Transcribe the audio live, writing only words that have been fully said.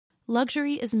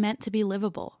Luxury is meant to be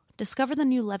livable. Discover the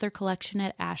new leather collection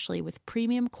at Ashley with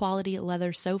premium quality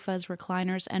leather sofas,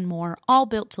 recliners, and more, all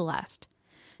built to last.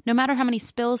 No matter how many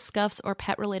spills, scuffs, or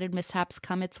pet-related mishaps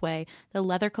come its way, the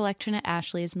leather collection at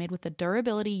Ashley is made with the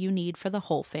durability you need for the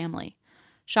whole family.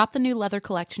 Shop the new leather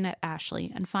collection at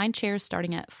Ashley and find chairs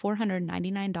starting at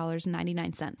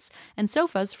 $499.99 and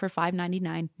sofas for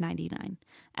 $599.99.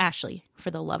 Ashley,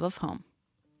 for the love of home.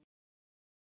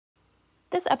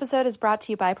 This episode is brought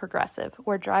to you by Progressive,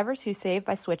 where drivers who save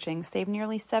by switching save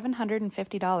nearly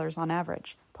 $750 on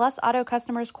average. Plus, auto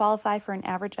customers qualify for an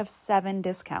average of 7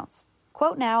 discounts.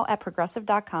 Quote now at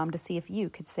Progressive.com to see if you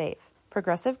could save.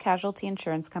 Progressive Casualty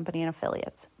Insurance Company and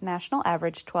Affiliates. National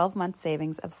average 12-month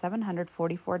savings of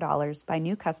 $744 by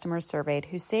new customers surveyed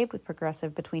who saved with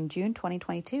Progressive between June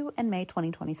 2022 and May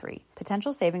 2023.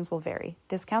 Potential savings will vary.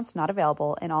 Discounts not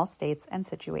available in all states and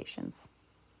situations.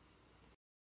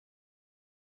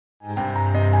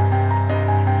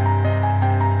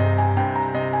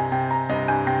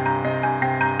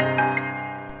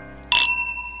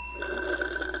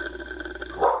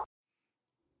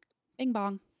 Bing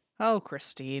bong. Oh,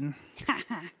 Christine.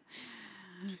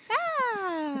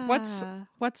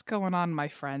 What's going on, my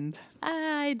friend?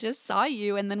 I just saw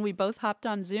you, and then we both hopped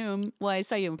on Zoom. Well, I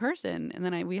saw you in person, and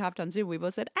then we hopped on Zoom. We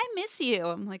both said, "I miss you."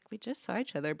 I'm like, we just saw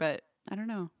each other, but I don't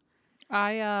know.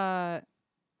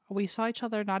 We saw each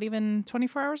other not even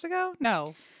 24 hours ago.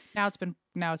 No, now it's been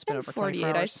over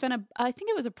 48 hours. I think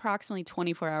it was approximately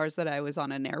 24 hours that I was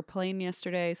on an airplane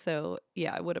yesterday. So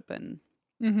yeah, it would have been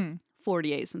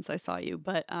 48 since I saw you.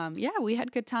 But yeah, we had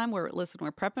a good time. We're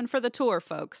prepping for the tour,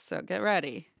 folks. So get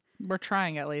ready. We're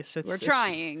trying, at least. We're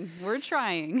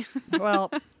trying.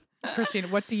 Well, Christine,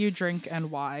 what do you drink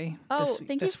and why?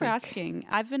 Thank you for asking.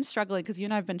 I've been struggling because you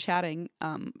and I have been chatting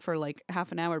for like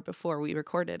half an hour before we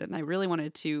recorded, and I really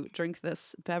wanted to drink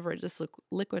this beverage, this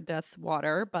Liquid Death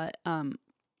water, but I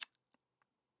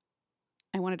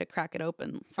wanted to crack it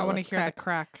open. So I want to hear the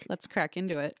crack. Let's crack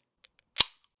into it.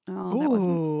 Oh, that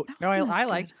wasn't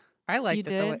I liked you it.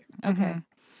 Did? Okay.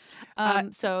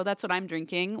 So that's what I'm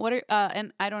drinking. What are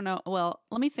and I don't know. Well,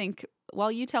 let me think.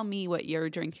 While you tell me what you're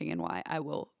drinking and why, I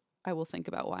will think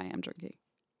about why I'm drinking.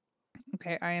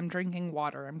 Okay, I am drinking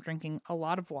water. I'm drinking a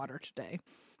lot of water today.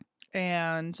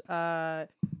 And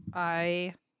that's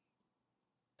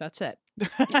it.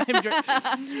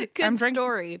 Good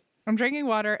story. I'm drinking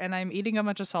water and I'm eating a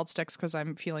bunch of salt sticks because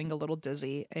I'm feeling a little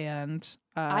dizzy. And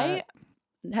I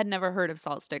had never heard of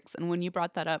salt sticks. And when you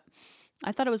brought that up,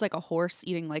 I thought it was like a horse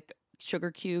eating like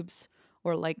sugar cubes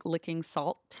or like licking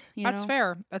salt. That's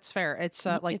fair. It's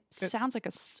it sounds like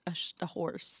a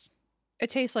horse. It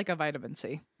tastes like a vitamin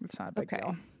C. It's not a big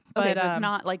deal. But so it's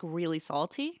not like really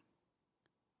salty?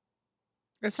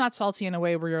 It's not salty in a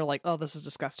way where you're like, oh, this is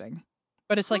disgusting.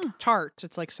 But it's like tart.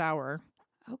 It's like sour.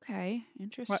 Okay,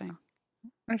 interesting.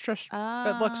 It's just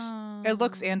it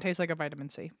looks and tastes like a vitamin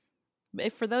C.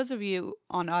 If for those of you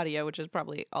on audio, which is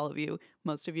probably all of you,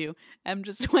 most of you,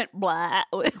 just went blah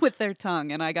with their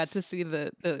tongue, and I got to see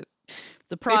the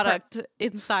product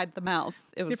inside the mouth.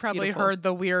 It was. You probably beautiful. Heard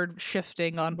the weird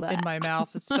shifting in my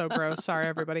mouth. It's so gross. Sorry,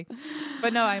 everybody.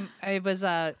 But no, I was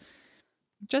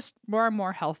just more and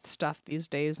more health stuff these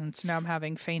days, and so now I'm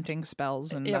having fainting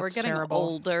spells, and that's we're getting terrible.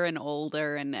 Older and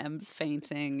older, and Em's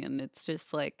fainting, and it's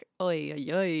just like oy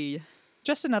oy oy.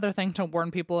 Just another thing to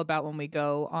warn people about when we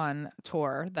go on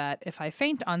tour, that if I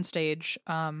faint on stage,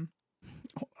 then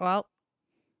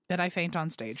I faint on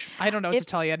stage. I don't know what to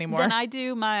tell you anymore. Then I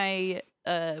do my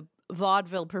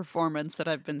vaudeville performance that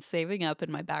I've been saving up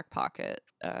in my back pocket.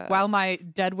 While my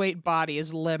deadweight body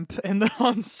is limp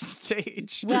on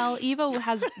stage. Well, Eva will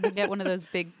get one of those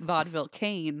big vaudeville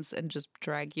canes and just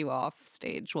drag you off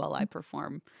stage while I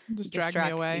perform. Just drag me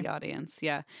away. The audience,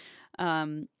 yeah.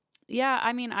 Yeah,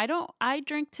 I mean, I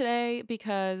drink today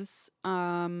because,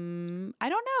 I don't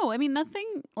know. I mean, nothing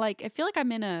like, I feel like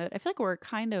we're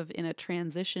kind of in a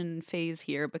transition phase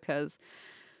here because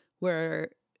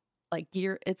we're like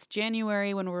it's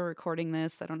January when we're recording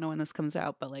this. I don't know when this comes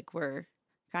out, but like we're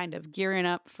kind of gearing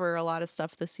up for a lot of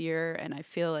stuff this year. And I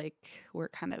feel like we're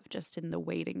kind of just in the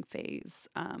waiting phase.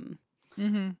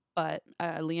 But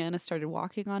Leanna started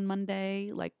walking on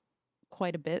Monday, like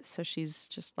quite a bit. So she's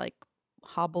just like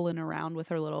hobbling around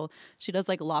with she does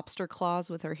like lobster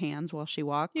claws with her hands while she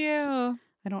walks. Yeah.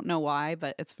 I don't know why,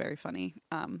 but it's very funny.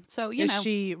 So Is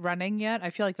she running yet?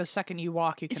 I feel like the second you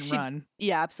walk, you can run.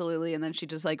 Yeah, absolutely. And then she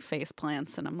just like face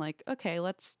plants, and I'm like, okay,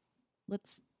 let's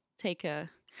take a.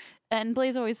 And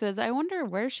Blaze always says, I wonder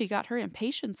where she got her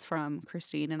impatience from,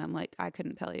 Christine. And I'm like, I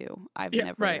couldn't tell you. I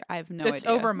have no idea. It's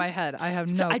over my head. I have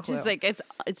no clue. Just like,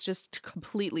 it's just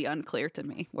completely unclear to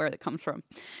me where it comes from.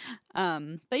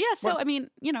 But yeah, so I mean,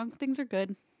 things are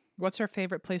good. What's her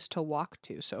favorite place to walk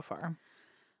to so far?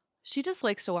 She just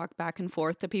likes to walk back and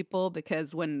forth to people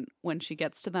because when she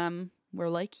gets to them, we're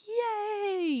like,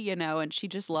 yay, and she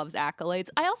just loves accolades.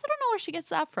 I also don't know where she gets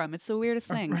that from. It's the weirdest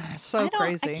thing. So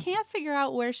crazy. I can't figure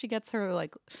out where she gets her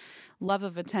like love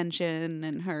of attention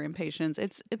and her impatience.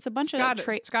 It's a bunch of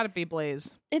traits. It's got to be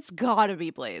Blaze. It's got to be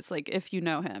Blaze. Like if you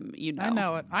know him, you know. I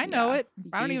know it. I know it.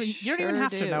 You don't even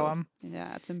have to know him.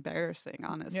 Yeah, it's embarrassing,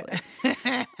 honestly.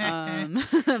 But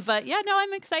yeah, no,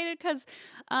 I'm excited because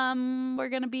we're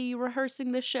gonna be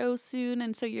rehearsing the show soon,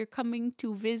 and so you're coming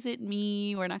to visit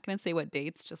me. We're not gonna say what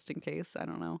dates, just in case. I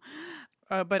don't know.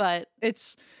 But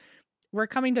we're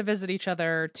coming to visit each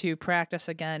other to practice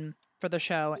again for the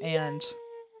show, and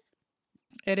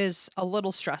it is a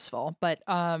little stressful, but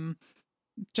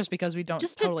just because we don't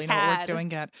totally know what we're doing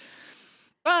yet.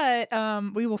 But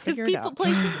we will figure it out.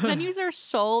 Places, venues are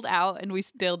sold out, and we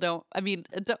still don't. I mean,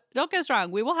 don't get us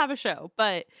wrong. We will have a show,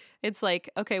 but it's like,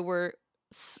 okay,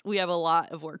 we have a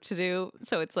lot of work to do.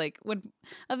 So it's like when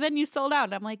a venue sold out,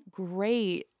 and I'm like,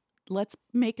 great, let's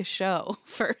make a show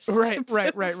first, right,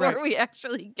 before we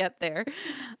actually get there.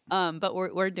 But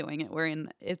we're doing it.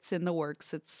 It's in the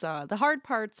works. It's the hard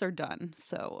parts are done.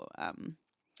 So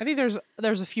I think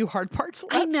there's a few hard parts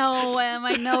left. I know.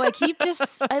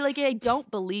 I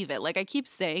don't believe it. Like I keep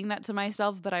saying that to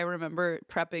myself, but I remember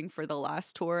prepping for the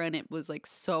last tour and it was like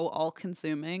so all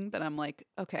consuming that I'm like,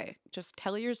 okay, just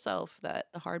tell yourself that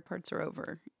the hard parts are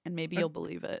over and maybe you'll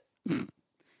believe it.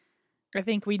 I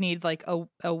think we need like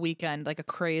a weekend, like a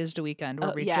crazed weekend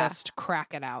where we just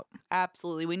crack it out.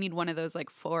 Absolutely. We need one of those like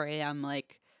 4 a.m.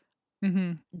 like,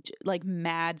 like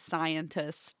mad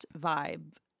scientist vibe,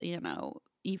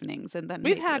 evenings, and then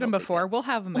we've had them before. We'll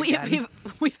have them again.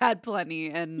 We've had plenty,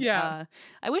 and I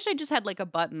wish I just had like a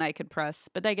button I could press,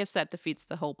 but I guess that defeats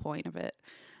the whole point of it.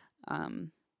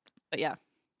 But yeah,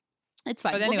 it's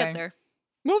fine. We'll get there.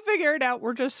 We'll figure it out.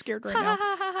 We're just scared right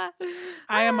now.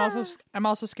 I'm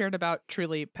also scared about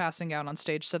truly passing out on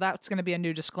stage. So that's going to be a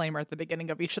new disclaimer at the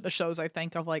beginning of each of the shows. I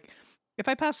think of like, if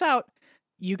I pass out,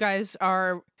 you guys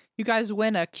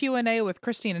win a Q&A with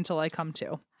Christine until I come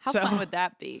to. How fun would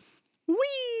that be?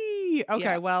 Whee!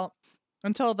 Okay, well,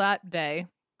 until that day,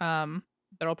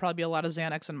 there'll probably be a lot of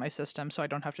Xanax in my system, so I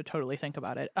don't have to totally think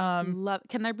about it.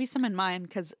 Can there be some in mine?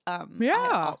 Because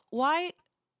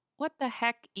what the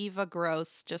heck? Eva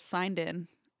Gross just signed in.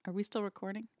 Are we still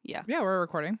recording? Yeah, we're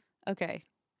recording. Okay.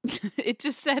 It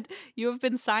just said you have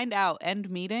been signed out. End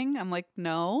meeting. I'm like,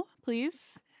 no,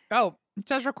 please. Oh, it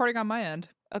says recording on my end.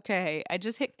 Okay, I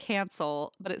just hit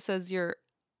cancel, but it says you're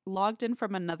logged in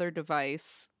from another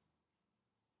device.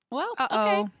 Well,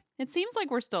 okay. It seems like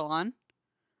we're still on.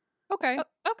 Okay.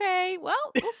 Okay,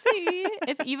 well, we'll see.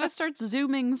 If Eva starts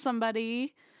Zooming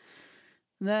somebody,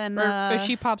 then... Or if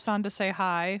she pops on to say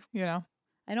hi,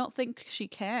 I don't think she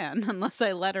can unless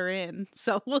I let her in.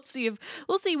 So we'll see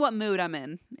what mood I'm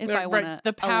in if I want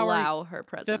to allow her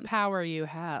presence. The power you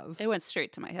have. It went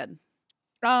straight to my head.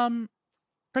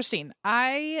 Christine,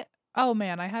 I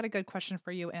had a good question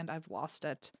for you and I've lost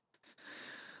it.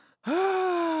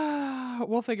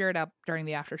 We'll figure it out during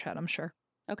the after chat, I'm sure.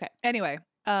 Okay. Anyway,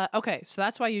 okay, so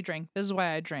that's why you drink. This is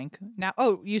why I drink. Now,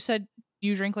 you said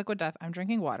you drink Liquid Death. I'm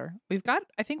drinking water.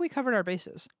 I think we covered our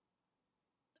bases.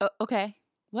 Okay.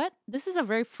 What? This is a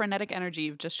very frenetic energy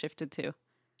you've just shifted to.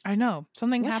 I know.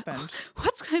 Something happened.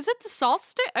 Is it the salt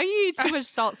stick? Are you eating too much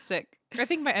salt stick? I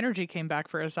think my energy came back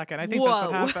for a second. I think that's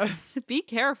what happened. Be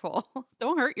careful.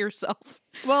 Don't hurt yourself.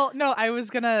 Well, no, I was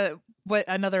gonna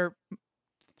another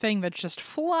thing that's just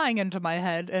flying into my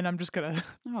head, and I'm just gonna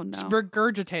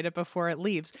regurgitate it before it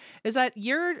leaves. Is that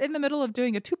you're in the middle of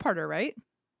doing a 2-parter, right?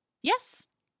 Yes.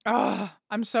 Oh,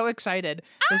 I'm so excited.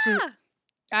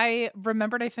 I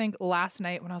remembered, I think, last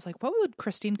night when I was like, what would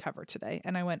Christine cover today?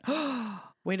 And I went,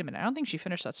 wait a minute. I don't think she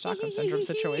finished that Stockholm Syndrome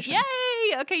situation.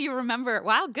 Yay! Okay, you remember.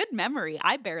 Wow, good memory.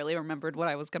 I barely remembered what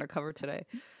I was going to cover today.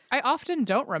 I often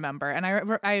don't remember. And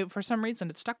I for some reason,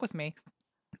 it stuck with me.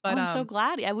 But I'm so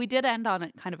glad. Yeah, we did end on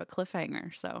kind of a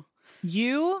cliffhanger. So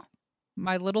you,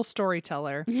 my little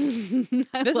storyteller.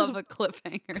 I love a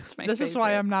cliffhanger. It's my favorite. Is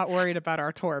why I'm not worried about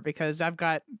our tour, because I've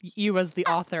got you as the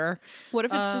author. What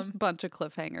if it's just a bunch of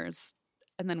cliffhangers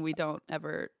and then we don't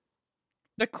ever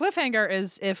The cliffhanger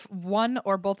is if one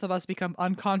or both of us become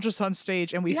unconscious on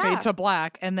stage and we fade to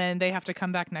black, and then they have to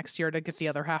come back next year to get the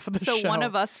other half of the show. So one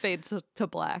of us fades to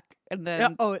black, and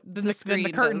then then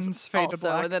the curtains fade to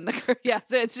black. And then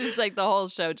so it's just like the whole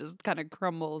show just kind of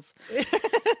crumbles.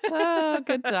 Oh,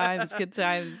 good times, good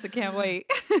times. I can't wait.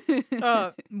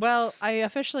 Well, I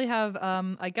officially have,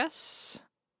 I guess,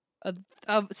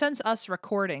 since us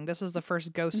recording, this is the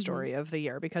first ghost story of the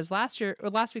year, because last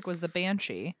week was the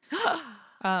Banshee.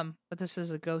 But this is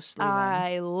a ghostly one.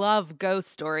 I love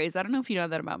ghost stories. I don't know if you know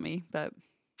that about me, but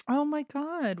oh my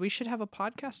god, we should have a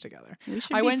podcast together. We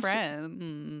should be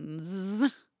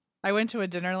friends. I went to a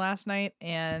dinner last night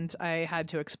and I had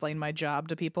to explain my job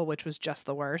to people, which was just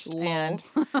the worst. Lol. And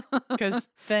because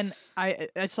then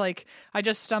it's like I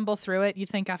just stumble through it. You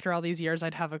think after all these years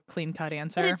I'd have a clean cut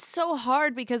answer. But it's so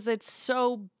hard because it's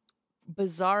so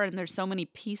bizarre and there's so many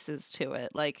pieces to it.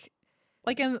 Like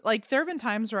there have been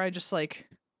times where I just like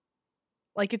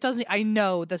it doesn't. I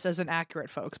know this isn't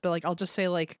accurate, folks, but like I'll just say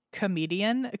like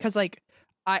comedian, because like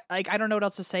I don't know what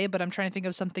else to say, but I'm trying to think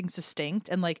of something distinct.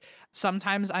 And like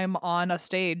sometimes I'm on a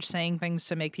stage saying things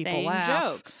to make people laugh,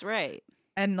 jokes, right?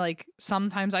 And like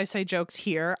sometimes I say jokes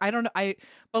here. I don't know.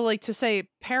 But like to say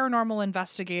paranormal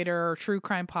investigator or true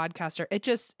crime podcaster,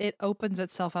 it opens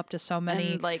itself up to so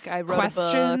many like I wrote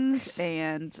questions a book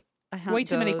and way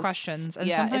too many questions,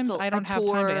 and sometimes I don't have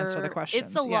time to answer the questions.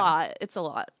 It's a lot. It's a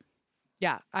lot.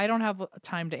 Yeah, I don't have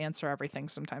time to answer everything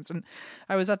sometimes. And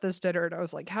I was at this dinner and I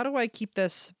was like, how do I keep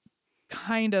this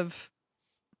kind of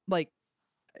like,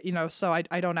 so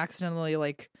I don't accidentally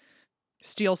like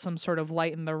steal some sort of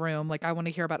light in the room. Like I want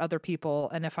to hear about other people.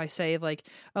 And if I say like,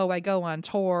 oh, I go on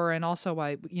tour and also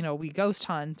we ghost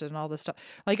hunt and all this stuff.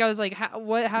 Like I was like, how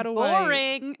do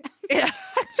Boring. Yeah.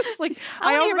 Just like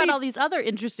I want to hear about all these other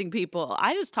interesting people.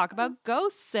 I just talk about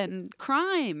ghosts and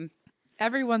crime.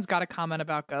 Everyone's got a comment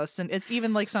about ghosts, and it's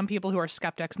even like some people who are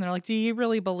skeptics and they're like, do you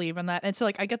really believe in that? And so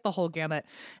like I get the whole gamut,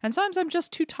 and sometimes I'm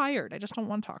just too tired. I just don't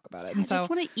want to talk about it. And I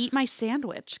just want to eat my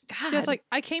sandwich. God, it's like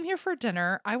I came here for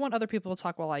dinner. I want other people to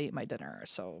talk while I eat my dinner,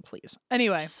 so please.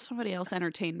 Anyway, just somebody else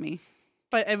entertain me.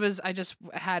 But I just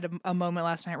had a moment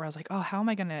last night where I was like, oh, how am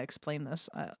I going to explain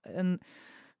this? And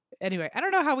anyway, I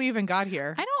don't know how we even got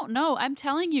here. I don't know. I'm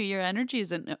telling you, your energy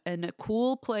is in a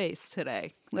cool place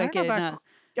today. Like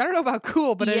I don't know about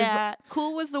cool, but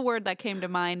cool was the word that came to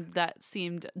mind that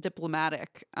seemed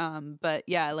diplomatic. But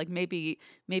yeah, like maybe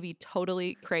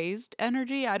totally crazed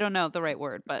energy. I don't know the right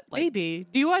word, but like, maybe.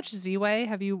 Do you watch Z-Way?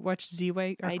 Have you watched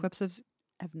Z-Way or clips of?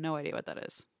 I have no idea what that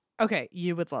is. Okay,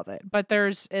 you would love it. But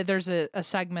there's a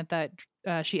segment that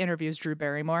she interviews Drew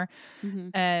Barrymore,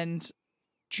 and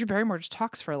Drew Barrymore just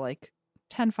talks for like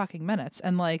 10 fucking minutes,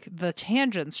 and like the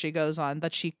tangents she goes on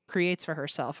that she creates for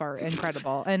herself are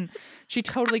incredible, and she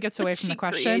totally gets away from the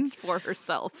question. Creates for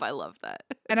herself. I love that.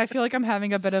 And I feel like I'm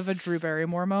having a bit of a Drew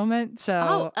Barrymore moment.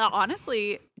 So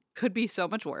honestly, could be so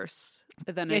much worse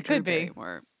than a Drew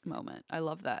Barrymore moment. I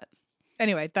love that.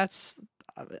 Anyway,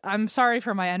 I'm sorry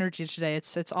for my energy today.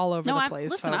 It's all over the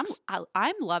place. Listen, folks.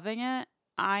 I'm loving it.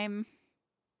 I'm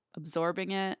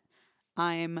absorbing it.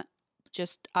 I'm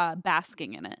just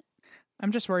basking in it.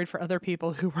 I'm just worried for other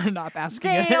people who were not basking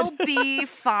in it. They'll be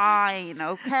fine,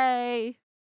 okay?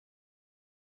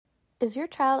 Is your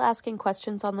child asking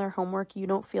questions on their homework you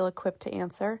don't feel equipped to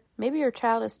answer? Maybe your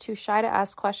child is too shy to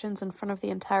ask questions in front of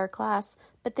the entire class,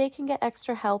 but they can get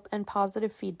extra help and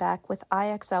positive feedback with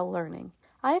IXL Learning.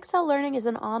 IXL Learning is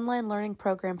an online learning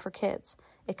program for kids.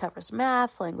 It covers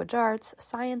math, language arts,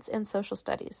 science, and social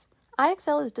studies.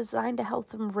 IXL is designed to help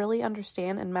them really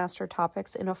understand and master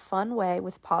topics in a fun way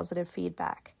with positive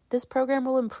feedback. This program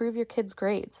will improve your kids'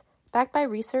 grades. Backed by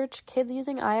research, kids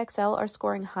using IXL are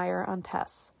scoring higher on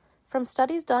tests. From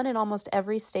studies done in almost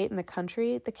every state in the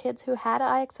country, the kids who had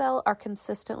IXL are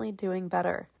consistently doing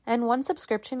better. And one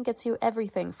subscription gets you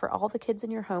everything for all the kids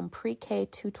in your home pre-K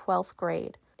to 12th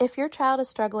grade. If your child is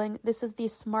struggling, this is the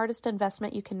smartest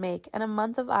investment you can make, and a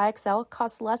month of IXL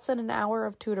costs less than an hour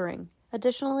of tutoring.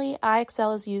 Additionally,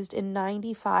 IXL is used in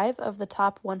 95 of the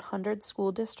top 100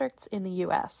 school districts in the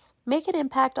U.S. Make an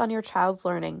impact on your child's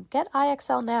learning. Get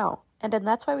IXL now. And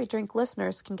That's Why We Drink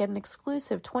listeners can get an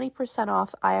exclusive 20%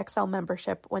 off IXL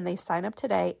membership when they sign up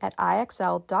today at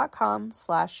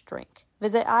IXL.com/drink.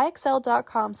 Visit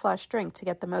IXL.com/drink to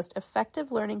get the most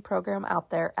effective learning program out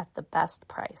there at the best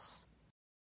price.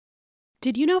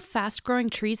 Did you know Fast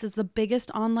Growing Trees is the biggest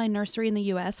online nursery in the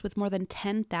U.S. with more than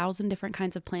 10,000 different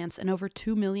kinds of plants and over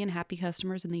 2 million happy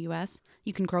customers in the U.S.?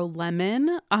 You can grow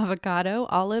lemon, avocado,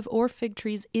 olive, or fig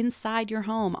trees inside your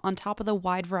home on top of the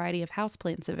wide variety of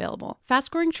houseplants available.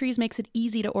 Fast Growing Trees makes it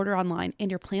easy to order online,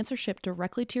 and your plants are shipped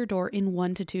directly to your door in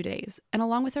 1 to 2 days. And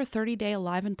along with their 30-day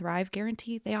Alive and Thrive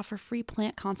guarantee, they offer free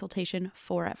plant consultation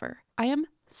forever. I am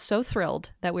so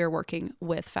thrilled that we are working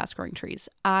with Fast Growing Trees.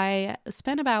 I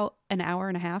spent about an hour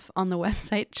and a half on the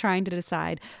website trying to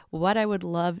decide what I would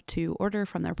love to order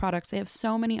from their products. They have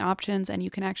so many options, and you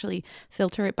can actually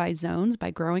filter it by zones,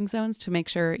 by growing zones, to make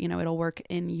sure, it'll work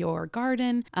in your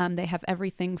garden. They have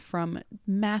everything from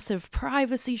massive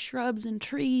privacy shrubs and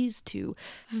trees to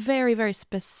very, very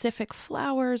specific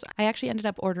flowers. I actually ended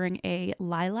up ordering a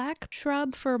lilac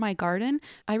shrub for my garden.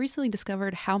 I recently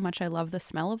discovered how much I love the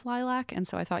smell of lilac, and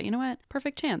so I thought, you know what?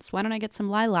 Perfect chance. Why don't I get some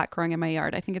lilac growing in my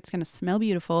yard? I think it's going to smell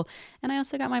beautiful. And I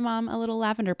also got my mom a little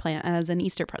lavender plant as an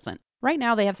Easter present. Right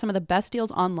now, they have some of the best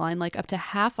deals online, like up to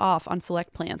half off on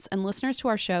select plants. And listeners to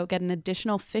our show get an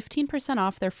additional 15%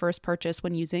 off their first purchase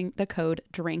when using the code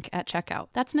DRINK at checkout.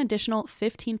 That's an additional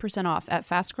 15% off at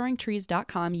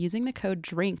fastgrowingtrees.com using the code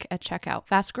DRINK at checkout.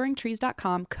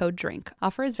 Fastgrowingtrees.com, code DRINK.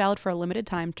 Offer is valid for a limited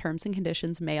time. Terms and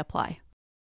conditions may apply.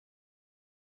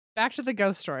 Back to the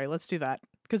ghost story. Let's do that.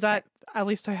 Because at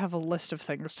least I have a list of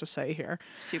things to say here.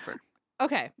 Super.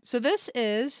 Okay, so this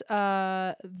is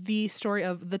the story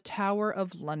of the Tower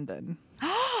of London.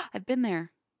 I've been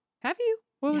there. Have you?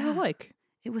 What was it like?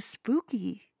 It was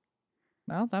spooky.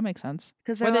 Well, that makes sense.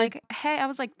 Because they're like, hey, I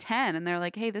was like 10, and they're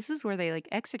like, hey, this is where they like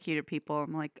executed people.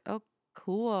 I'm like, oh,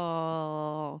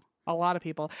 cool. A lot of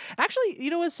people. Actually,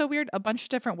 you know what's so weird? A bunch of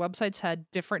different websites had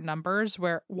different numbers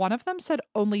where one of them said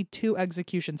only 2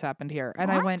 executions happened here.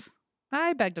 And I went,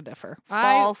 I beg to differ.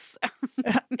 False.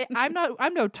 I'm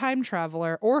no time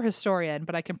traveler or historian,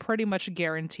 but I can pretty much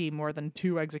guarantee more than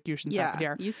 2 executions happened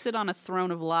here. You sit on a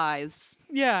throne of lies.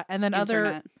 Yeah, and then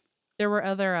Internet. there were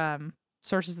other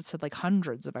sources that said like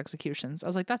hundreds of executions. I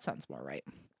was like, that sounds more right.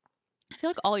 I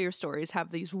feel like all your stories have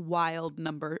these wild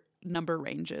number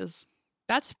ranges.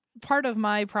 That's part of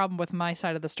my problem with my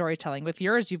side of the storytelling. With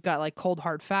yours, you've got like cold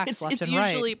hard facts left and right.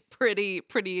 It's usually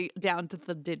pretty down to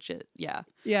the digit. Yeah.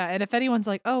 Yeah. And if anyone's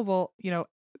like, oh, well,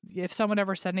 if someone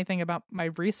ever said anything about my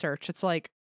research, it's like,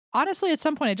 honestly, at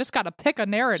some point, I just got to pick a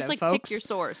narrative, just folks. Pick your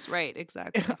source. Right.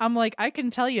 Exactly. I'm like, I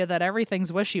can tell you that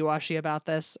everything's wishy-washy about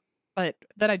this, but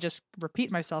then I just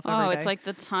repeat myself every day. It's like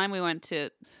the time we went to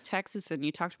Texas and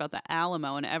you talked about the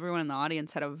Alamo, and everyone in the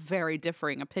audience had a very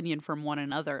differing opinion from one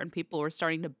another, and people were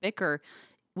starting to bicker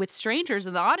with strangers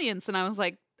in the audience, and I was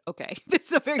like, okay, this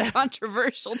is a very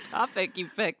controversial topic you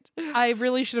picked. I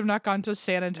really should have not gone to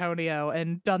San Antonio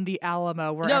and done the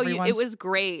Alamo where it was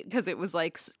great because it was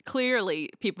like clearly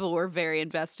people were very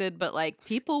invested, but like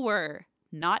people were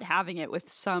not having it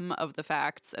with some of the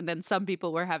facts, and then some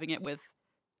people were having it with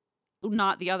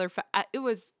not the other it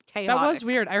was chaotic. That was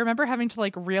weird. I remember having to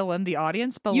like reel in the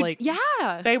audience, but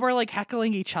they were like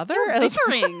heckling each other,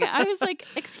 bickering. I was like,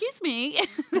 excuse me,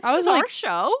 this I was is like, our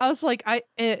show. I was like,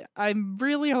 I'm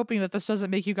really hoping that this doesn't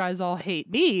make you guys all hate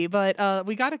me, but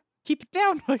we gotta keep it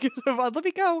down. Let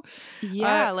me go.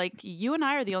 Yeah, like you and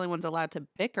I are the only ones allowed to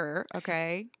bicker.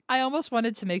 Okay. I almost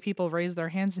wanted to make people raise their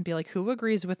hands and be like, who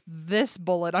agrees with this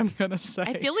bullet I'm gonna say?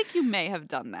 I feel like you may have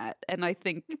done that, and I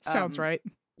think it sounds right.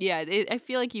 Yeah, I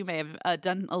feel like you may have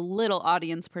done a little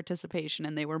audience participation,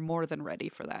 and they were more than ready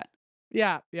for that.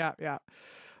 Yeah.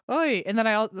 Oy. And then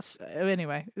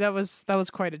anyway, that was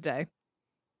quite a day.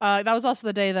 That was also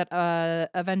the day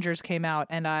that Avengers came out,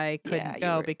 and I couldn't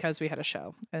go because we had a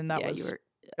show, and that was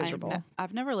miserable.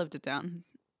 I've never lived it down.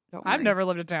 I've never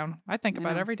lived it down. I think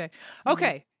about it every day.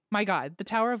 Okay. My God, the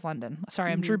Tower of London.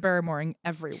 Sorry, I'm Drew Barrymoring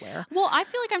everywhere. Well, I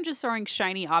feel like I'm just throwing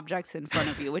shiny objects in front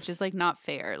of you, which is like not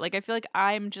fair. Like I feel like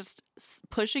I'm just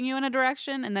pushing you in a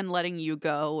direction and then letting you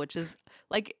go, which is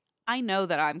like I know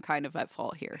that I'm kind of at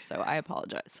fault here, so I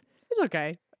apologize. It's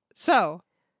okay. So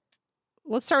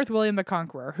let's start with William the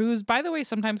Conqueror, who's, by the way,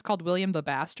 sometimes called William the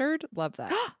Bastard. Love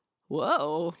that.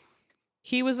 Whoa.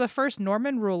 He was the first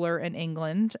Norman ruler in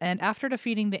England, and after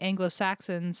defeating the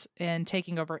Anglo-Saxons and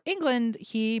taking over England,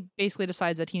 he basically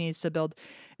decides that he needs to build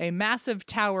a massive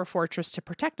tower fortress to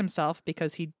protect himself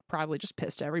because he probably just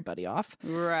pissed everybody off.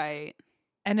 Right.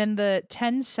 And in the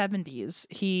 1070s,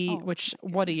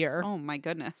 what a year. Oh my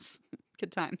goodness.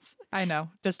 Good times. I know.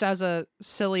 Just as a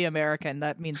silly American,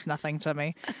 that means nothing to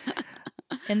me.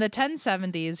 In the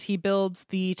 1070s, he builds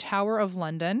the Tower of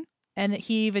London, And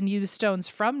he even used stones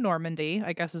from Normandy,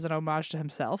 I guess as an homage to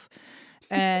himself.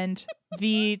 And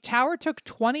the tower took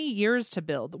 20 years to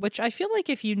build, which I feel like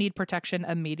if you need protection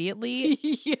immediately,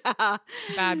 yeah,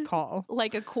 bad call.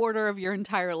 Like a quarter of your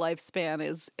entire lifespan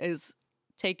is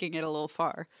taking it a little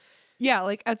far. Yeah,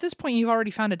 like at this point, you've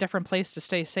already found a different place to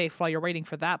stay safe while you're waiting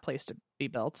for that place to be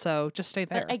built. So just stay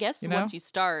there. But I guess you know? once you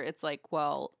start, it's like,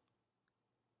 well,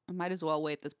 I might as well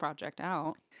wait this project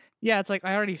out. Yeah, it's like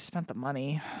I already spent the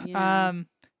money. Yeah.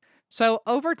 So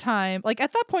over time, like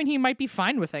at that point, he might be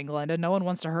fine with England, and no one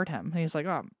wants to hurt him. And he's like,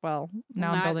 oh well,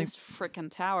 now I'm building this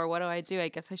freaking tower. What do? I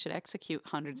guess I should execute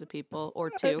hundreds of people or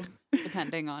two,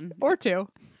 depending on or two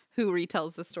who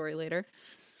retells the story later.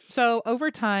 So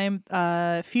over time,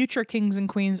 future kings and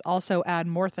queens also add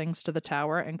more things to the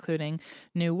tower, including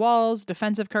new walls,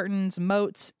 defensive curtains,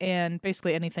 moats, and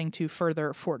basically anything to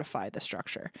further fortify the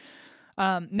structure.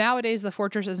 Nowadays, the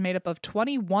fortress is made up of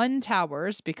 21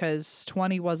 towers because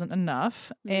 20 wasn't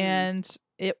enough, and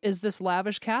it is this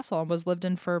lavish castle and was lived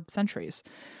in for centuries.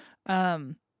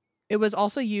 It was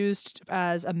also used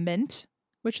as a mint,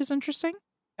 which is interesting.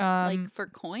 Like for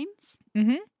coins?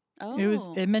 Mm-hmm. Oh.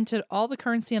 It minted all the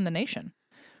currency in the nation.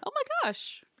 Oh my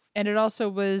gosh. And it also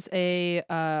was a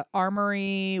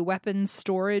armory weapons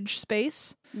storage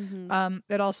space. Mm-hmm.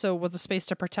 It also was a space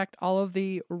to protect all of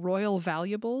the royal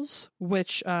valuables,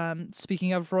 which,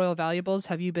 speaking of royal valuables,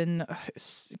 have you been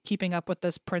keeping up with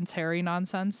this Prince Harry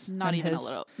nonsense? Not even a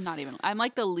little. Not even. I'm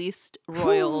like the least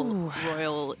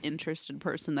royal interested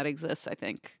person that exists, I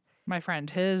think. My friend,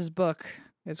 his book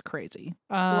is crazy.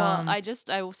 Well, I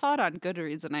saw it on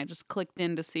Goodreads and I just clicked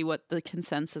in to see what the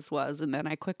consensus was, and then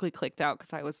I quickly clicked out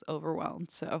because I was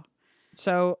overwhelmed.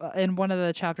 So in one of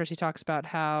the chapters, he talks about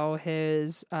how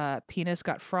his penis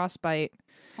got frostbite.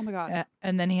 Oh my god!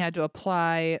 And then he had to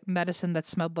apply medicine that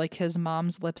smelled like his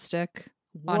mom's lipstick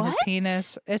on his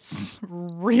penis. It's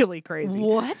really crazy.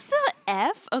 What the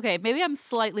F? Okay, maybe I'm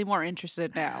slightly more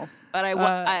interested now, but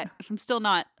I'm still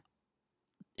not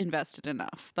invested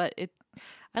enough. But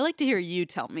I like to hear you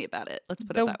tell me about it. Let's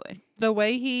put it that way. The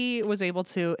way he was able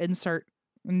to insert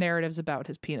narratives about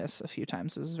his penis a few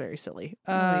times was very silly.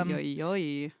 He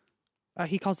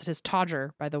calls it his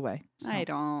todger, by the way. So. I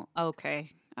don't.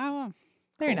 Okay. Oh,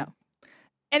 there you know.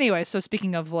 Anyway, so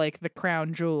speaking of like the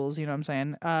crown jewels, you know what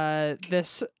I'm saying?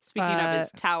 Speaking of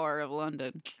his Tower of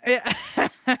London. Yeah.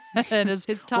 And his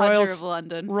Todger of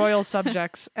London. Royal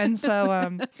subjects. And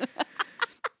so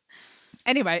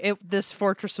anyway, this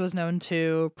fortress was known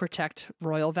to protect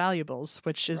royal valuables,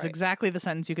 which is exactly the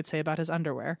sentence you could say about his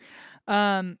underwear.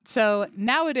 So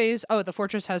nowadays, the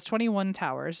fortress has 21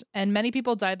 towers, and many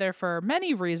people died there for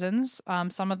many reasons.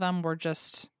 Some of them were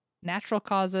just natural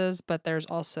causes, but there's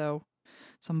also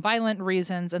some violent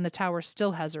reasons, and the tower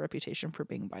still has a reputation for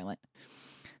being violent.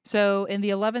 So in the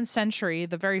 11th century,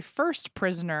 the very first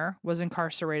prisoner was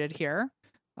incarcerated here.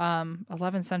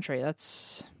 11th century,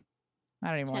 that's... I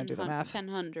don't even want to do the math.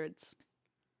 1000s.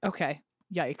 Okay.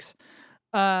 Yikes.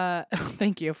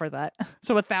 Thank you for that.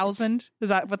 So 1,000? Is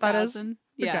that what that is?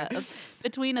 Yeah. Okay.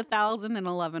 Between 1,000 and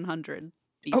 1,100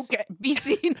 BC. Okay.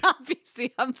 BC, not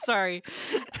BC. I'm sorry.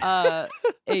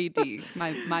 AD.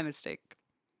 My mistake.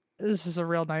 This is a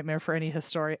real nightmare for any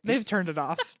historian. They've turned it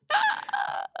off.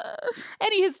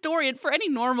 Any historian, for any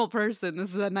normal person,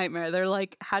 this is a nightmare. They're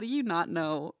like, how do you not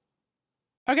know?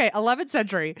 Okay, 11th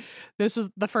century. This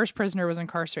was the first prisoner was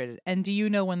incarcerated. And do you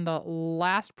know when the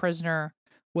last prisoner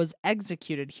was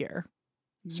executed here?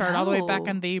 Started all the way back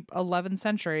in the 11th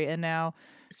century, and now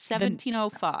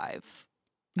 1705.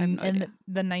 In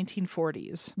the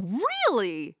 1940s.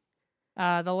 Really?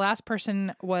 The last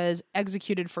person was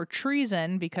executed for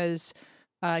treason because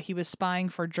he was spying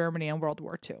for Germany in World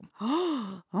War II.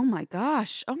 Oh my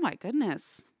gosh. Oh my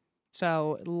goodness.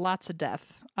 So lots of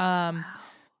death. Wow.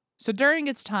 So during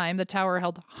its time, the tower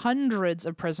held hundreds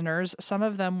of prisoners. Some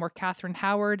of them were Catherine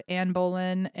Howard, Anne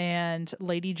Boleyn, and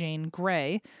Lady Jane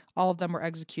Grey. All of them were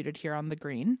executed here on the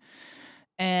Green.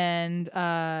 And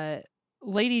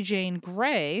Lady Jane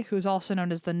Grey, who's also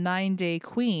known as the 9-Day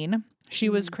Queen, she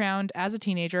was crowned as a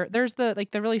teenager. There's the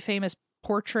really famous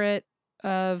portrait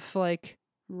of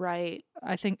right.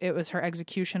 I think it was her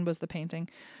execution was the painting.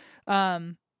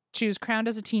 She was crowned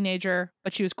as a teenager,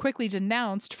 but she was quickly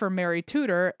denounced for Mary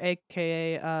Tudor,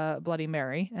 aka Bloody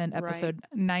Mary, in episode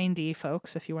 90,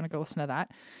 folks, if you want to go listen to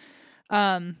that.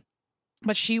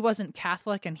 But she wasn't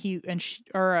Catholic, and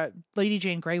Lady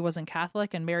Jane Grey wasn't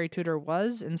Catholic, and Mary Tudor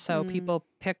was, and so people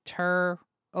picked her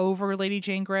over Lady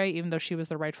Jane Grey, even though she was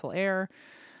the rightful heir.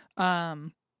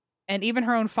 And even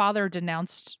her own father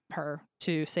denounced her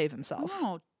to save himself.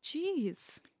 Oh,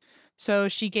 jeez. So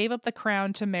she gave up the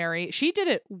crown to Mary. She did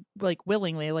it like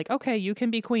willingly, like, okay, you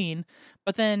can be queen.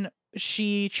 But then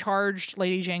she charged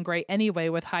Lady Jane Grey anyway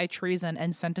with high treason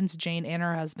and sentenced Jane and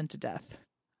her husband to death.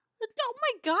 Oh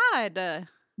my God.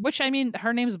 Which, I mean,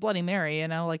 her name's Bloody Mary, you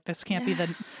know, like this can't be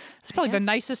it's probably the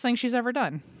nicest thing she's ever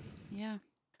done. Yeah.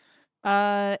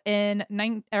 In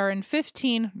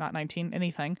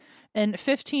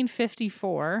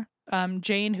 1554,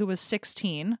 Jane, who was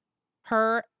 16,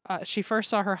 she first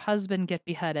saw her husband get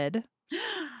beheaded,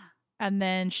 and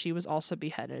then she was also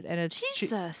beheaded. And it's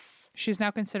Jesus. She's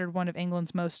now considered one of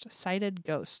England's most cited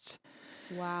ghosts.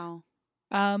 Wow.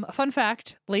 Fun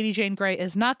fact, Lady Jane Grey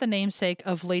is not the namesake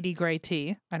of Lady Grey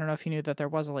Tea. I don't know if you knew that there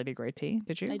was a Lady Grey Tea.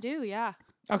 Did you? I do, yeah.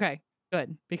 Okay,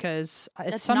 good. Because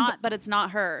but it's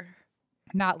not her.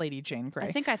 Not Lady Jane Grey.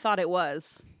 I think I thought it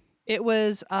was. It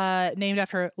was named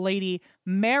after Lady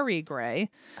Mary Grey.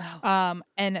 Oh.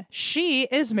 And she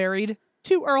is married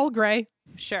to Earl Grey.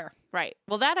 Sure. Right.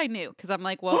 Well, that I knew because I'm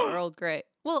like, well, Earl Grey.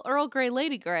 Well, Earl Grey,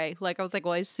 Lady Grey. Like, I was like,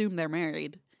 well, I assume they're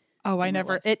married. Oh, I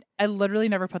literally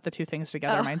never put the two things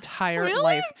together my entire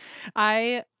life.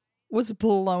 I was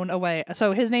blown away.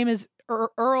 So his name is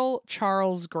Earl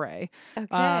Charles Grey.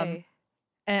 Okay.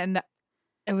 And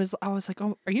I was like,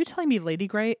 oh, are you telling me Lady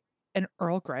Grey and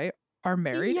Earl Grey are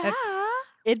married? Yeah. And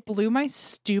it blew my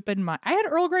stupid mind. I had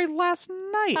Earl Grey last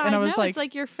night, and I was like, it's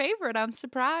like your favorite. I'm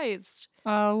surprised.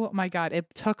 Oh my God. It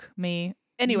took me.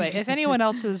 Anyway, if anyone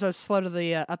else is as slow to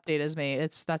the update as me,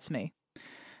 that's me.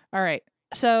 All right.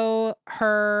 So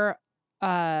her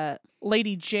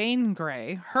Lady Jane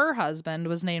Grey, her husband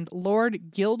was named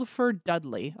Lord Guildford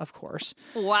Dudley, of course.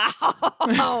 Wow.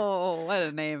 What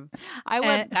a name. I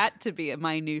want that to be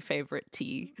my new favorite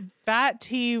tea. That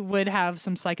tea would have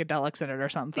some psychedelics in it or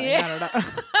something. Yeah. I don't know.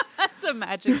 That's a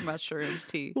magic mushroom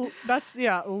tea. Well,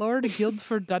 Lord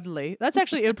Guildford Dudley. That's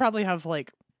actually, it would probably have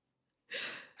like,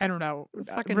 I don't know,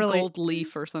 fucking really gold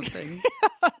leaf or something.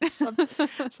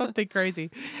 something crazy.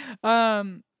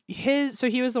 So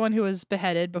he was the one who was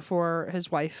beheaded before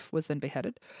his wife was then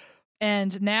beheaded.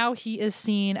 And now he is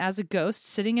seen as a ghost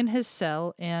sitting in his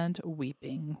cell and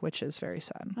weeping, which is very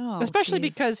sad. Oh, especially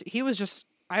geez. because he was just,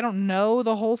 I don't know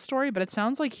the whole story, but it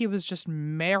sounds like he was just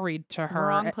married to her.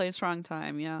 Wrong place, wrong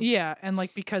time, yeah. Yeah, and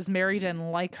like because Mary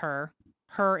didn't like her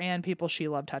and people she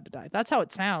loved had to die. That's how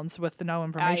it sounds with no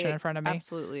information in front of me.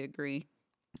 Absolutely agree.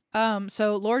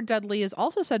 So Lord Dudley is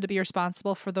also said to be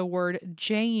responsible for the word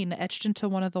Jane etched into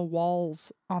one of the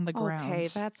walls on the grounds. Okay,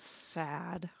 that's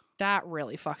sad. That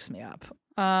really fucks me up.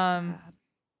 Sad.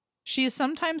 She is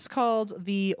sometimes called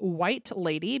the White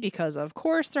Lady because, of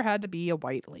course, there had to be a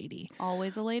white lady.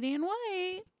 Always a lady in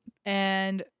white.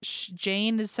 And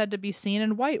Jane is said to be seen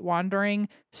in white, wandering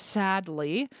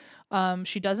sadly.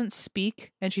 She doesn't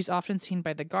speak, and she's often seen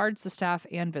by the guards, the staff,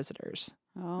 and visitors.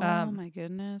 Oh my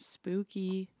goodness,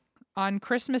 spooky. On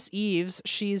Christmas Eves,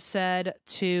 she's said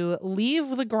to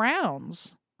leave the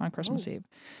grounds on Christmas Eve.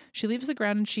 She leaves the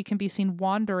ground and she can be seen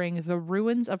wandering the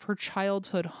ruins of her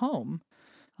childhood home,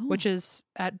 which is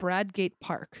at Bradgate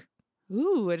Park.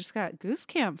 Ooh, I just got goose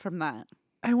camp from that.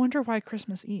 I wonder why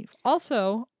Christmas Eve.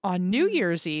 Also, on New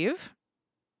Year's Eve,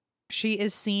 she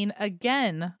is seen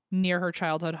again near her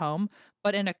childhood home,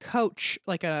 but in a coach,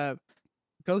 like a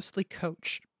ghostly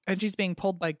coach. And she's being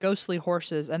pulled by ghostly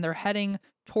horses, and they're heading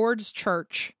towards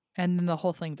church, and then the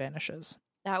whole thing vanishes.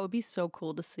 That would be so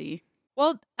cool to see.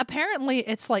 Well, apparently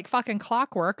it's like fucking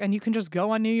clockwork, and you can just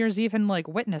go on New Year's Eve and like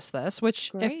witness this,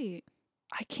 which Great.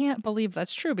 I can't believe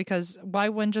that's true, because why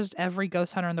wouldn't just every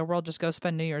ghost hunter in the world just go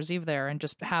spend New Year's Eve there and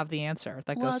just have the answer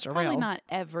that ghosts are real? Probably not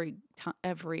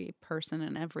every person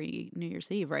and every New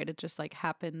Year's Eve, right? It just like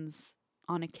happens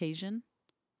on occasion.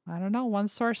 I don't know. One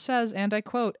source says, and I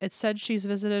quote, "It said she's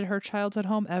visited her childhood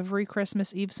home every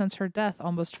Christmas Eve since her death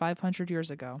almost 500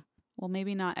 years ago." Well,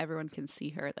 maybe not everyone can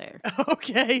see her there.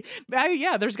 Okay.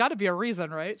 Yeah, there's got to be a reason,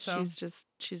 right? So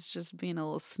she's just being a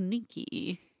little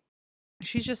sneaky.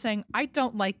 She's just saying, "I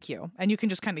don't like you." And you can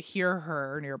just kind of hear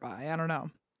her nearby. I don't know.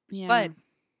 Yeah. But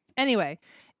anyway,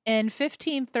 in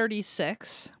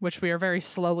 1536, which we are very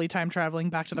slowly time traveling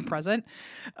back to the present,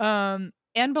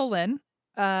 Anne Boleyn,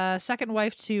 second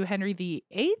wife to Henry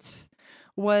VIII,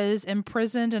 was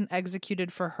imprisoned and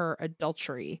executed for her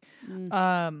adultery.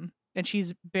 And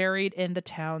she's buried in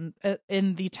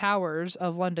the towers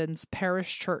of London's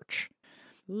Parish Church.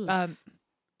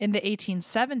 In the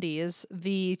 1870s,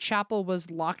 the chapel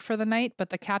was locked for the night, but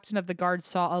the captain of the guard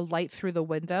saw a light through the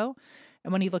window.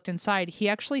 And when he looked inside, he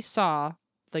actually saw,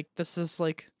 like, this is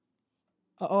like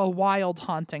a wild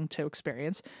haunting to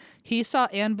experience. He saw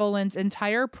Anne Boleyn's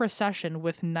entire procession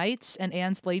with knights and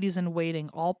Anne's ladies in waiting,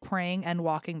 all praying and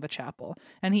walking the chapel.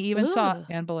 And he even saw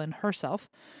Anne Boleyn herself,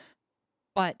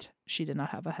 but she did not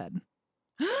have a head.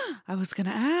 I was going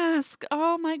to ask.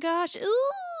 Oh my gosh.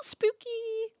 Ooh, spooky.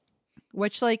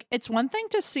 Which, like, it's one thing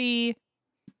to see,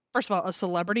 first of all, a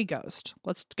celebrity ghost.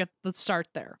 Let's start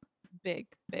there. Big.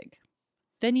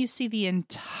 Then you see the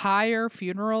entire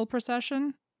funeral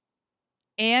procession,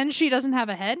 and she doesn't have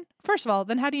a head. First of all,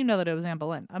 then how do you know that it was Anne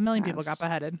Boleyn? A million people got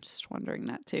beheaded. Just wondering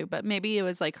that too. But maybe it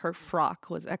was like her frock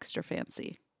was extra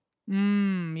fancy.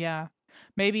 Yeah.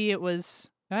 Maybe it was,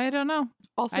 I don't know.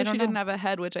 Also, she didn't have a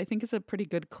head, which I think is a pretty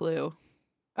good clue.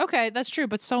 Okay, that's true.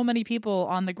 But so many people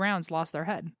on the grounds lost their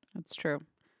head. That's true.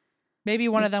 Maybe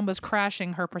one of them was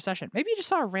crashing her procession. Maybe you just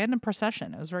saw a random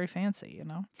procession. It was very fancy, you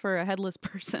know? For a headless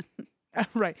person.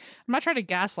 Right. I'm not trying to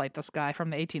gaslight this guy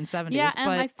from the 1870s. Yeah, and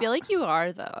but I feel like you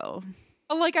are, though.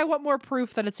 Like, I want more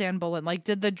proof that it's Anne Boleyn. Like,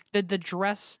 did the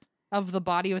dress of the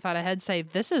body without a head say,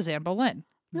 this is Anne Boleyn?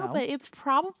 No, but it's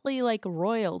probably like a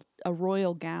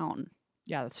royal gown.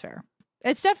 Yeah, that's fair.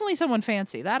 It's definitely someone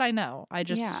fancy. That I know.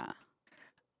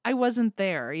 I wasn't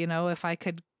there, you know, if I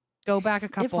could go back a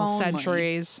couple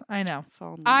centuries. I know.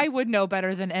 I would know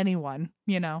better than anyone,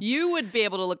 you know. You would be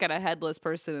able to look at a headless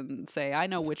person and say, I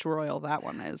know which royal that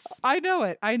one is. I know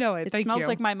it. It smells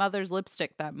like my mother's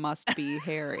lipstick. That must be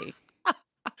Harry.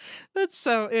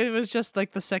 It was just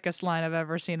like the sickest line I've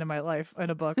ever seen in my life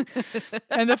in a book.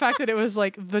 And the fact that it was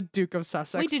like the Duke of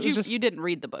Sussex. Wait, you didn't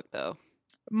read the book though?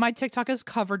 My TikTok is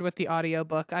covered with the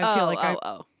audiobook. I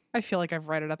feel like I've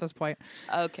read it at this point.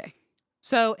 Okay.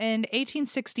 So in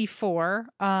 1864,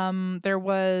 there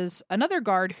was another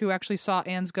guard who actually saw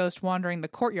Anne's ghost wandering the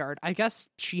courtyard. I guess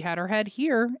she had her head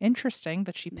here. Interesting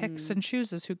that she picks and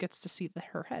chooses who gets to see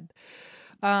her head.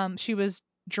 She was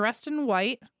dressed in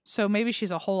white, so maybe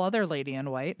she's a whole other lady in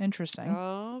white. Interesting.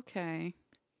 Okay.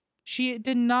 She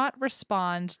did not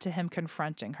respond to him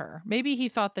confronting her. Maybe he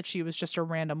thought that she was just a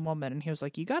random woman, and he was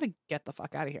like, you got to get the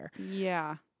fuck out of here.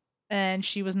 Yeah. And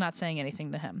she was not saying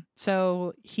anything to him.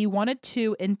 So he wanted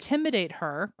to intimidate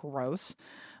her. Gross.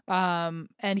 And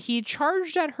he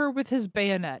charged at her with his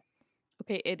bayonet.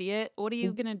 Okay, idiot. What are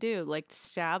you going to do? Like,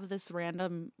 stab this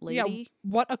random lady? Yeah,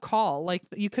 what a call. Like,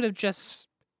 you could have just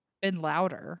been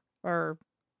louder or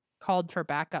called for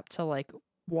backup to, like,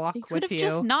 walk with you. You could have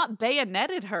just not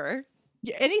bayoneted her.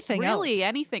 Yeah, anything else. Really,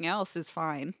 anything else is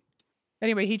fine.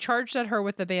 Anyway, he charged at her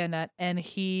with the bayonet, and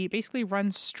he basically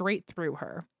runs straight through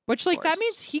her. Which, like, that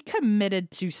means he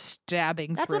committed to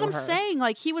stabbing That's through her. That's what I'm saying.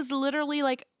 Like, he was literally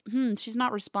like, she's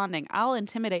not responding. I'll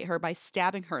intimidate her by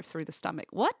stabbing her through the stomach.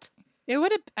 What? It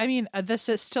would have, I mean, this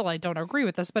is still, I don't agree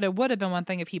with this, but it would have been one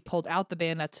thing if he pulled out the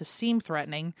bayonet to seem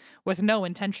threatening with no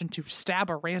intention to stab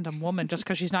a random woman just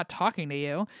because she's not talking to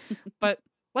you. But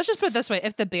let's just put it this way.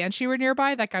 If the Banshee were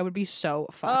nearby, that guy would be so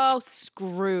fucked. Oh,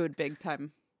 screwed big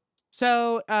time.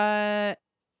 So,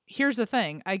 here's the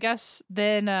thing. I guess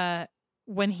then,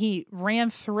 when he ran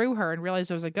through her and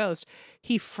realized it was a ghost,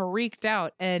 he freaked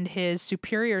out and his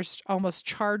superiors almost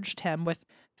charged him with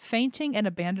fainting and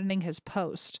abandoning his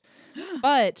post.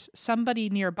 But somebody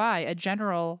nearby, a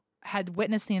general, had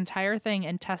witnessed the entire thing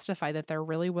and testified that there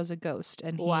really was a ghost.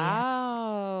 And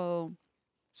wow.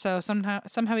 So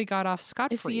somehow he got off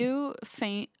scot-free. If you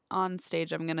faint on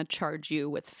stage, I'm going to charge you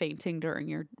with fainting during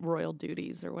your royal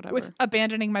duties or whatever. With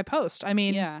abandoning my post. I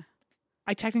mean, yeah.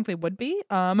 I technically would be.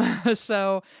 So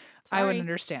Sorry. I would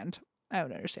understand.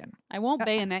 I won't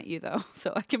bayonet you though,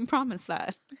 so I can promise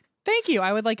that. Thank you.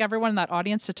 I would like everyone in that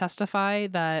audience to testify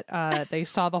that they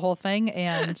saw the whole thing,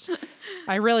 and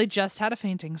I really just had a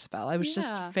fainting spell. I was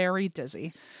just very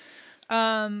dizzy.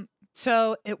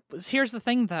 So here's the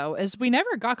thing though, is we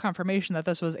never got confirmation that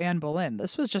this was Anne Boleyn.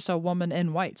 This was just a woman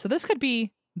in white. So this could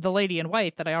be the lady in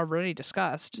white that I already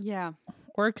discussed. Yeah.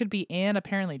 Or it could be Anne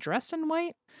apparently dressed in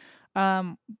white.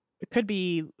 It could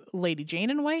be Lady Jane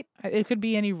in white. It could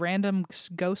be any random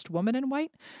ghost woman in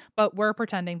white. But we're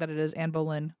pretending that it is Anne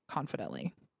Boleyn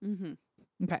confidently. Mm-hmm.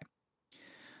 Okay.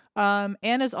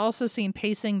 Anne is also seen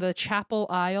pacing the chapel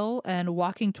aisle and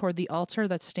walking toward the altar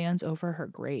that stands over her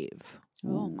grave.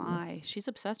 Oh my. She's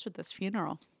obsessed with this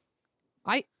funeral.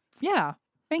 Yeah.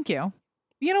 Thank you.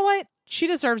 You know what? She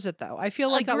deserves it though. I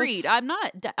feel like agreed. I'm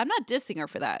not dissing her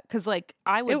for that, because like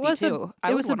I would be too.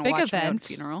 I was a big event.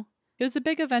 Funeral. It was a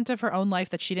big event of her own life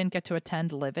that she didn't get to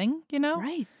attend living, you know?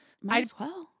 Right. Might as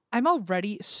well. I'm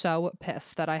already so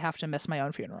pissed that I have to miss my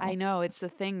own funeral. I know. It's the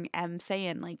thing I'm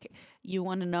saying. Like, you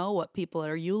want to know what people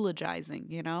are eulogizing,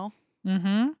 you know?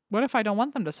 Mm-hmm. What if I don't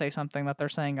want them to say something that they're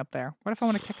saying up there? What if I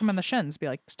want to kick them in the shins? Be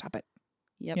like, stop it.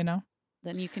 Yep. You know?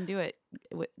 then you can do it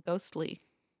ghostly.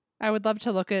 I would love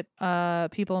to look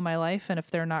at people in my life, and if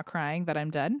they're not crying that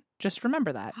I'm dead, just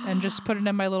remember that and just put it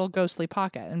in my little ghostly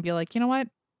pocket and be like, you know what?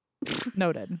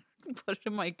 Noted. Put it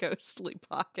in my ghostly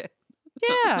pocket.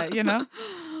 Yeah, you know.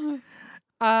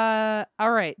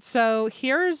 All right. So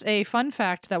here's a fun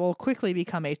fact that will quickly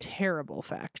become a terrible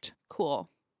fact. Cool.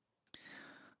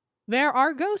 There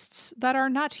are ghosts that are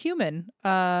not human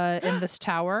in this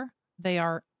tower. They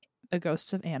are the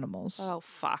ghosts of animals. Oh,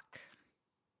 fuck.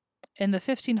 In the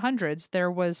 1500s, there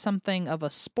was something of a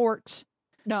sport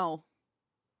No.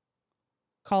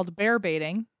 called bear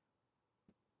baiting.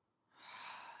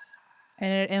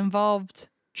 And it involved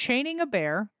chaining a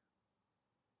bear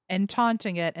and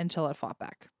taunting it until it fought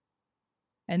back.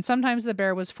 And sometimes the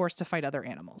bear was forced to fight other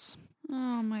animals.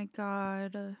 Oh, my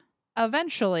God.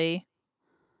 Eventually,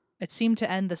 it seemed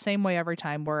to end the same way every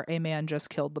time, where a man just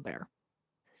killed the bear.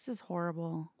 This is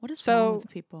horrible. What is So- wrong with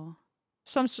people?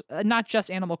 Some not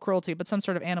just animal cruelty, but some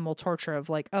sort of animal torture of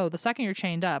like, oh, the second you're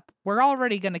chained up, we're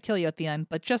already going to kill you at the end,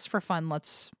 but just for fun,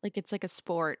 let's. Like, it's like a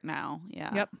sport now.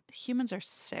 Yeah. Yep. Humans are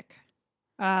sick.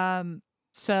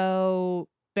 So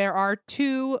there are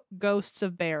 2 ghosts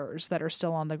of bears that are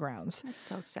still on the grounds, That's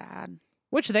so sad.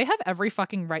 which they have every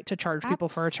fucking right to charge people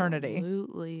for eternity.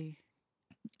 Absolutely.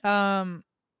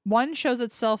 One shows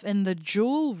itself in the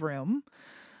jewel room,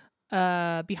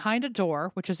 behind a door,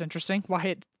 which is interesting. Why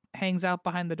it hangs out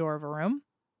behind the door of a room.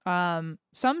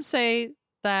 Some say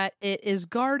that it is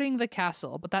guarding the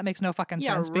castle, but that makes no fucking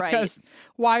Yeah, sense right. because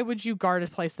why would you guard a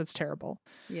place that's terrible?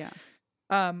 Yeah.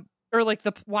 Or like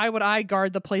why would I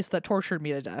guard the place that tortured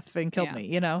me to death and killed Yeah. me?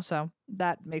 You know, so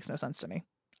that makes no sense to me.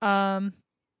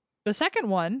 The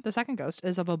second ghost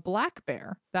is of a black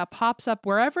bear that pops up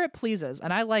wherever it pleases,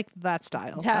 and I like that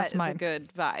style. That's That is mine. a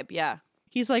good vibe. Yeah.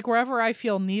 He's like, wherever I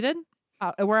feel needed,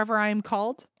 wherever I am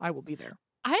called, I will be there.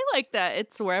 I like that.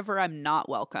 It's wherever I'm not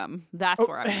welcome. That's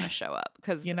where I'm going to show up.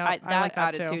 Because You know, that I like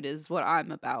that too. attitude is what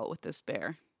I'm about with this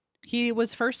bear. He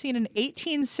was first seen in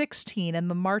 1816 in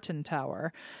the Martin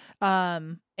Tower.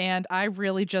 And I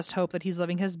really just hope that he's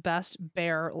living his best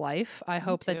bear life. I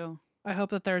hope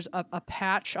that there's a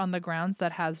patch on the grounds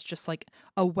that has just like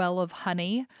a well of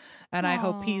honey. And I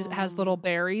hope he has little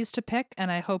berries to pick.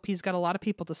 And I hope he's got a lot of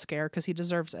people to scare because he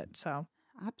deserves it. So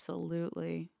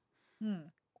Absolutely.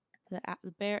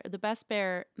 The best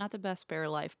bear, not the best bear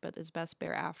life, but his best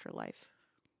bear afterlife.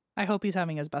 I hope he's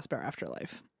having his best bear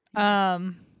afterlife.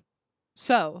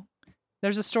 So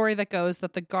there's a story that goes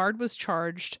that a guard was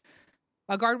charged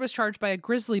by a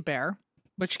grizzly bear,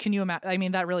 which can you imagine? I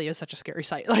mean, that really is such a scary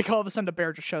sight. Like all of a sudden a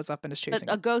bear just shows up and is chasing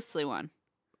A him. ghostly one.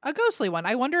 A ghostly one.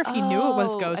 I wonder if he knew it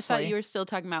was ghostly. I thought you were still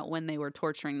talking about when they were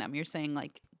torturing them. You're saying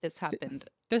like this happened.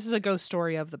 This is a ghost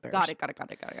story of the bears. Got it.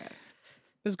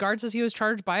 His guard says he was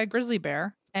charged by a grizzly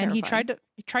bear, and he Terrifying.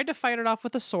 tried to fight it off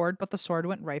with a sword, but the sword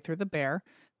went right through the bear.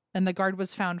 And the guard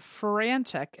was found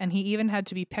frantic, and he even had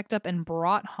to be picked up and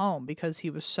brought home because he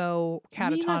was so catatonic. I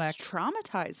mean, that's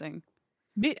traumatizing.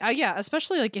 Yeah,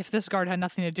 especially like if this guard had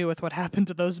nothing to do with what happened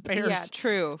to those bears. Yeah,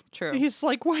 true. He's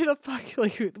like, why the fuck?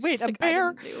 Like, wait, It's a like,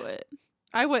 bear? I didn't do it.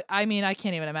 I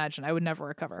can't even imagine. I would never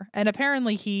recover. And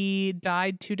apparently he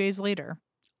died 2 days later.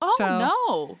 Oh So-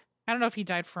 no. I don't know if he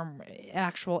died from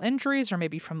actual injuries or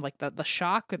maybe from like the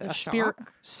shock or The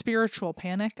spiritual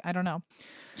panic. I don't know.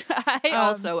 I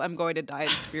also am going to die in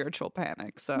spiritual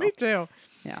panic. So Me too.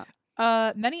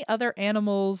 yeah. Many other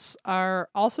animals are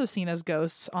also seen as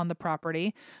ghosts on the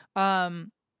property.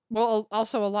 Well,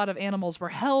 also a lot of animals were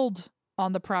held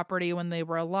on the property when they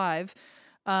were alive,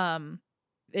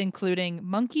 including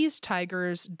monkeys,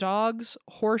 tigers, dogs,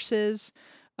 horses.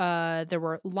 There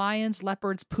were lions,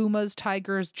 leopards, pumas,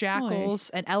 tigers, jackals,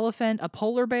 an elephant, a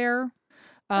polar bear.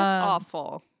 That's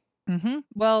awful. Mm-hmm.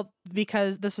 Well,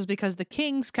 because the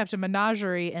kings kept a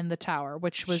menagerie in the tower,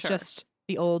 which was Sure. just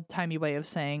the old timey way of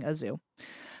saying a zoo.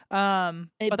 But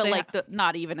they like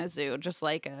not even a zoo, just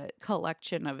like a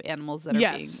collection of animals that are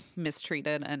being Yes.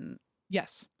 mistreated, and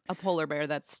yes, a polar bear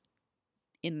that's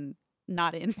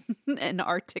not in an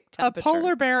Arctic a temperature.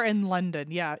 polar bear in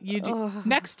London. Yeah, Ugh.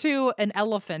 next to an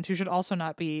elephant who should also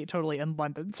not be totally in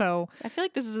London. So I feel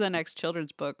like this is the next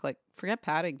children's book. Like, forget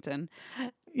Paddington.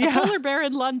 yeah. A polar bear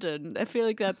in London. I feel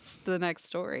like that's the next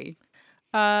story.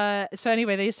 So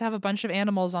anyway, they used to have a bunch of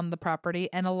animals on the property,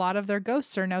 and a lot of their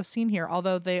ghosts are now seen here,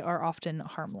 although they are often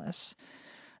harmless.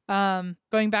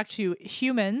 Going back to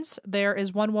humans, there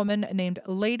is one woman named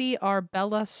Lady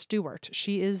Arbella Stewart.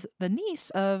 She is the niece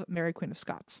of Mary Queen of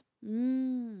Scots.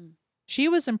 She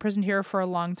was imprisoned here for a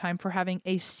long time for having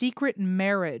a secret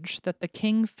marriage that the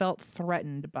king felt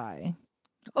threatened by.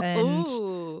 And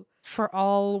Ooh. for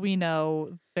all we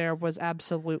know, there was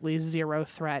absolutely zero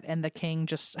threat, and the king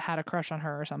just had a crush on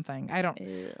her or something. I don't.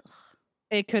 Ugh.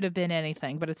 It could have been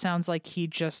anything, but it sounds like he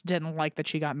just didn't like that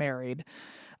she got married.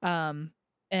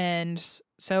 And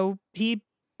so he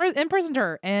imprisoned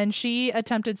her, and she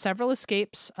attempted several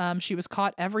escapes. She was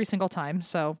caught every single time,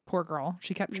 so poor girl.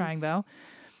 She kept trying, though.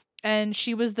 And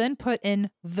she was then put in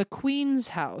the Queen's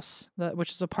house,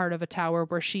 which is a part of a tower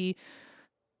where she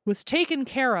was taken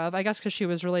care of, I guess because she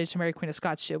was related to Mary Queen of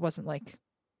Scots. It wasn't like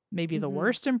maybe the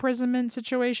worst imprisonment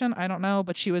situation. I don't know,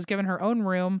 but she was given her own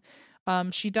room.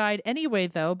 She died anyway,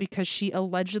 though, because she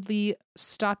allegedly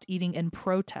stopped eating in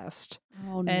protest.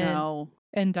 Oh, no.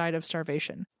 And died of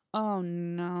starvation. Oh,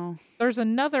 no. There's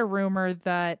another rumor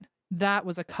that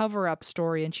was a cover-up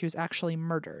story and she was actually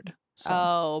murdered. So.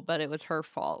 Oh, but it was her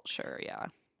fault. Sure, yeah.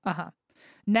 Uh-huh.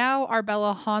 Now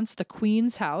Arbella haunts the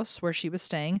Queen's house where she was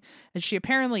staying, and she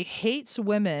apparently hates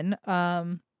women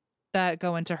that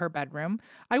go into her bedroom.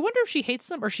 I wonder if she hates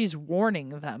them or she's warning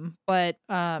them. But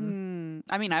I mean,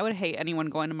 I would hate anyone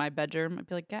going to my bedroom. I'd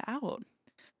be like, get out.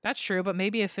 That's true, but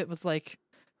maybe if it was like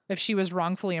if she was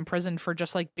wrongfully imprisoned for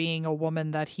just like being a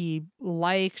woman that he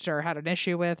liked or had an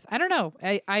issue with. I don't know.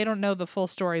 I don't know the full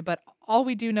story, but all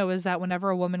we do know is that whenever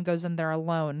a woman goes in there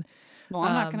alone, well,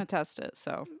 I'm not going to test it,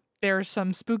 so there's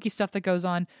some spooky stuff that goes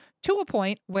on to a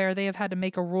point where they have had to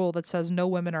make a rule that says no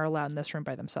women are allowed in this room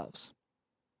by themselves.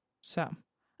 So,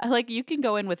 like you can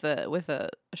go in with a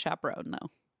chaperone though.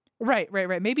 Right.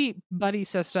 Maybe buddy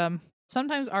system.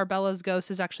 Sometimes Arbella's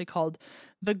ghost is actually called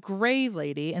the Gray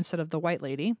Lady instead of the White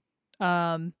Lady.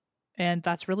 And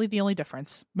that's really the only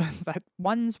difference. That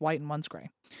one's white and one's gray.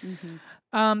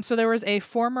 Mm-hmm. So there was a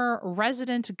former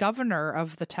resident governor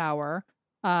of the tower,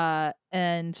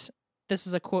 and this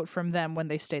is a quote from them when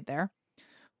they stayed there.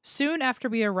 Soon after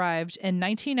we arrived in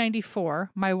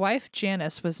 1994, my wife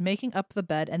Janice was making up the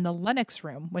bed in the Lennox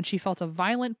room when she felt a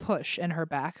violent push in her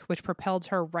back, which propelled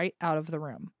her right out of the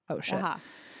room. Oh, shit. Uh-huh.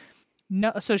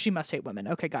 No, so she must hate women.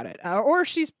 Okay, got it. Or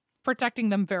she's protecting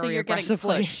them very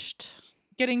aggressively.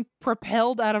 Getting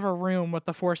propelled out of a room with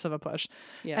the force of a push.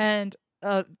 Yeah. And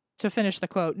to finish the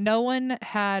quote, no one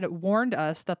had warned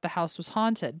us that the house was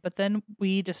haunted, but then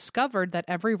we discovered that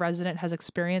every resident has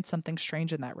experienced something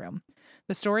strange in that room.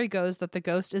 The story goes that the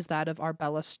ghost is that of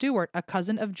Arbella Stewart, a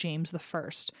cousin of James I,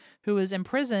 who was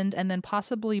imprisoned and then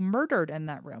possibly murdered in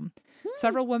that room.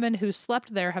 Several women who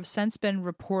slept there have since been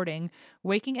reporting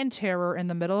waking in terror in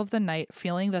the middle of the night,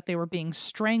 feeling that they were being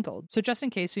strangled. So just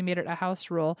in case, we made it a house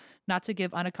rule not to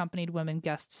give unaccompanied women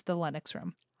guests the Lennox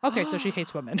room. Okay, so she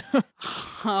hates women.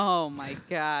 Oh my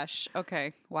gosh.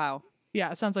 Okay, wow.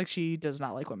 Yeah, it sounds like she does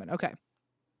not like women. Okay.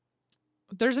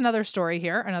 There's another story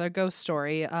here, another ghost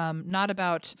story, not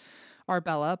about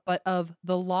Arbella, but of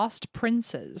the Lost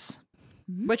Princes,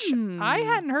 which I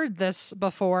hadn't heard this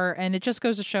before, and it just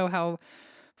goes to show how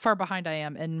far behind I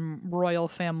am in royal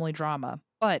family drama.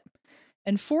 But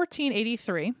in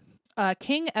 1483,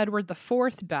 King Edward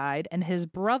IV died, and his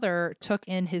brother took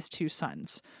in his two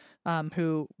sons,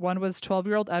 who one was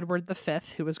 12-year-old Edward V,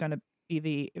 who was going to be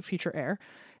the future heir,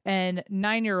 and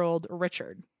 9-year-old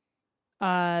Richard.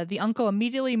 The uncle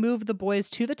immediately moved the boys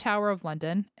to the Tower of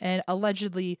London, and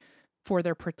allegedly for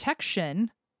their protection,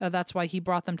 that's why he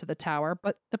brought them to the tower,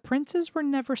 but the princes were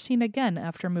never seen again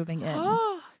after moving in.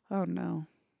 Oh, no.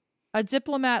 A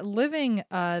diplomat living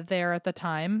there at the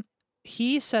time,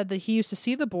 he said that he used to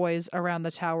see the boys around the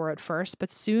tower at first,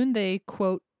 but soon they,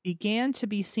 quote, began to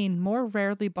be seen more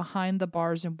rarely behind the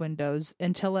bars and windows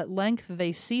until at length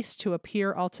they ceased to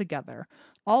appear altogether.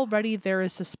 Already there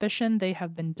is suspicion they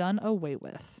have been done away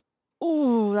with.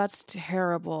 Oh, that's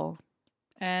terrible.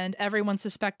 And everyone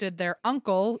suspected their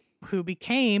uncle, who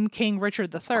became King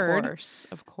Richard III,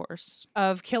 of course,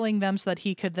 of killing them so that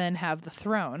he could then have the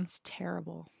throne. It's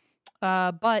terrible.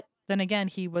 But then again,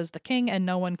 he was the king and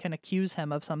no one can accuse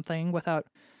him of something without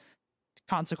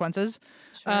consequences.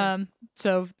 Sure.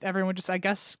 So everyone just, I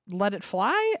guess, let it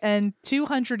fly. And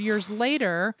 200 years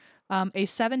later, a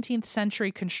 17th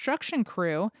century construction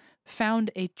crew found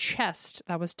a chest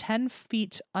that was 10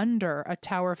 feet under a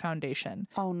tower foundation.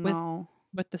 Oh, no.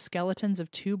 With the skeletons of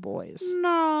two boys.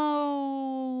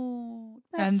 No.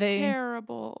 That's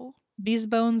terrible. These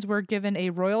bones were given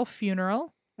a royal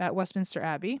funeral at Westminster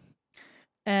Abbey.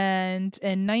 And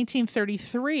in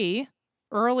 1933,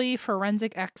 early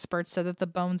forensic experts said that the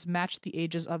bones matched the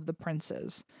ages of the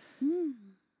princes.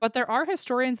 But there are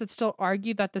historians that still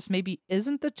argue that this maybe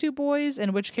isn't the two boys,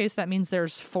 in which case that means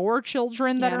there's 4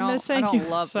 children that are missing. I don't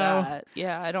love that.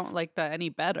 Yeah, I don't like that any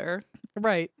better.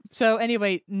 Right. So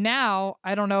anyway, now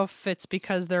I don't know if it's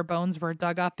because their bones were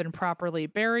dug up and properly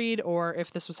buried or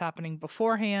if this was happening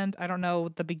beforehand. I don't know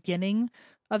the beginning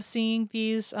of seeing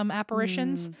these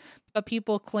apparitions, but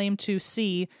people claim to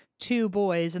see 2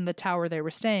 boys in the tower they were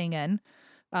staying in,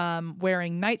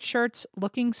 wearing nightshirts,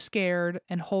 looking scared,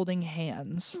 and holding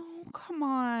hands. Oh, come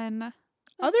on.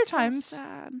 That's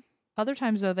Other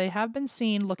times, though, they have been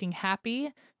seen looking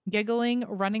happy, giggling,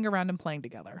 running around, and playing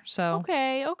together. So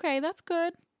okay, that's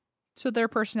good. So their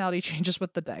personality changes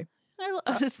with the day.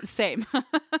 Same.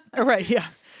 Right, yeah.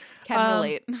 Can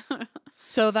relate.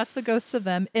 So that's the ghosts of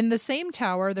them. In the same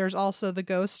tower, there's also the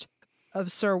ghost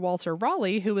of Sir Walter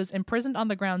Raleigh, who was imprisoned on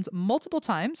the grounds multiple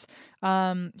times.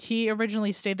 He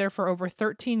originally stayed there for over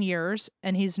 13 years,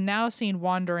 and he's now seen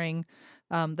wandering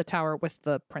the tower with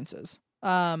the princes.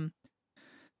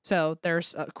 So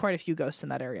there's quite a few ghosts in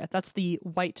that area. That's the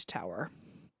White Tower.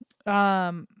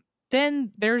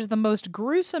 Then there's the most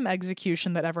gruesome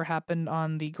execution that ever happened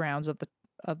on the grounds of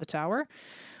the tower,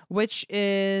 which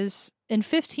is in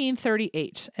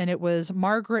 1538, and it was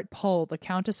Margaret Pole, the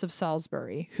Countess of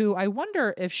Salisbury, who I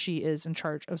wonder if she is in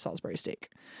charge of Salisbury steak.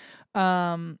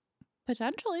 Potentially.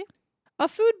 A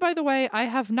food, by the way, I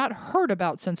have not heard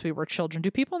about since we were children.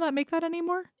 Do people not make that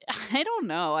anymore? I don't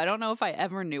know. I don't know if I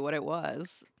ever knew what it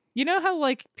was. You know how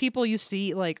like people used to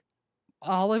eat like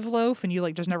olive loaf and you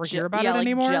like just never hear about it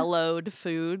anymore? Like jelloed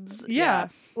foods. Yeah.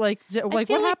 Like what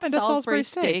happened to Salisbury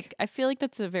steak? I feel like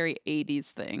that's a very 80s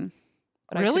thing.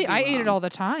 Really? I ate it all the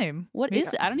time. What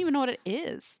is it? I don't even know what it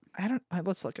is.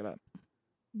 Let's look it up.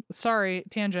 Sorry,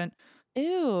 tangent.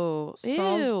 Ew.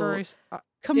 Salisbury.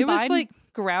 Combined it was like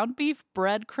ground beef,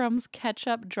 breadcrumbs,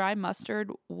 ketchup, dry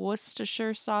mustard,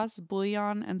 Worcestershire sauce,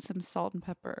 bouillon, and some salt and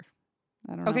pepper.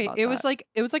 I don't know. Okay, it was like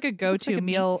a go-to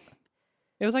meal.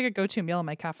 It was like a go-to meal in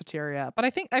my cafeteria. But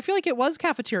I feel like it was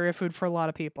cafeteria food for a lot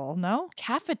of people. No?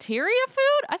 Cafeteria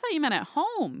food? I thought you meant at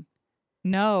home.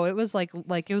 No, it was like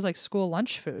it was like school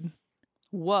lunch food.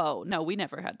 Whoa. No, we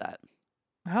never had that.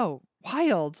 Oh,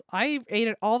 wild. I ate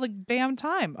it all the damn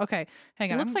time. Okay,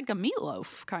 hang on. It looks like a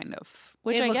meatloaf, kind of.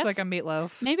 Which it I looks guess like a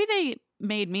meatloaf. Maybe they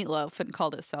made meatloaf and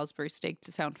called it Salisbury steak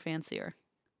to sound fancier.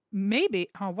 Maybe.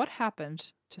 Oh, what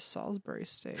happened to Salisbury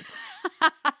steak?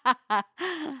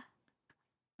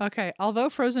 Okay,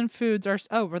 although frozen foods are...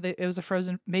 it was a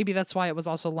frozen... Maybe that's why it was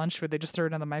also lunch food. They just threw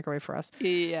it in the microwave for us.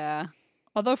 Yeah.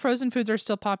 Although frozen foods are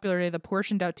still popular today, the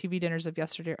portioned out TV dinners of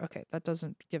yesterday... Okay, that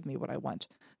doesn't give me what I want.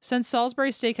 Since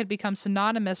Salisbury steak had become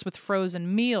synonymous with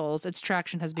frozen meals, its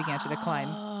traction has began to decline.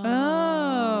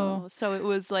 Oh. So it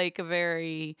was like a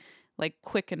very like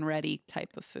quick and ready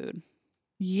type of food.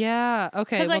 Yeah.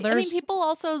 Okay. Well, I mean, people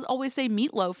also always say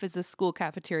meatloaf is a school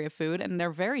cafeteria food, and they're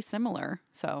very similar.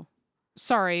 So...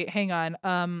 Sorry, hang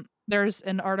on. There's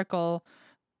an article.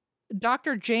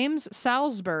 Dr. James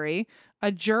Salisbury,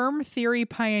 a germ theory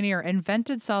pioneer,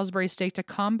 invented Salisbury steak to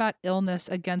combat illness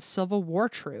against Civil War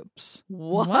troops.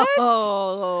 Whoa.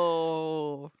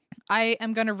 What? I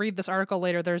am going to read this article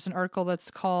later. There's an article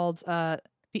that's called The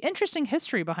Interesting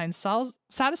History Behind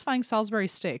Satisfying Salisbury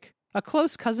Steak, a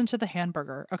close cousin to the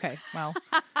hamburger. Okay, well...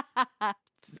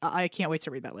 I can't wait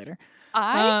to read that later.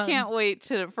 I can't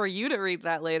wait for you to read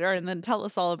that later and then tell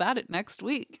us all about it next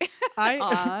week.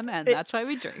 That's why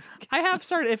we drink. I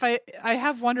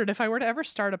have wondered if I were to ever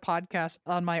start a podcast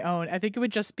on my own, I think it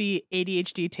would just be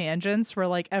ADHD tangents where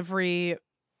like every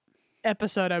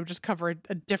episode I would just cover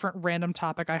a different random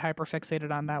topic I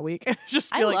hyperfixated on that week.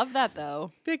 I love that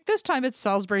though. Like this time it's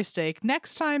Salisbury steak.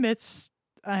 Next time it's,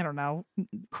 I don't know,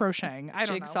 crocheting. I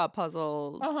don't know. Jigsaw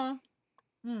puzzles. Uh-huh.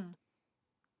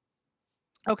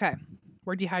 Okay,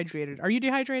 we're dehydrated. Are you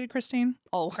dehydrated, Christine?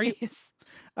 Always.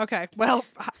 Okay, well,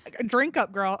 drink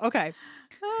up, girl. Okay.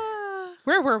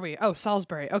 Where were we? Oh,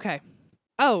 Salisbury. Okay.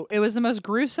 Oh, it was the most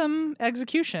gruesome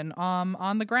execution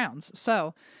on the grounds.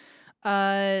 So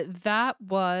that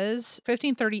was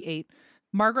 1538,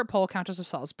 Margaret Pole, Countess of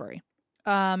Salisbury.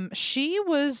 She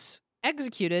was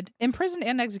imprisoned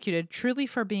and executed truly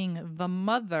for being the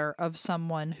mother of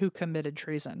someone who committed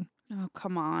treason. Oh,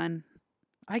 come on.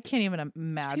 I can't even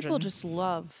imagine. People just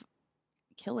love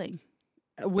killing.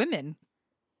 Women.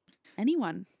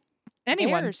 Anyone.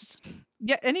 Bears.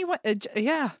 Yeah, anyone.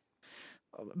 Yeah.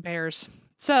 Bears.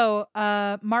 So,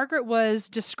 Margaret was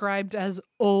described as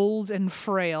old and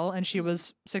frail, and she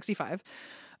was 65.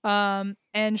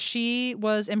 And she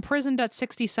was imprisoned at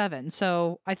 67.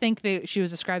 So I think she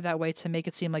was described that way to make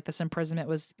it seem like this imprisonment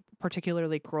was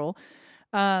particularly cruel.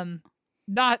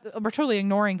 We're totally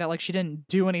ignoring that, like, she didn't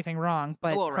do anything wrong,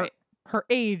 but her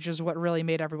age is what really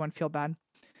made everyone feel bad.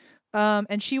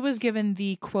 And she was given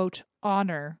the, quote,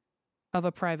 honor of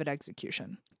a private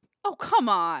execution. Oh, come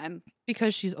on.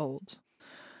 Because she's old.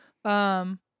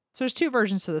 So there's two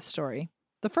versions to this story.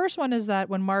 The first one is that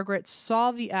when Margaret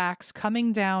saw the axe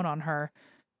coming down on her,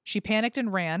 she panicked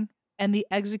and ran, and the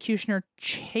executioner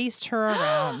chased her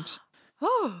around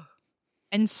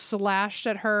and slashed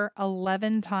at her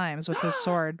 11 times with his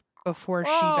sword before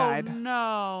she died. Oh,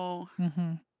 no.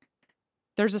 Mm-hmm.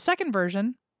 There's a second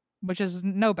version, which is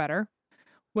no better,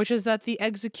 which is that the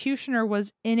executioner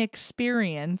was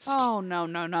inexperienced. Oh,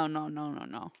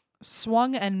 no.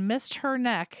 Swung and missed her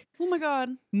neck. Oh, my God.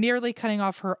 Nearly cutting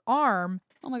off her arm.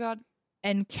 Oh, my God.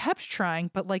 And kept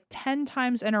trying, but like 10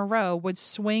 times in a row would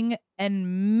swing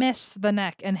and miss the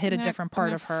neck and hit a different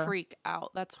part of her. Freak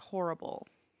out. That's horrible.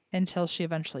 Until she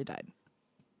eventually died.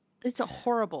 It's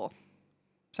horrible.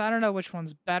 So I don't know which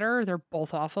one's better. They're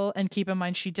both awful. And keep in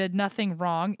mind, she did nothing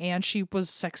wrong, and she was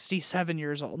 67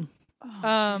 years old.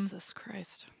 Oh, Jesus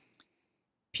Christ.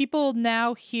 People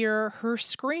now hear her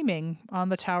screaming on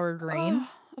the Tower Green.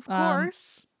 Of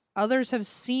course. Others have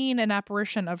seen an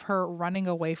apparition of her running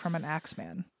away from an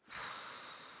Axeman.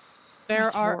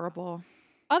 There are horrible.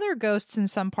 Other ghosts in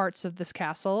some parts of this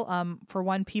castle. For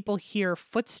one, people hear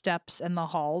footsteps in the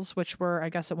halls, which were, I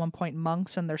guess, at one point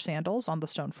monks in their sandals on the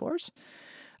stone floors.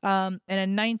 And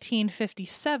in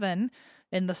 1957,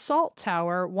 in the Salt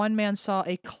Tower, one man saw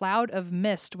a cloud of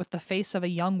mist with the face of a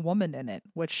young woman in it,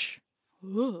 which...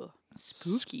 Ugh,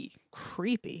 spooky.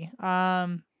 Creepy.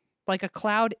 Like a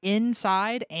cloud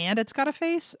inside and it's got a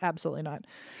face? Absolutely not.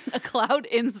 A cloud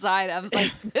inside. I was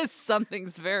like,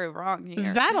 something's very wrong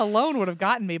here. That alone would have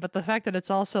gotten me, but the fact that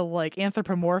it's also like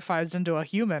anthropomorphized into a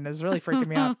human is really freaking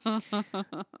me out.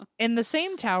 In the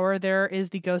same tower, there is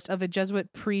the ghost of a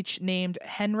Jesuit priest named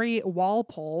Henry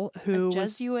Walpole, who a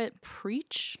Jesuit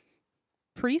priest?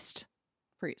 Priest.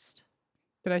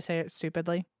 Did I say it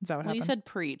stupidly? Is that what happened? You said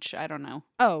preach. I don't know.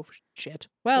 Oh, shit.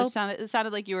 Well, it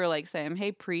sounded like you were like saying,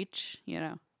 hey, preach, you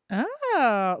know.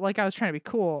 Oh, like I was trying to be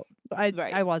cool.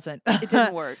 I wasn't. It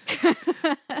didn't work.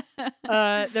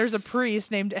 There's a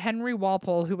priest named Henry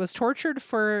Walpole who was tortured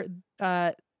for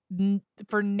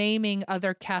naming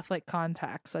other Catholic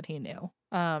contacts that he knew.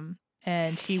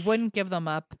 And he wouldn't give them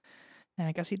up. And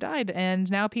I guess he died. And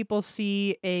now people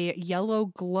see a yellow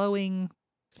glowing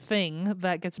thing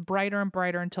that gets brighter and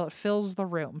brighter until it fills the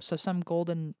room. So some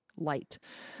golden light.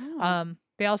 Oh.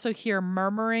 They also hear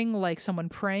murmuring like someone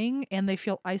praying, and they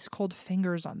feel ice cold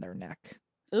fingers on their neck.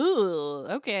 Ooh,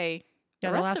 okay. Yeah,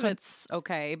 the rest of it's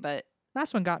okay, but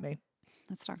last one got me.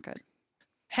 That's not good.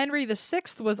 Henry VI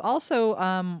was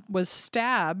also was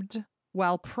stabbed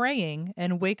while praying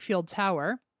in Wakefield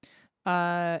Tower,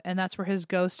 and that's where his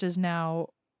ghost is now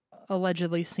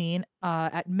allegedly seen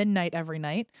at midnight every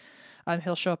night.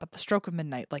 He'll show up at the stroke of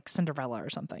midnight, like Cinderella or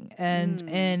something. And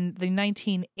in the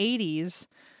 1980s,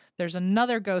 there's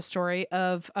another ghost story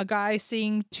of a guy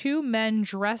seeing two men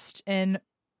dressed in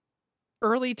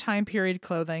early time period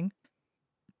clothing.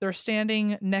 They're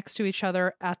standing next to each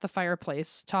other at the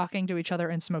fireplace, talking to each other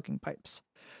and smoking pipes.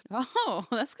 Oh,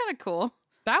 that's kind of cool.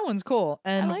 That one's cool.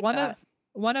 And I like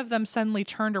one of them suddenly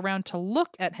turned around to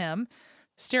look at him,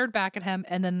 stared back at him,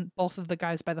 and then both of the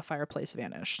guys by the fireplace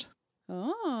vanished.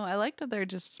 Oh, I like that they're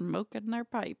just smoking their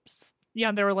pipes. Yeah,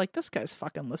 and they were like, this guy's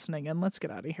fucking listening in. Let's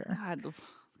get out of here. God,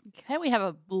 can't we have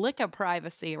a lick of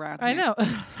privacy around here?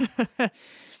 I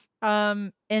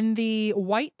know. In the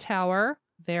White Tower,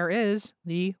 there is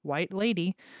the White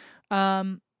Lady.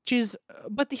 But here's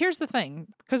the thing,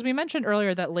 because we mentioned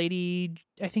earlier that Lady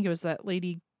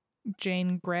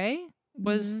Jane Grey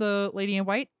was the Lady in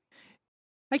White.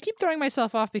 I keep throwing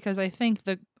myself off because I think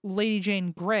the Lady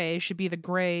Jane Grey should be the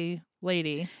Grey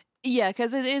Lady. Yeah,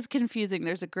 because it is confusing.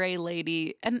 There's a gray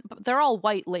lady, and they're all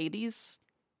white ladies.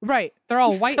 Right. They're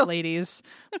all white ladies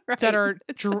that are,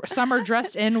 some are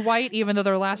dressed in white, even though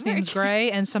their last name's Gray,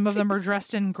 and some of them are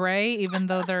dressed in gray, even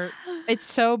though it's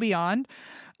so beyond.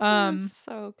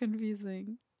 So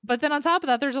confusing. But then on top of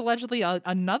that, there's allegedly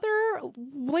another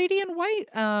lady in white.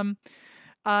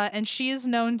 And she is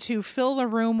known to fill the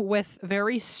room with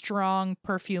very strong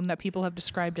perfume that people have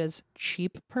described as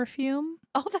cheap perfume.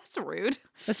 Oh, that's rude.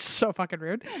 That's so fucking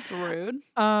rude. That's rude.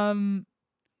 Can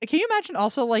you imagine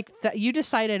also like that you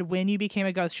decided when you became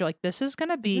a ghost, you're like, this is going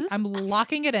to be, I'm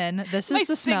locking it in. This is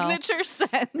the smell. My signature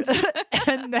scent.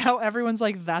 And now everyone's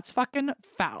like, that's fucking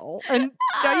foul. And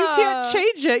now you can't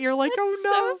change it. You're like, oh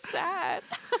no. So sad.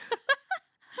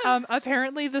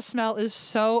 Apparently the smell is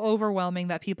so overwhelming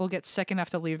that people get sick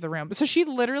enough to leave the room. So she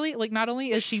literally, like, not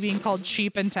only is she being called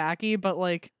cheap and tacky, but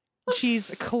like she's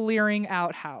clearing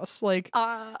out house. Like,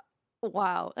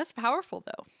 wow, that's powerful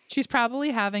though. She's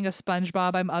probably having a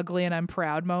SpongeBob I'm ugly and I'm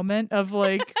proud moment of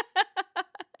like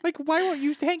Like, why won't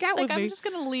you hang out with me? I'm just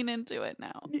gonna lean into it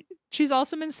now. She's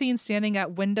also been seen standing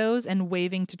at windows and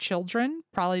waving to children,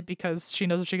 probably because she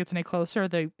knows if she gets any closer,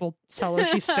 they will tell her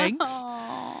she stinks.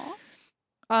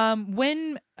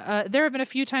 When there have been a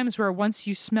few times where once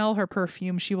you smell her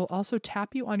perfume, she will also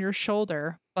tap you on your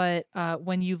shoulder. But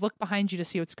when you look behind you to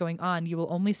see what's going on, you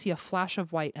will only see a flash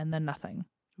of white and then nothing.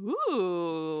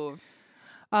 Ooh.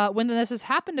 When this has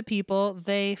happened to people,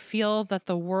 they feel that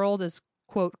the world is,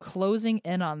 quote, closing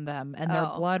in on them and their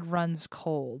blood runs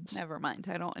cold. Never mind.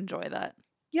 I don't enjoy that.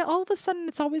 Yeah, all of a sudden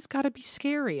it's always got to be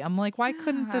scary. I'm like, why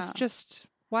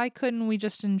couldn't we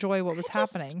just enjoy what was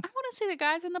happening? I want to see the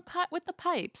guys in the with the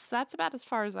pipes. That's about as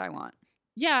far as I want.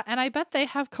 Yeah, and I bet they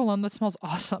have cologne that smells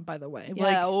awesome, by the way.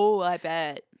 Yeah, I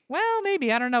bet. Well,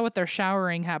 maybe. I don't know what their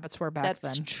showering habits were back then.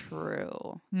 That's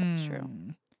true. That's true.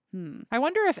 I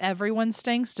wonder if everyone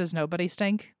stinks. Does nobody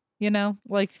stink? You know?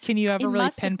 Like, can you ever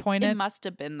really pinpoint it? It must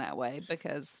have been that way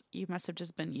because you must have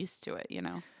just been used to it, you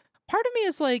know? Part of me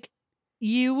is like,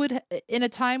 you would, in a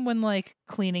time when like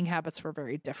cleaning habits were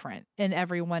very different and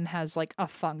everyone has like a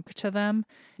funk to them.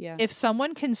 Yeah. If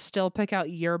someone can still pick out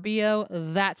your BO,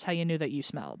 that's how you knew that you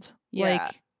smelled. Yeah.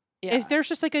 Like, if there's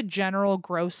just like a general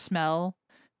gross smell,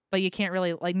 but you can't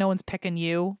really, like, no one's picking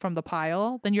you from the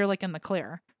pile, then you're like in the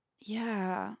clear.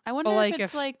 Yeah. I wonder like, if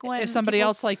it's like when if somebody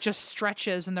else like just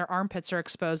stretches and their armpits are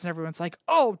exposed and everyone's like,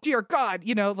 oh dear God,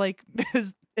 you know, like,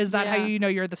 is that how you know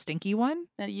you're the stinky one?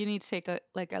 That you need to take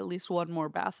at least one more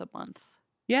bath a month.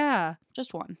 Yeah.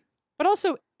 Just one. But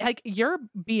also, like, your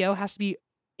BO has to be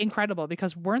incredible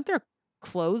because weren't their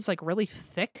clothes like really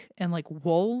thick and like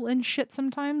wool and shit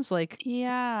sometimes? Like,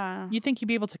 yeah. You'd think you'd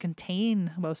be able to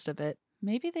contain most of it.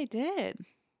 Maybe they did.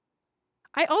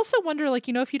 I also wonder, like,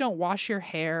 you know, if you don't wash your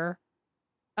hair,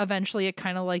 eventually it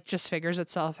kind of like just figures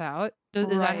itself out.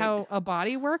 Is that how a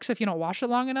body works? If you don't wash it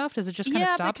long enough, does it just kind of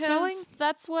stop smelling?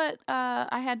 That's what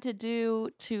I had to do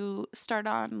to start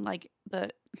on like the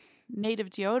native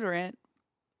deodorant.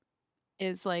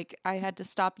 Is like I had to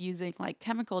stop using like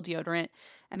chemical deodorant,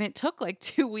 and it took like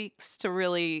 2 weeks to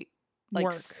really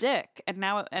like stick. And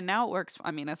now it works.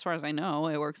 I mean, as far as I know,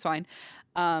 it works fine.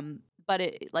 But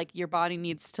it like your body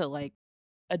needs to like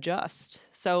adjust.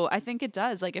 So I think it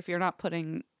does. Like if you're not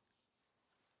putting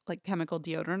like chemical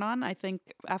deodorant on, I think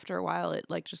after a while it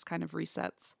like just kind of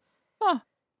resets. Huh.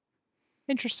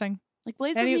 Interesting. Like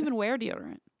Blaze doesn't even wear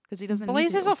deodorant because he doesn't.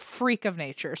 Blaze is a freak of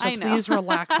nature, so please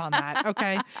relax on that,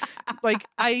 okay? Like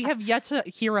I have yet to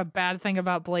hear a bad thing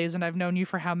about Blaze, and I've known you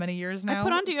for how many years now? I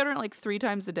put on deodorant like 3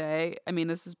 times a day. I mean,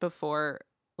 this is before.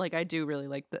 Like I do really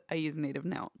like I use Native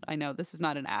now. I know this is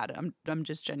not an ad. I'm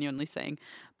just genuinely saying.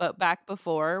 But back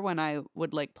before when I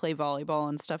would like play volleyball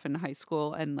and stuff in high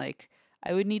school and like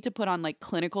I would need to put on like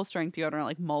clinical strength deodorant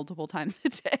like multiple times a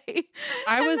day. Then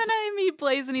I meet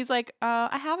Blaze and he's like,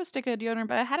 I have a stick of deodorant,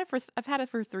 but I've had it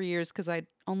for 3 years because I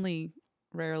only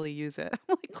rarely use it. I'm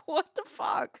like, what the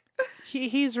fuck?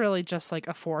 He's really just like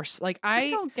a force. Like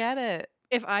I don't get it.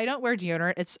 If I don't wear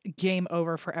deodorant, it's game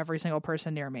over for every single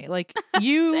person near me. Like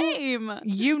you, Same.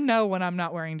 You know when I'm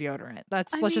not wearing deodorant.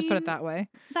 Let's just put it that way.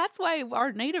 That's why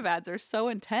our native ads are so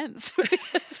intense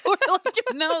because we're like,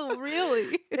 no,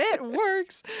 really, it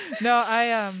works. No,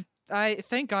 I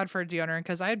thank God for deodorant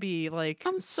because I'd be like,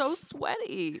 I'm so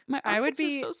sweaty. My armpits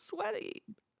are so sweaty,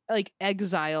 like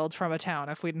exiled from a town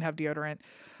if we didn't have deodorant.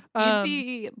 You'd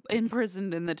be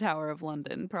imprisoned in the Tower of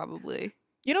London, probably.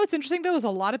 You know what's interesting though is a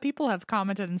lot of people have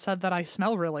commented and said that I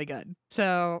smell really good.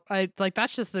 So I like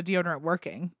that's just the deodorant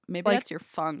working. Maybe that's your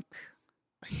funk.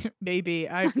 Maybe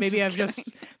I'm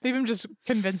just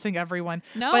convincing everyone.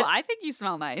 No, but I think you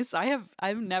smell nice.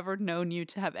 I've never known you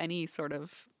to have any sort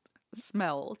of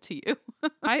smell to you.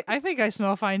 I think I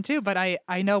smell fine too, but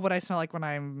I know what I smell like when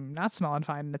I'm not smelling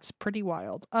fine, and it's pretty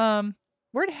wild.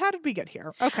 How did we get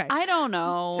here? Okay. I don't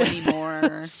know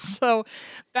anymore. So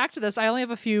back to this. I only have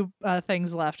a few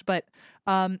things left, but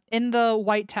in the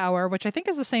White Tower, which I think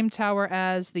is the same tower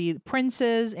as the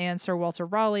princes and Sir Walter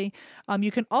Raleigh, you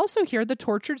can also hear the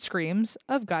tortured screams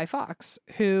of Guy Fawkes,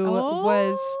 who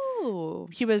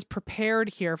was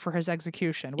prepared here for his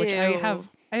execution, which I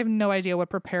have no idea what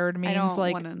prepared means. I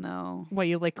don't want to know. What,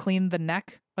 you like clean the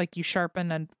neck? Like you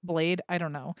sharpen a blade? I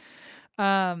don't know.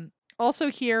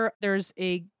 Also here, there's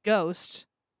a ghost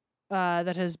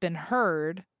that has been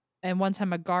heard. And one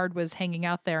time a guard was hanging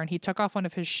out there and he took off one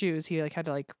of his shoes. He like had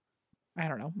to like, I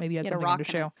don't know, maybe he had something in his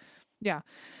shoe. Yeah.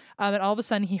 And all of a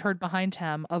sudden he heard behind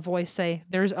him a voice say,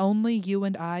 "There's only you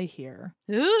and I here."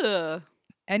 Ugh.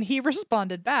 And he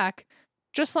responded back,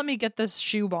 just let me get this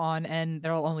shoe on and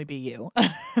there'll only be you.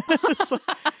 So,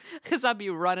 because I'd be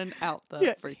running out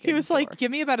the freaking he was door. like, give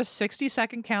me about a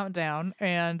 60-second countdown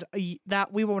and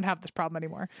that we won't have this problem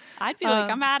anymore. I'd be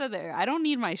like, I'm out of there. I don't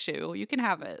need my shoe. You can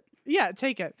have it. Yeah,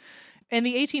 take it. In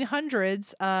the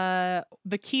 1800s,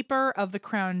 the keeper of the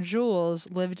crown jewels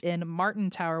lived in Martin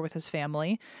Tower with his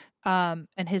family. And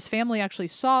his family actually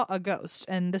saw a ghost.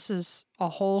 And this is a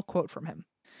whole quote from him,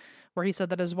 where he said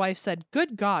that his wife said,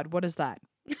 "Good God, what is that?"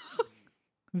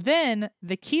 Then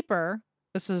the keeper,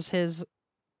 this is his,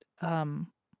 I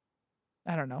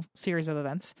don't know, series of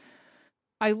events.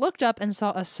 "I looked up and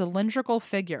saw a cylindrical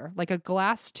figure, like a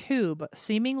glass tube,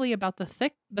 seemingly about the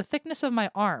thickness of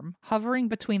my arm, hovering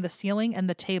between the ceiling and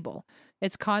the table.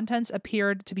 Its contents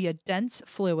appeared to be a dense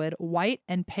fluid, white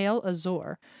and pale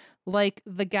azure, like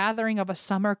the gathering of a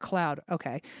summer cloud."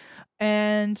 Okay.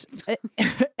 And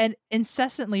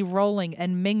incessantly rolling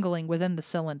and mingling within the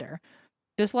cylinder.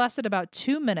 This lasted about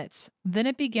 2 minutes. Then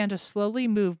it began to slowly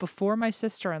move before my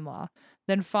sister-in-law,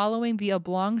 then following the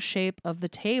oblong shape of the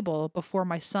table before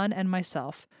my son and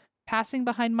myself. Passing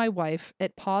behind my wife,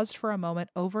 it paused for a moment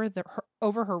over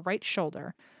her right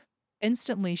shoulder.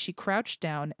 Instantly, she crouched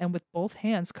down, and with both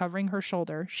hands covering her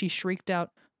shoulder, she shrieked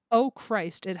out, "Oh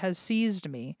Christ, it has seized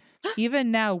me.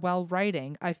 Even now, while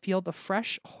writing, I feel the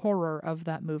fresh horror of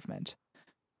that movement."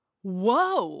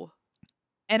 Whoa.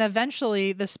 And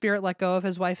eventually, the spirit let go of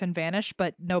his wife and vanished,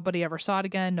 but nobody ever saw it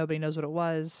again. Nobody knows what it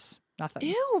was. Nothing.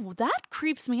 Ew, that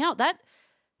creeps me out. That's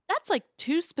like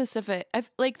too specific.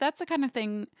 Like that's the kind of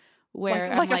thing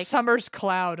where like a summer's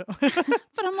cloud.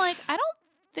 But I'm like, I don't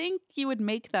think you would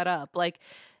make that up. Like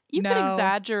you could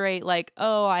exaggerate, like,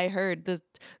 oh, I heard the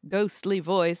ghostly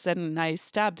voice and I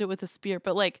stabbed it with a spear,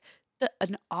 but like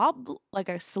like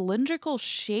a cylindrical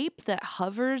shape that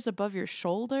hovers above your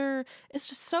shoulder, it's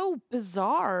just so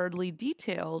bizarrely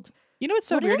detailed. You know what's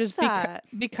so weird is that?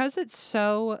 because it's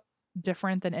so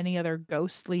different than any other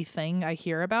ghostly thing I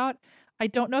hear about, I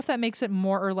don't know if that makes it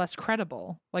more or less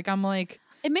credible. Like, I'm like,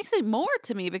 it makes it more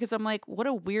to me because I'm like, what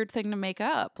a weird thing to make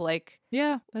up. Like,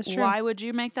 yeah, that's true. Why would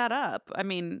you make that up? I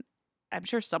mean, I'm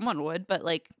sure someone would, but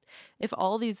like, if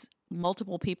all these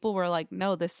multiple people were like,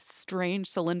 no, this strange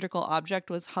cylindrical object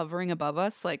was hovering above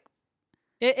us, like,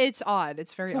 it's odd.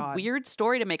 It's very odd. Weird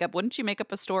story to make up. Wouldn't you make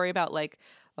up a story about like,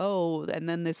 oh, and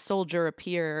then this soldier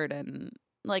appeared and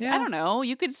like, I don't know.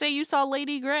 You could say you saw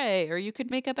Lady Grey, or you could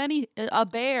make up a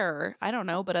bear. I don't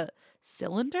know, but a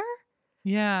cylinder?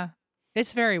 Yeah.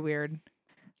 It's very weird.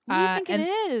 What do you think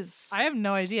it is? I have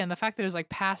no idea. And the fact that it was like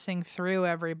passing through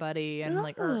everybody and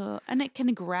and it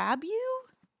can grab you?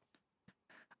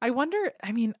 I wonder,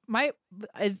 I mean, I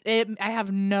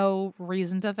have no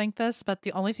reason to think this, but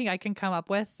the only thing I can come up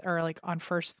with, or like on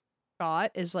first thought,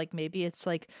 is like maybe it's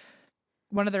like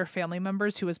one of their family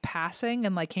members who was passing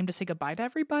and like came to say goodbye to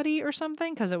everybody or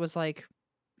something, because it was like,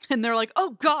 and they're like,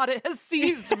 oh God, it has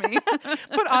seized me.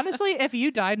 But honestly, if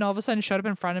you died and all of a sudden showed up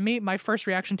in front of me, my first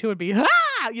reaction to it would be,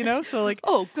 ah, you know? So like,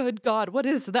 oh, good God, what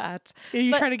is that?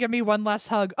 You try to give me one last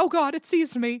hug. Oh God, it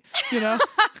seized me, you know?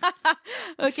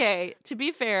 Okay, to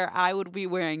be fair, I would be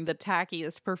wearing the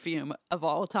tackiest perfume of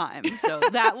all time. So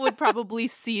that would probably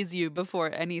seize you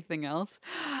before anything else.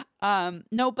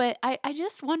 No, but I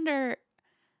just wonder,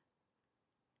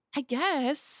 I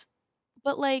guess,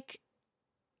 but like,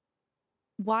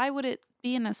 why would it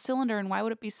be in a cylinder and why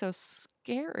would it be so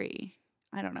scary?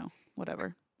 I don't know.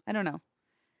 Whatever. I don't know.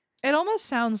 It almost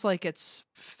sounds like it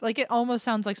almost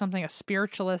sounds like something a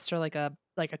spiritualist or like a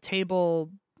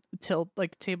table tilting,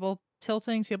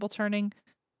 table turning.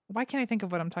 Why can't I think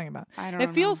of what I'm talking about? I don't know.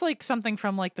 It feels like something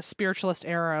from like the spiritualist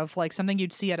era of like something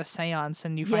you'd see at a seance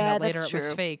and you find out later it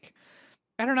was fake.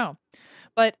 I don't know.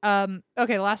 But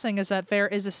okay, the last thing is that there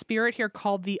is a spirit here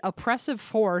called the oppressive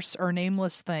force or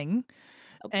nameless thing.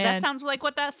 And that sounds like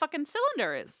what that fucking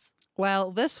cylinder is. Well,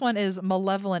 this one is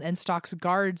malevolent and stalks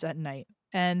guards at night.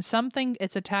 And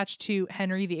it's attached to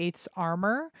Henry VIII's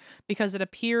armor because it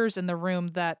appears in the room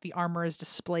that the armor is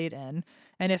displayed in.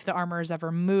 And if the armor is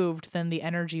ever moved, then the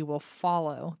energy will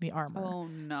follow the armor. Oh,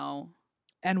 no.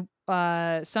 And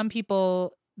some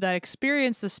people that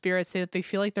experience the spirit say that they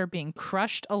feel like they're being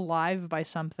crushed alive by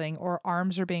something, or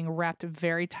arms are being wrapped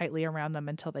very tightly around them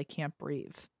until they can't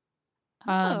breathe.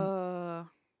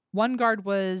 One guard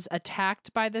was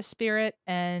attacked by the spirit,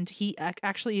 and he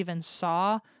actually even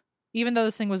saw, even though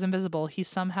this thing was invisible, he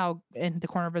somehow in the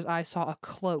corner of his eye saw a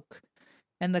cloak,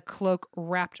 and the cloak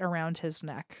wrapped around his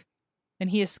neck. And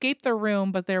he escaped the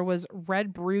room, but there was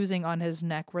red bruising on his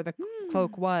neck where the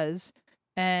cloak was,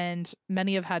 and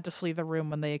many have had to flee the room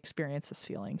when they experience this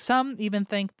feeling. Some even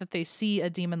think that they see a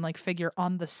demon-like figure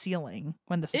on the ceiling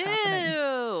when this is happening.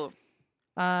 Ew.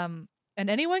 And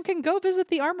anyone can go visit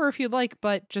the armor if you'd like,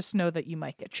 but just know that you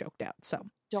might get choked out. So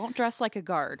Don't dress like a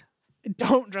guard.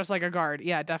 don't dress like a guard.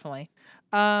 Yeah, definitely.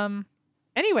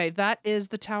 Anyway, that is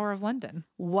the Tower of London.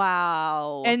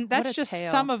 Wow. And that's What a just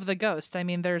tale. some of the ghosts. I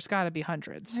mean, there's got to be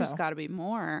hundreds. There's So. got to be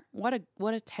more. What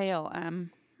a tale,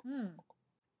 Em.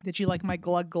 Did you like my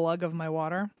glug glug of my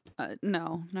water?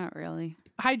 No, not really.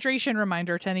 Hydration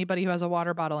reminder to anybody who has a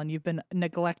water bottle and you've been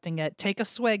neglecting it. Take a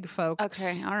swig, folks.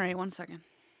 Okay, all right, 1 second.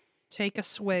 Take a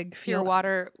swig. So your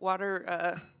water, what's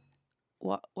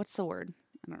the word?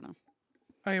 I don't know.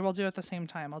 All right, we'll do it at the same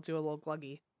time. I'll do a little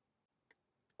gluggy.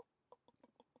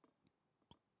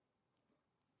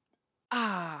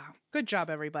 Ah, good job,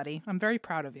 everybody. I'm very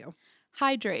proud of you.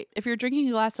 Hydrate. If you're drinking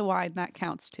a glass of wine, that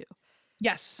counts too.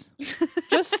 Yes.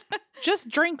 just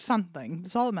drink something.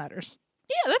 That's all that matters.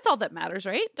 Yeah, that's all that matters,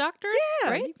 right? Doctors?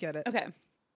 Right? You get it. Okay.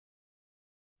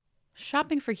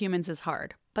 Shopping for humans is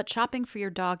hard, but shopping for your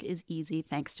dog is easy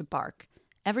thanks to Bark.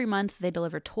 Every month, they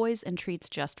deliver toys and treats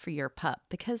just for your pup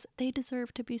because they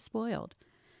deserve to be spoiled.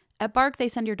 At Bark, they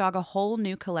send your dog a whole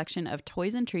new collection of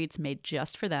toys and treats made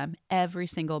just for them every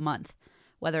single month.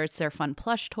 Whether it's their fun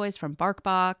plush toys from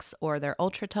BarkBox or their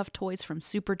ultra tough toys from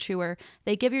Super Chewer,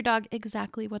 they give your dog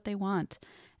exactly what they want.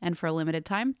 And for a limited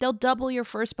time, they'll double your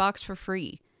first box for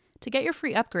free. To get your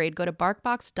free upgrade, go to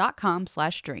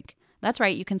barkbox.com/drink. That's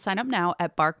right, you can sign up now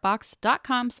at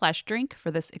barkbox.com/drink for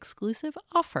this exclusive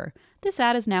offer. This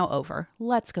ad is now over.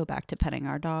 Let's go back to petting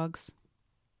our dogs.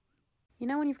 You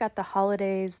know when you've got the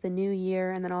holidays, the new year,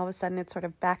 and then all of a sudden it's sort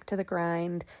of back to the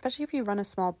grind? Especially if you run a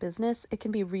small business, it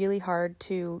can be really hard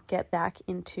to get back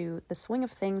into the swing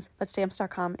of things, but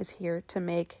Stamps.com is here to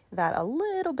make that a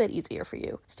little bit easier for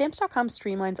you. Stamps.com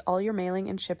streamlines all your mailing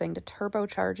and shipping to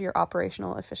turbocharge your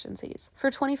operational efficiencies. For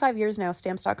 25 years now,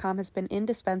 Stamps.com has been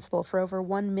indispensable for over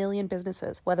 1 million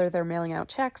businesses, whether they're mailing out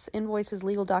checks, invoices,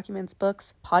 legal documents,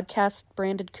 books,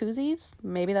 podcast-branded koozies,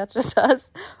 maybe that's just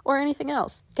us, or anything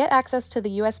else. Get access to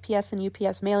the USPS and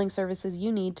UPS mailing services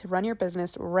you need to run your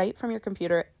business right from your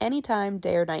computer anytime,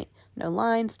 day or night. No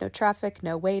lines, no traffic,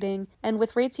 no waiting. And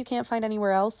with rates you can't find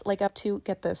anywhere else, like up to,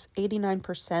 get this,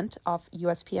 89% off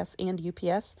USPS and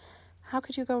UPS, how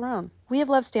could you go wrong? We have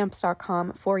loved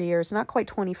Stamps.com for years, not quite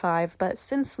 25, but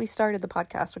since we started the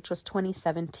podcast, which was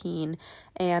 2017,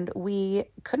 and we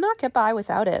could not get by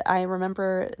without it. I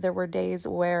remember there were days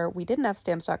where we didn't have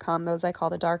Stamps.com, those I call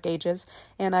the dark ages,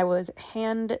 and I was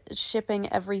hand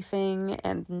shipping everything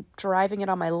and driving it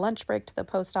on my lunch break to the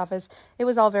post office. It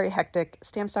was all very hectic.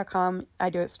 Stamps.com, I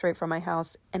do it straight from my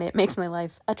house, and it makes my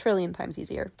life a trillion times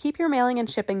easier. Keep your mailing and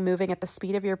shipping moving at the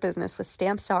speed of your business with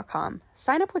Stamps.com.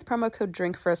 Sign up with promo code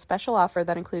DRINK for a special offer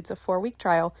that includes a 4-week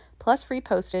trial, plus free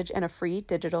postage and a free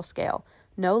digital scale.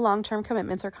 No long-term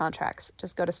commitments or contracts.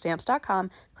 Just go to Stamps.com,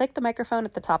 click the microphone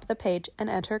at the top of the page, and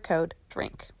enter code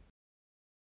DRINK.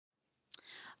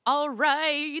 All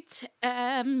right.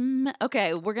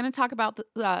 Okay, we're going to talk about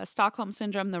the Stockholm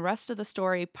Syndrome, the rest of the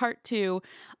story, part 2.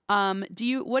 I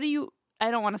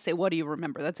don't want to say, what do you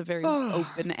remember? That's a very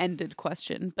open-ended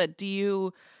question. But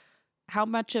how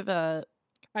much of a...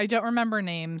 I don't remember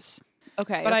names.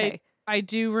 Okay, but okay. I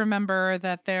do remember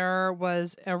that there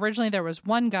was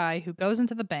one guy who goes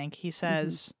into the bank. He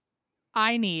says,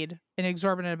 I need an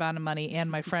exorbitant amount of money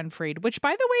and my friend freed, which,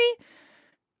 by the way,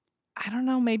 I don't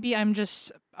know, maybe I'm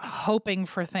just hoping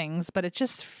for things, but it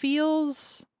just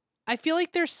feels, I feel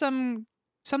like there's something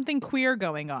queer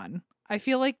going on. I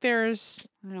feel like there's...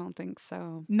 I don't think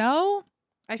so. No?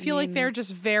 I feel like they're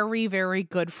just very, very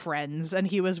good friends, and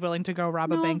he was willing to go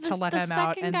rob a bank to let him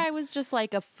out. The second guy was just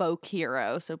like a folk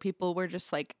hero, so people were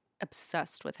just like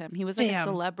obsessed with him. He was like a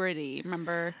celebrity,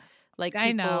 remember? Like people,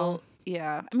 I know.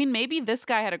 Yeah. I mean, maybe this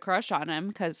guy had a crush on him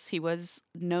because he was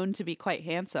known to be quite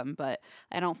handsome, but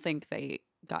I don't think they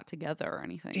got together or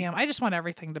anything. Damn, I just want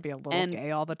everything to be a little gay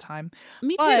all the time.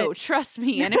 Me too, trust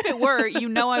me. And if it were,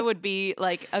 I would be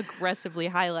like aggressively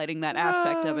highlighting that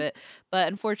aspect of it. But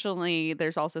unfortunately,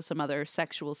 there's also some other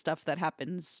sexual stuff that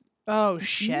happens. Oh,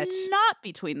 shit. Not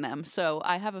between them. So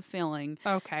I have a feeling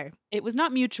it was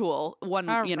not mutual.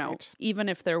 Even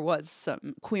if there was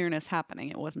some queerness happening,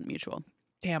 it wasn't mutual.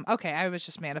 Damn. Okay, I was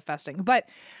just manifesting. But,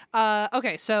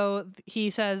 okay, so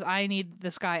he says, I need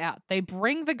this guy out. They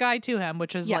bring the guy to him,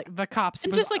 which is like the cops.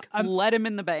 And just let him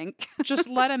in the bank. Just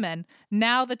let him in.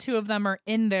 Now the two of them are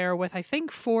in there with, I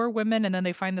think, 4 women, and then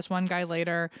they find this one guy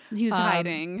later. Who's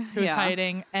hiding.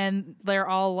 And they're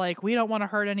all like, we don't want to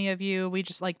hurt any of you. We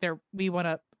just like, they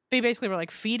basically were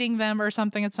like feeding them or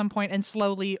something at some point and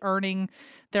slowly earning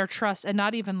their trust, and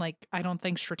not even like, I don't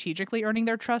think strategically earning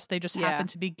their trust. They just happened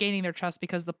to be gaining their trust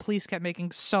because the police kept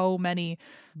making so many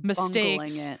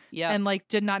mistakes and like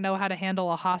did not know how to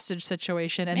handle a hostage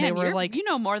situation. And they were like, you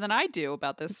know more than I do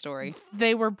about this story.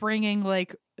 They were bringing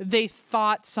like, they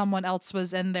thought someone else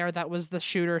was in there that was the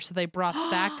shooter. So they brought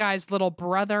that guy's little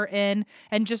brother in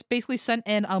and just basically sent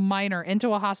in a minor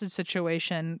into a hostage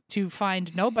situation to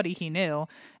find nobody he knew.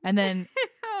 And then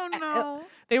oh no.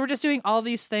 They were just doing all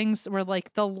these things where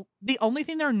like the only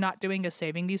thing they're not doing is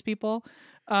saving these people.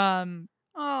 Oh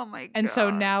my God. And so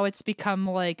now it's become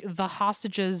like the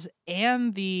hostages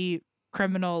and the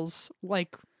criminals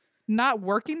like not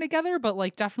working together, but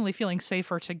like definitely feeling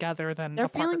safer together than they're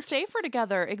apart. feeling safer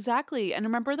together. Exactly. And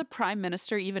remember the prime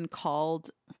minister even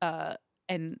called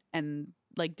and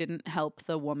like didn't help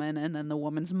the woman, and then the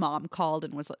woman's mom called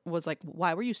and was like,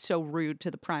 why were you so rude to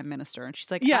the prime minister? And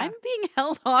she's like, I'm being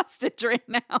held hostage right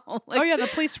now. Like, oh yeah, the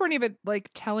police weren't even like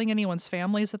telling anyone's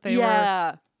families that they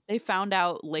were. They found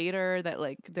out later that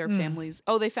like their families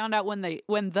they found out when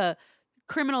the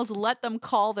criminals let them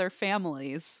call their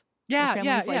families.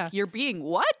 Like, you're being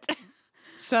what?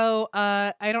 So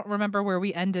I don't remember where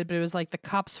we ended, but it was like the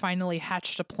cops finally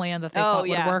hatched a plan that they thought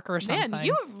would work or something. Man,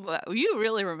 you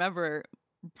really remember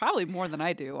probably more than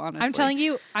I do, honestly. I'm telling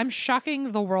you, I'm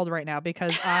shocking the world right now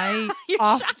because I You're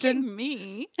shocking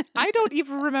me. I don't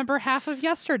even remember half of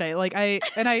yesterday. Like I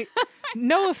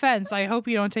no offense, I hope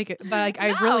you don't take it, but like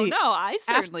I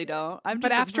certainly don't.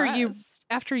 But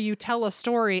after you tell a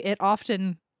story,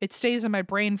 it stays in my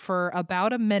brain for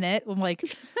about a minute, like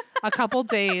a couple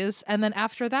days, and then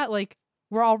after that, like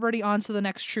we're already on to the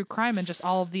next true crime, and just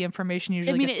all of the information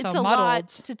usually gets so muddled.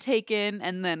 It's a lot to take in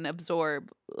and then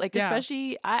absorb. Like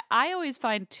especially, I always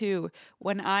find too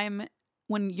when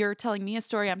you're telling me a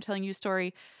story, I'm telling you a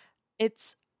story.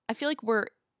 I feel like we're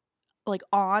like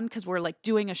on because we're like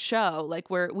doing a show, like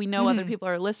we know other people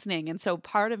are listening, and so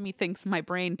part of me thinks my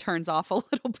brain turns off a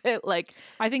little bit. Like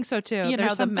I think so too. You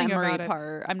There's know, the memory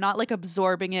part. I'm not like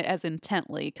absorbing it as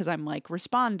intently because I'm like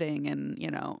responding, and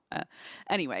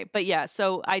anyway. But yeah,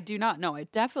 so I do not know. I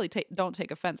definitely don't take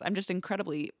offense. I'm just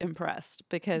incredibly impressed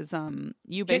because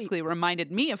you basically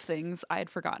reminded me of things I had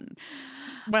forgotten.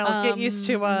 Well, get used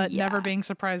to never being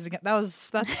surprised again. That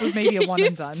was maybe a one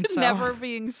and done. So. Never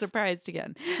being surprised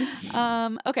again.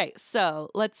 Okay, so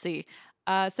let's see.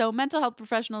 So mental health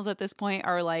professionals at this point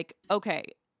are like, okay,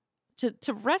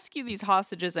 to rescue these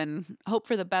hostages and hope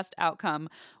for the best outcome,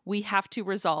 we have to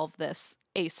resolve this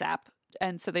ASAP.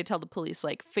 And so they tell the police,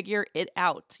 like, figure it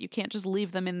out. You can't just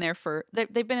leave them in there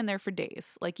they've been in there for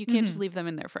days. Like, you can't just leave them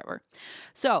in there forever.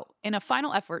 So in a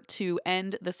final effort to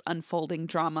end this unfolding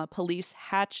drama, police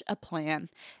hatch a plan.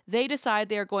 They decide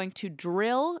they are going to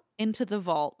drill into the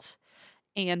vault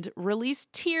and release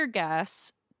tear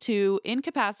gas to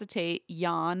incapacitate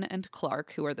Jan and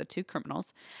Clark, who are the two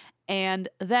criminals, and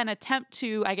then attempt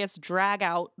to, I guess, drag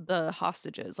out the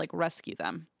hostages, like rescue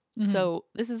them. So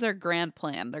this is their grand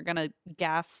plan. They're going to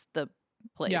gas the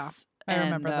place. Yeah, I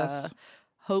remember this.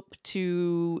 Hope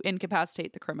to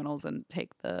incapacitate the criminals and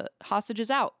take the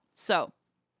hostages out. So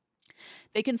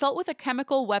they consult with a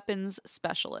chemical weapons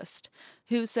specialist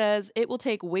who says it will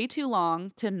take way too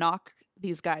long to knock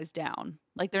these guys down.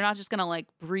 Like, they're not just going to like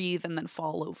breathe and then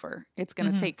fall over. It's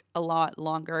going to take a lot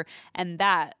longer. And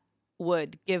that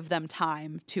would give them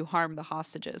time to harm the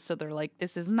hostages. So they're like,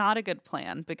 this is not a good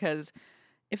plan, because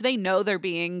if they know they're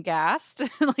being gassed,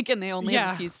 like, and they only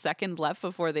have a few seconds left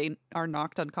before they are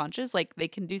knocked unconscious, like, they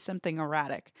can do something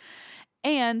erratic.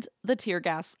 And the tear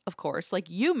gas, of course, like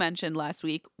you mentioned last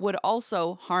week, would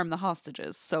also harm the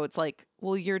hostages. So it's like,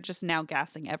 well, you're just now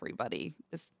gassing everybody.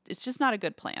 It's just not a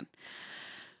good plan.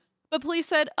 But police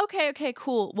said, okay,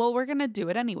 cool. Well, we're going to do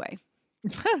it anyway.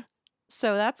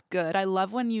 So that's good. I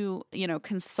love when you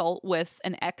consult with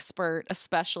an expert, a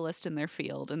specialist in their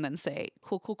field, and then say,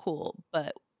 cool,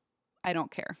 but I don't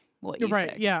care what you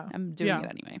say. Yeah. I'm doing it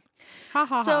anyway. Ha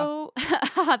ha. So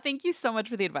thank you so much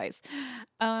for the advice.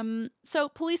 So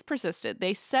police persisted.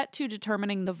 They set to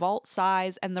determining the vault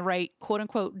size and the right quote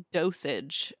unquote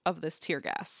dosage of this tear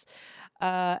gas.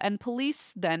 And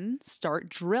police then start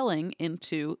drilling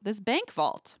into this bank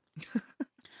vault.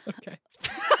 Okay.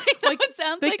 I know, it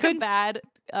sounds like a bad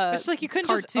it's like you couldn't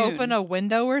cartoon. just open a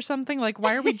window or something. Like,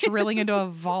 why are we drilling into a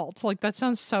vault? Like, that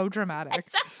sounds so dramatic. It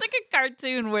sounds like a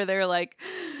cartoon where they're like,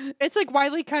 it's like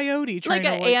Wile E. Coyote trying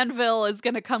like an anvil is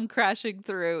going to come crashing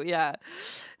through. Yeah.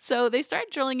 So they start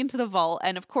drilling into the vault,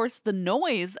 and of course the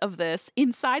noise of this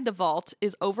inside the vault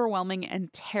is overwhelming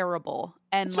and terrible.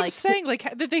 And that's what I'm saying.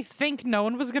 Like, did they think no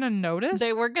one was going to notice?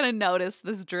 They were going to notice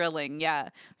this drilling, yeah.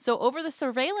 So over the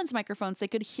surveillance microphones, they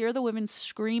could hear the women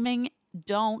screaming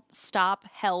don't stop,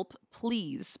 help,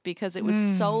 please, because it was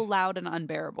so loud and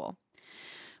unbearable.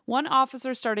 One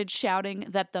officer started shouting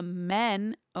that the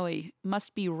men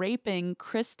must be raping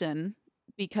Kristen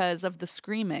because of the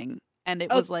screaming. And it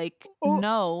was like,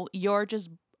 no, you're just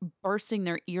bursting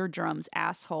their eardrums,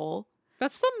 asshole.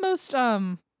 That's the most, I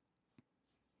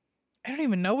don't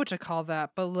even know what to call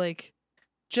that, but like,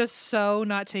 just so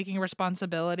not taking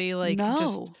responsibility. Like,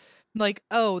 just like,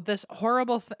 oh, this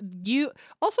horrible you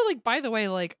also, like, by the way,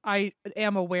 like, I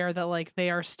am aware that like they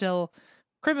are still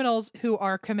criminals who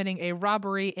are committing a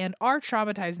robbery and are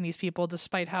traumatizing these people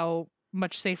despite how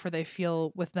much safer they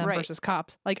feel with them versus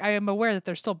cops. Like, I am aware that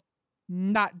they're still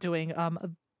not doing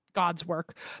God's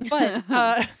work, but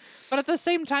at the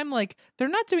same time, like, they're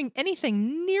not doing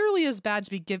anything nearly as bad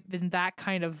to be given that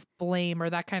kind of blame or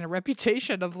that kind of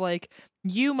reputation of like,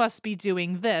 you must be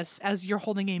doing this as you're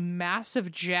holding a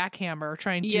massive jackhammer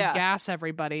trying to gas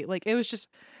everybody. Like, it was just,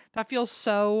 that feels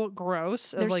so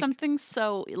gross. There's like, something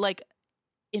so like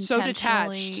so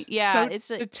detached. Yeah, so it's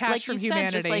detached like from you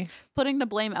humanity. said, just like putting the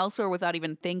blame elsewhere without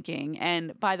even thinking.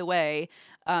 And by the way,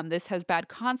 this has bad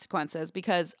consequences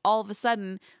because all of a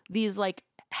sudden these like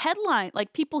headline,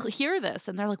 like people hear this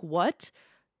and they're like, what?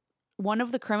 One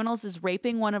of the criminals is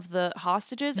raping one of the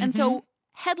hostages. And so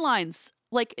headlines,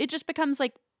 like, it just becomes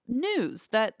like news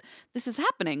that this is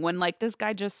happening when like this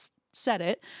guy just said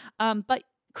it. But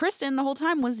Kristen the whole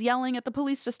time was yelling at the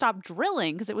police to stop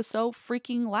drilling because it was so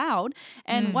freaking loud.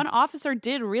 And one officer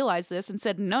did realize this and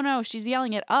said, no, she's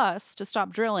yelling at us to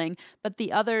stop drilling. But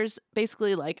the others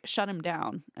basically like shut him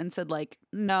down and said like,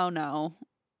 no,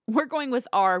 we're going with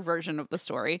our version of the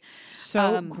story.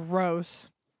 So gross.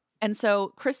 And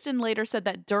so Kristen later said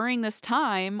that during this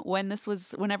time when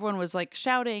everyone was like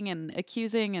shouting and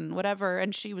accusing and whatever,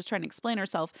 and she was trying to explain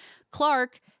herself,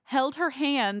 Clark held her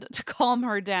hand to calm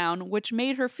her down, which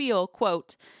made her feel,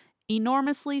 quote,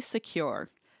 enormously secure.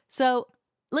 So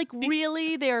like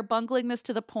really they are bungling this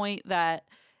to the point that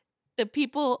the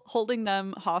people holding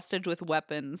them hostage with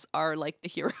weapons are like the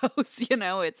heroes, you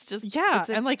know? It's just it's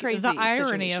and like crazy the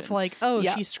irony situation. of like,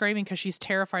 she's screaming because she's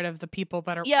terrified of the people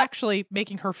that are actually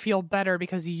making her feel better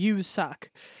because you suck.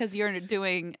 Because you're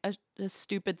doing a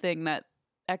stupid thing that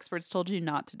experts told you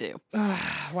not to do.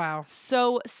 Wow.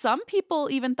 So some people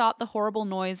even thought the horrible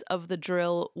noise of the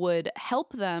drill would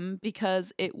help them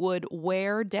because it would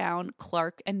wear down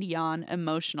Clark and Jan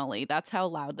emotionally. That's how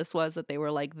loud this was, that they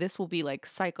were like, this will be like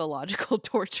psychological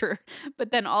torture,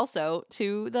 but then also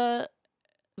to the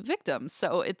victims.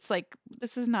 So it's like,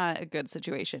 this is not a good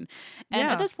situation. And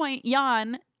at this point,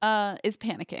 Jan is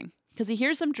panicking because he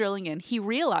hears them drilling in. He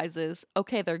realizes,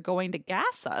 okay, they're going to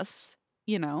gas us,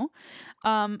 you know,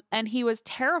 and he was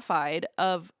terrified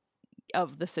of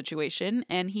the situation,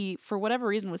 and he, for whatever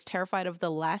reason, was terrified of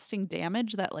the lasting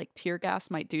damage that like tear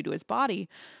gas might do to his body.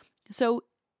 So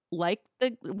like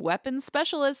the weapons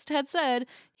specialist had said,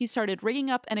 he started rigging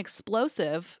up an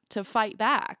explosive to fight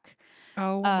back.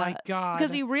 Oh my God.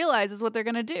 Because he realizes what they're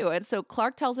going to do. And so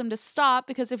Clark tells him to stop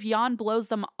because if Jan blows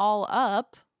them all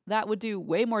up, that would do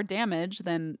way more damage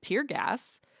than tear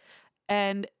gas.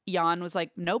 And Jan was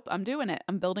like, nope, I'm doing it.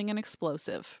 I'm building an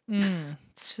explosive.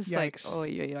 It's just Yikes. like,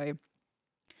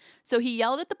 So he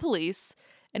yelled at the police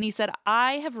and he said,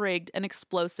 I have rigged an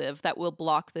explosive that will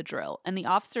block the drill. And the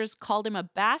officers called him a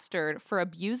bastard for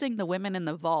abusing the women in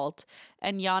the vault.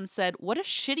 And Jan said, what a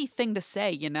shitty thing to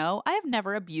say, you know? I have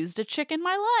never abused a chick in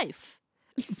my life.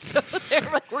 So they're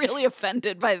like really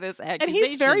offended by this accusation. And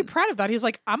he's very proud of that. He's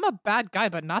like, I'm a bad guy,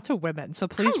 but not to women. So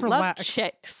please I relax. love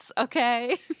chicks,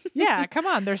 okay? Yeah, come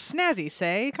on. They're snazzy,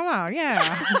 say. Come on, yeah.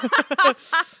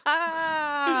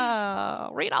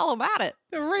 Read all about it.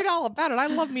 Read all about it. I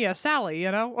love me a Sally, you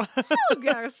know?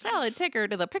 Oh, Sally, take her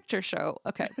to the picture show.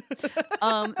 Okay.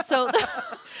 So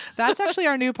that's actually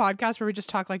our new podcast where we just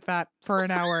talk like that for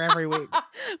an hour every week.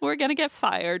 We're going to get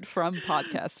fired from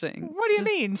podcasting. What do you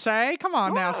mean, say? Come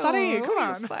on now, Sonny. Come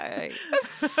on.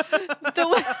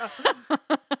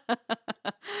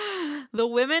 The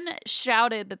women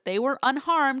shouted that they were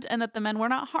unharmed and that the men were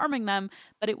not harming them,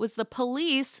 but it was the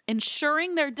police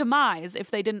ensuring their demise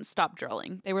if they didn't stop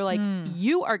drilling. They were like,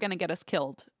 you are going to get us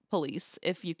killed, police,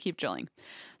 if you keep drilling.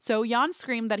 So Jan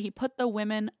screamed that he put the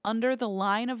women under the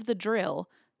line of the drill,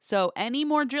 so any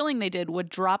more drilling they did would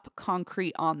drop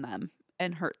concrete on them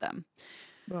and hurt them.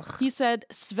 Ugh. He said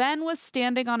Sven was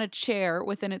standing on a chair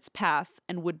within its path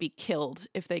and would be killed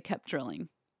if they kept drilling.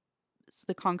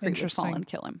 The concrete would fall and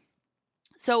kill him.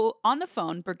 So on the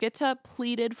phone, Brigitte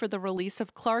pleaded for the release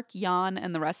of Clark, Jan,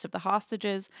 and the rest of the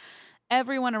hostages.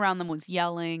 Everyone around them was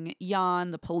yelling.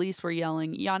 Jan, the police were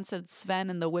yelling. Jan said Sven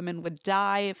and the women would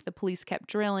die if the police kept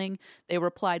drilling. They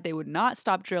replied they would not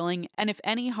stop drilling. And if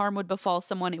any harm would befall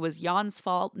someone, it was Jan's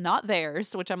fault, not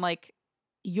theirs. Which I'm like,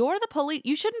 you're the police.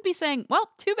 You shouldn't be saying, well,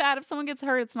 too bad if someone gets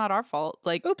hurt, it's not our fault.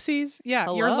 Like, oopsies. Yeah,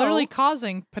 hello? You're literally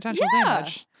causing potential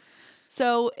damage.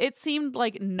 So it seemed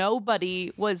like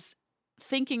nobody was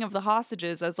thinking of the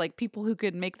hostages as like people who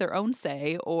could make their own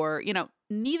say, or, you know,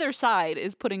 neither side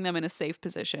is putting them in a safe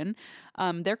position.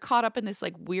 They're caught up in this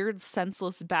like weird,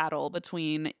 senseless battle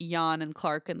between Jan and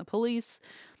Clark and the police.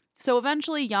 So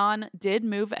eventually Jan did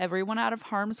move everyone out of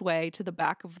harm's way to the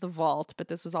back of the vault, but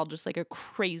this was all just like a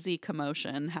crazy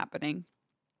commotion happening.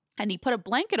 And he put a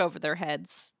blanket over their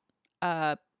heads,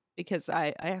 because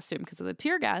I assume because of the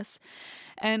tear gas.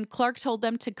 And Clark told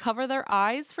them to cover their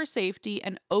eyes for safety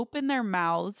and open their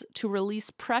mouths to release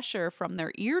pressure from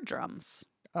their eardrums.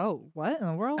 Oh, what in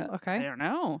the world? Okay. I don't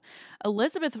know.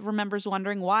 Elizabeth remembers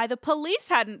wondering why the police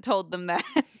hadn't told them that.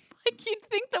 Like, you'd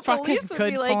think the police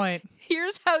would be like,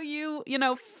 here's how you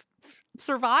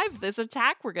survive this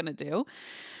attack we're going to do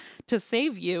to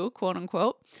save you, quote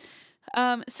unquote.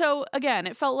 So again,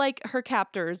 it felt like her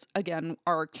captors, again,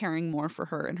 are caring more for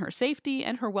her and her safety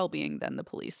and her well-being than the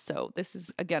police. So this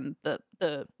is, again,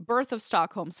 the birth of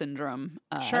Stockholm Syndrome,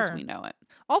 as we know it.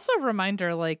 Also a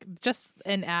reminder, like, just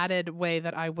an added way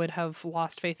that I would have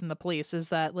lost faith in the police is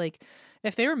that, like,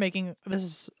 if they were making, this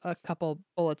is a couple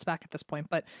bullets back at this point,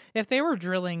 but if they were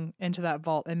drilling into that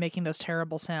vault and making those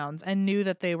terrible sounds and knew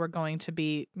that they were going to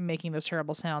be making those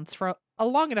terrible sounds for a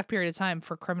long enough period of time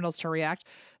for criminals to react,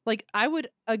 like, I would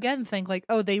again think like,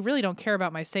 oh, they really don't care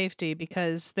about my safety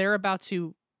because they're about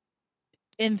to,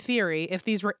 in theory, if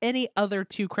these were any other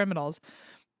two criminals,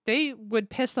 they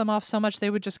would piss them off so much they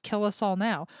would just kill us all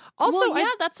now. Also, well, yeah,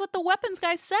 that's what the weapons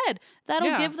guy said.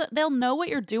 That'll give they'll know what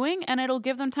you're doing, and it'll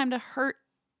give them time to hurt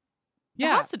the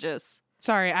hostages.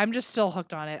 Sorry, I'm just still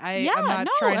hooked on it. I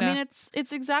mean,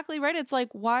 it's exactly right. It's like,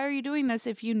 why are you doing this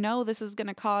if you know this is going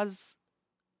to cause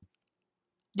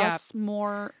us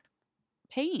more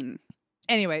pain?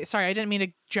 Anyway, sorry, I didn't mean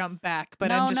to jump back,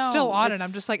 but I'm just still on it.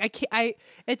 I'm just like,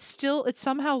 it's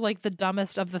somehow like the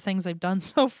dumbest of the things I've done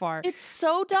so far. It's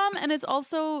so dumb, and it's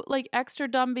also like extra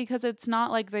dumb because it's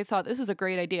not like they thought this is a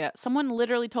great idea. Someone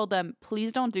literally told them,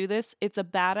 please don't do this. It's a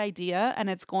bad idea, and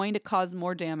it's going to cause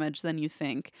more damage than you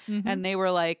think. Mm-hmm. And they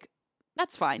were like,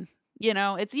 that's fine. You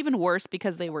know, it's even worse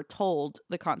because they were told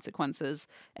the consequences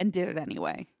and did it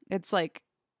anyway. It's like,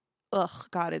 ugh,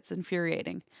 God, it's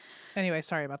infuriating. Anyway,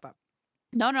 sorry about that.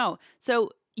 No.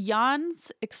 So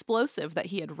Jan's explosive that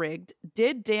he had rigged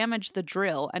did damage the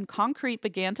drill, and concrete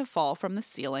began to fall from the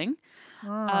ceiling.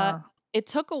 It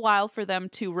took a while for them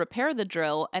to repair the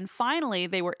drill, and finally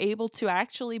they were able to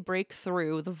actually break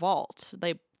through the vault.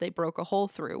 They broke a hole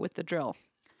through with the drill.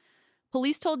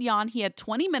 Police told Jan he had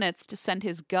 20 minutes to send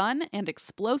his gun and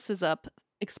explosives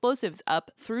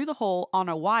up through the hole on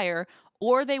a wire,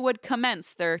 or they would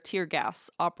commence their tear gas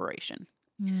operation.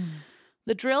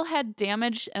 The drill had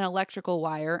damaged an electrical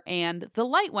wire and the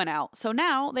light went out. So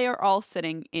now they are all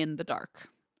sitting in the dark.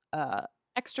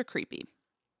 Extra creepy.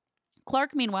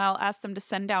 Clark, meanwhile, asked them to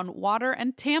send down water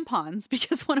and tampons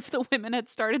because one of the women had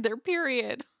started their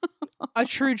period. A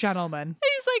true gentleman.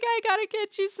 He's like, I gotta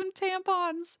get you some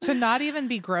tampons. To not even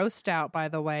be grossed out, by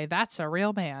the way. That's a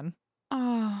real man.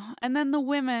 Oh, and then the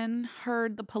women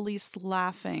heard the police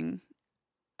laughing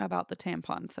about the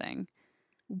tampon thing.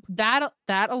 That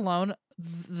alone,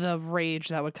 the rage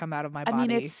that would come out of my body. I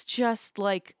mean, it's just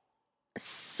like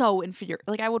so infuriating.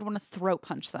 Like, I would want to throat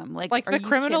punch them. Like the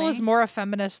criminal is more a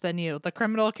feminist than you. The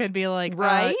criminal could be like,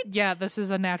 right? Yeah, this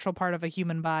is a natural part of a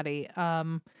human body.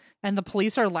 And the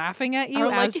police are laughing at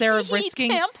you as they're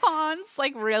risking tampons.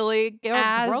 Like, really?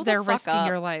 As they're risking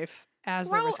your life. As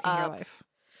they're risking your life.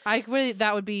 I really,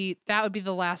 that would be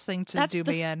the last thing to do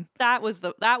me in. That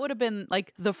would have been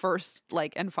like the first,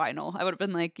 like, and final. I would have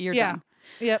been like, you're done.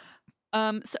 Yep.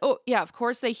 So yeah, of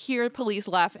course they hear police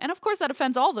laugh, and of course that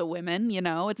offends all the women, you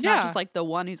know. It's not just like the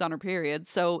one who's on her period.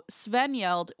 So Sven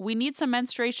yelled, "We need some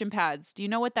menstruation pads. Do you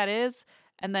know what that is?"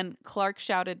 And then Clark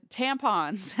shouted,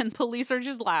 "Tampons," and police are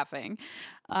just laughing.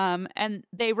 And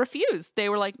they refused. They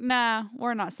were like, "Nah,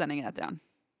 we're not sending that down."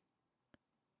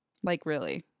 Like,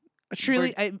 really?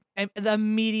 Truly, I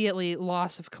immediately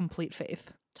loss of complete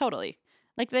faith. Totally.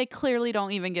 Like, they clearly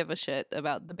don't even give a shit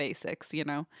about the basics, you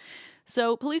know?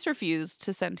 So police refused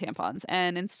to send tampons,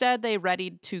 and instead they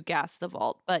readied to gas the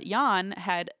vault. But Jan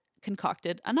had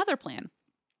concocted another plan.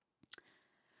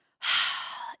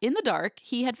 In the dark,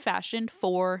 he had fashioned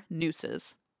 4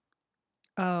 nooses.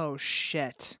 Oh,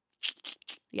 shit.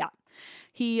 Yeah.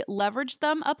 He leveraged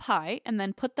them up high and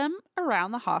then put them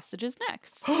around the hostages'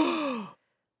 necks.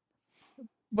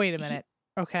 Wait a minute.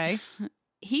 Okay.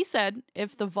 He said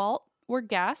if the vault were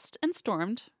gassed and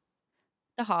stormed,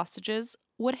 the hostages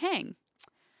would hang.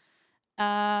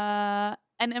 And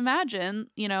imagine,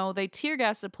 they tear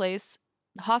gas the place,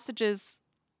 hostages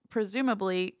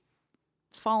presumably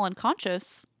fall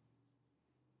unconscious.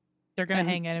 They're going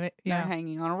to hang in it. Yeah. They're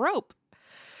hanging on a rope.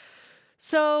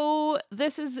 So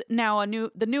this is now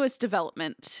the newest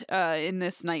development in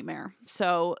this nightmare.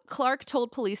 So Clark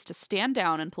told police to stand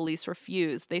down, and police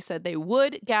refused. They said they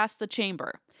would gas the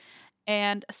chamber.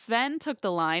 And Sven took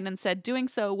the line and said doing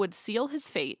so would seal his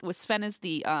fate. Sven is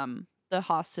the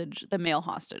hostage, the male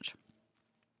hostage.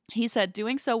 He said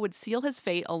doing so would seal his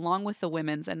fate along with the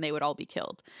women's, and they would all be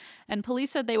killed. And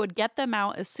police said they would get them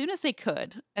out as soon as they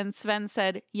could. And Sven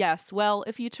said, yes, well,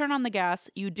 if you turn on the gas,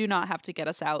 you do not have to get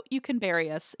us out. You can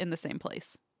bury us in the same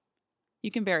place.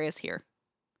 You can bury us here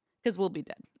because we'll be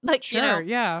dead. Like, sure,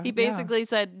 yeah. He basically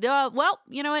said, well,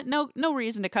 you know what? No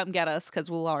reason to come get us because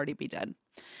we'll already be dead.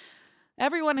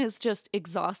 Everyone is just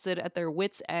exhausted at their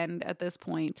wits' end at this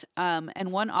point.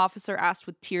 And one officer asked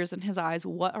with tears in his eyes,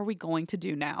 what are we going to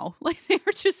do now? Like, they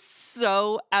are just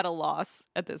so at a loss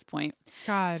at this point.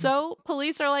 God. So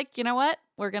police are like, you know what?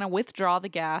 We're going to withdraw the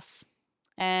gas.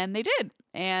 And they did.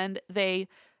 And they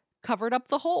covered up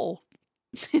the hole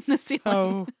in the ceiling.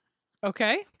 Oh,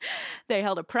 okay. They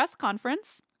held a press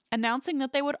conference announcing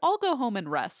that they would all go home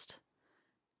and rest.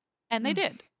 And they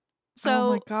did. So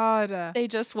oh my God. They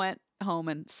just went home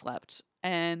and slept,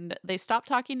 and they stopped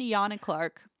talking to Jan and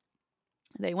Clark.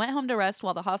 They went home to rest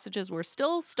while the hostages were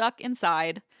still stuck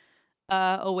inside,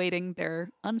 awaiting their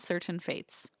uncertain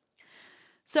fates.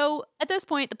 So at this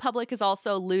point, the public is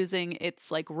also losing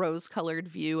its like rose-colored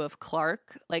view of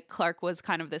Clark. Like, Clark was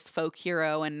kind of this folk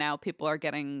hero, and now people are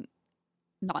getting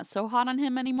not so hot on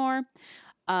him anymore.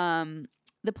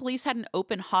 The police had an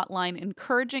open hotline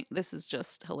encouraging, this is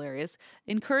just hilarious,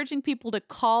 encouraging people to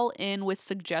call in with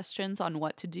suggestions on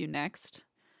what to do next.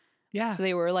 Yeah. So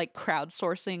they were like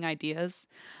crowdsourcing ideas.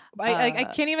 I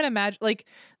can't even imagine, like,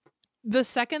 the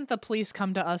second the police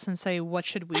come to us and say, what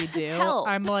should we do? Hell.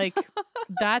 I'm like,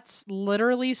 that's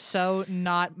literally so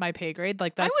not my pay grade.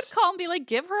 Like, that's... I would call and be like,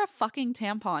 give her a fucking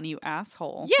tampon, you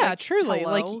asshole. Yeah, like, truly.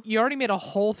 hello? Like, you already made a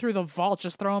hole through the vault.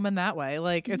 Just throw them in that way.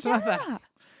 Like, it's not that...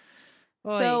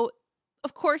 So,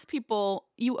 of course,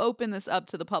 you open this up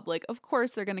to the public. Of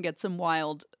course, they're going to get some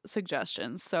wild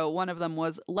suggestions. So one of them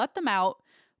was, let them out,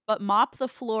 but mop the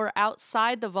floor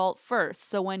outside the vault first.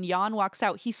 So when Jan walks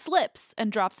out, he slips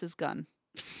and drops his gun.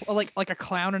 Well, like a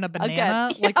clown and a banana?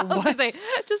 Again, like, I was what? gonna say,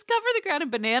 just cover the ground in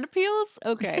banana peels?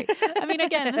 Okay. I mean,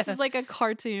 again, this is like a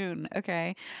cartoon.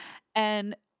 Okay.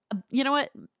 And you know what?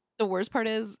 The worst part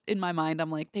is, in my mind,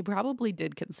 I'm like, they probably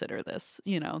did consider this.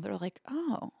 They're like,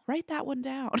 oh, write that one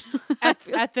down.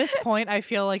 At this point, I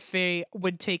feel like they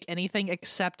would take anything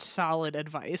except solid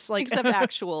advice. Like, except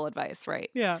actual advice, right?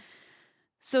 Yeah.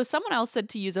 So someone else said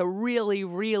to use a really,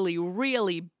 really,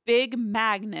 really big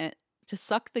magnet to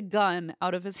suck the gun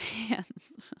out of his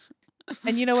hands.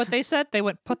 And you know what they said? They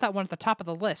went, put that one at the top of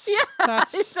the list. Yeah,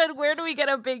 they said, where do we get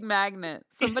a big magnet?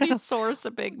 Somebody source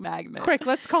a big magnet. Quick,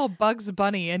 let's call Bugs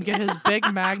Bunny and get his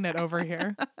big magnet over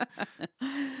here.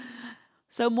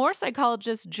 So more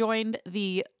psychologists joined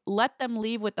the let them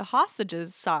leave with the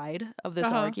hostages side of this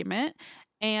argument.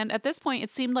 And at this point,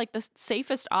 it seemed like the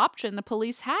safest option the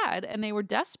police had, and they were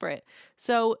desperate.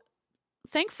 So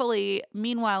thankfully,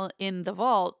 meanwhile, in the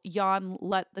vault, Jan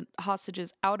let the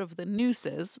hostages out of the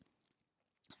nooses.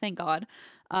 Thank God.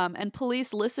 And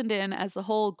police listened in as the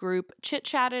whole group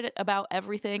chit-chatted about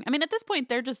everything. I mean, at this point,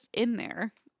 they're just in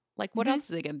there. Like, what else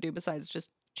are they going to do besides just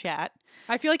chat?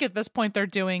 I feel like at this point, they're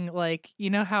doing, like, you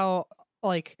know how,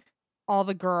 like, all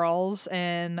the girls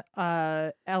in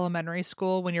elementary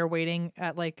school, when you're waiting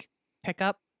at, like,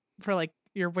 pickup for, like,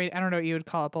 I don't know what you would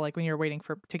call it, but like when you're waiting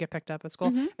to get picked up at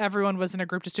school, everyone was in a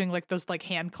group just doing like those like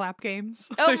hand clap games.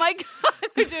 Oh my God,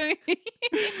 they're doing.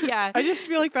 Yeah, I just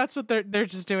feel like that's what they're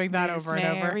just doing that Miss over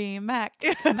and over. Mary Mac.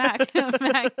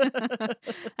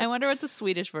 I wonder what the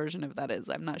Swedish version of that is.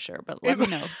 I'm not sure, but let me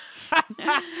know.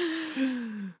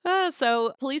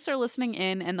 So police are listening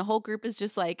in, and the whole group is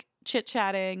just like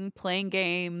chit-chatting, playing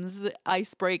games,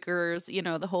 icebreakers,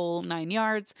 the whole 9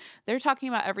 yards. They're talking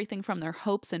about everything from their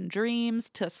hopes and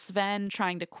dreams to Sven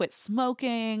trying to quit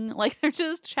smoking. Like, they're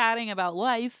just chatting about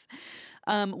life.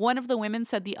 One of the women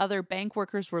said the other bank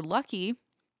workers were lucky,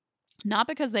 not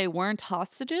because they weren't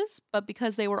hostages, but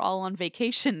because they were all on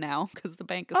vacation now because the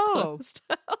bank is closed.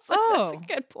 I was like, that's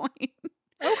a good point.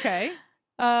 Okay.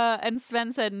 And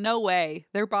Sven said, no way.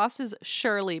 Their bosses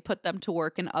surely put them to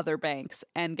work in other banks.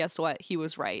 And guess what? He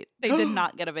was right. They did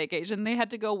not get a vacation. They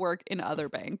had to go work in other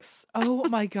banks. Oh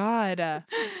my God.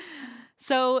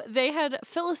 So they had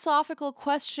philosophical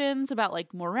questions about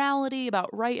like morality, about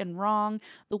right and wrong.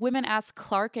 The women asked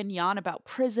Clark and Jan about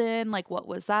prison, like what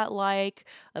was that like,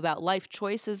 about life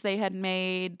choices they had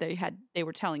made. They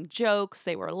were telling jokes,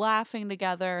 they were laughing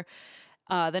together.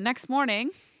 The next morning,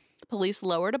 police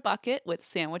lowered a bucket with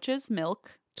sandwiches,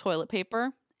 milk, toilet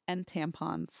paper, and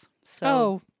tampons.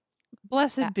 So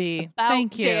blessed be. About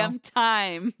Thank you. Damn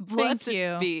time. Blessed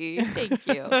you. be. Thank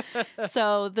you.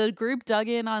 So the group dug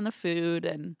in on the food,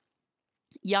 and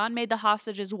Jan made the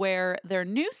hostages wear their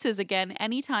nooses again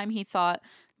anytime he thought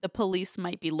the police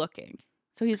might be looking.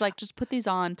 So he's like, just put these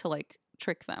on to like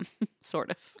trick them,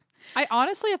 sort of. I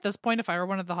honestly, at this point, if I were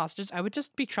one of the hostages, I would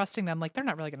just be trusting them. Like, they're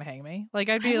not really going to hang me. Like,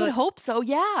 I would hope so.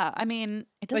 Yeah. I mean,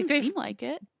 it doesn't seem like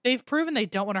it. They've proven they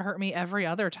don't want to hurt me every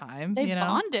other time. They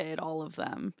bonded, all of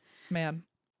them. Man.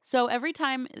 So every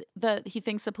time that he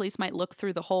thinks the police might look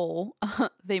through the hole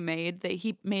he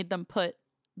made them put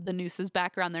the nooses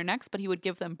back around their necks, but he would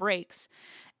give them breaks.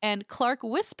 And Clark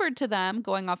whispered to them,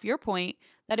 going off your point,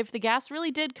 that if the gas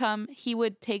really did come, he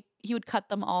would cut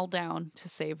them all down to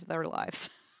save their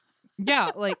lives. Yeah,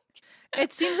 like,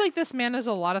 it seems like this man is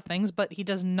a lot of things, but he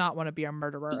does not want to be a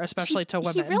murderer, especially to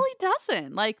women. He really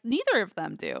doesn't. Like, neither of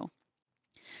them do.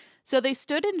 So they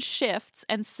stood in shifts,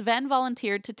 and Sven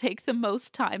volunteered to take the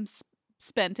most time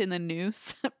spent in the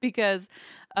noose because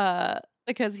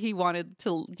he wanted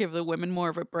to give the women more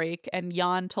of a break, and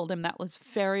Jan told him that was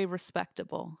very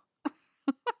respectable.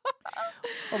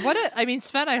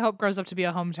 Sven, I hope, grows up to be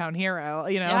a hometown hero.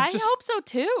 I hope so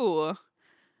too.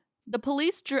 The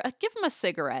police give him a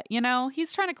cigarette.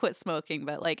 He's trying to quit smoking,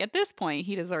 but like at this point,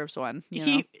 he deserves one.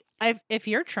 If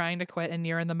you're trying to quit and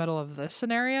you're in the middle of this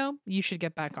scenario, you should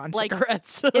get back on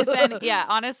cigarettes.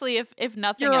 Honestly, if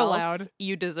nothing you're else, allowed.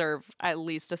 You deserve at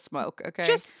least a smoke. Okay,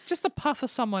 just a puff of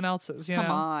someone else's.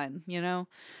 Come on.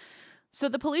 So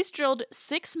the police drilled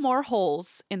 6 more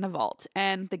holes in the vault,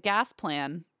 and the gas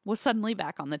plan was suddenly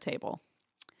back on the table.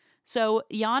 So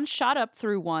Jan shot up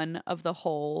through one of the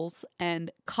holes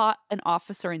and caught an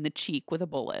officer in the cheek with a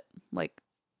bullet.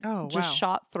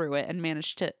 Shot through it and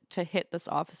managed to hit this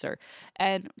officer.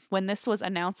 And when this was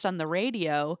announced on the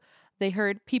radio, they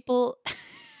heard people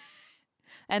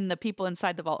and the people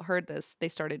inside the vault heard this. They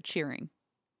started cheering.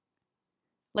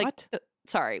 What?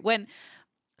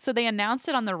 So they announced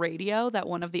it on the radio that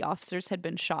one of the officers had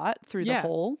been shot through the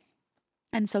hole.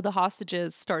 And so the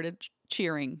hostages started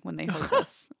cheering when they heard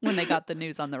this, when they got the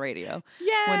news on the radio.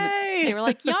 Yay! They were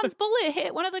like, Jan's bullet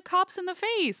hit one of the cops in the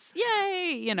face.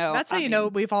 Yay! That's how you know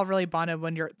we've all really bonded,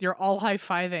 when you're all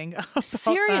high-fiving.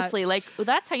 Seriously, like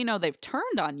that's how you know they've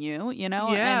turned on you,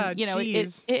 Yeah, and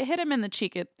it hit him in the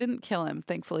cheek. It didn't kill him,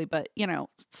 thankfully, but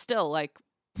still like,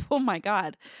 oh my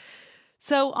God.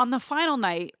 So on the final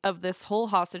night of this whole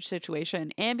hostage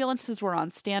situation, ambulances were on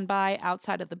standby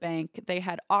outside of the bank. They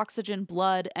had oxygen,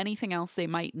 blood, anything else they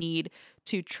might need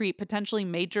to treat potentially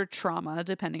major trauma,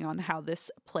 depending on how this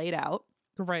played out.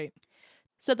 Right.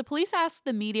 So the police asked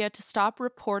the media to stop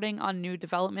reporting on new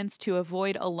developments to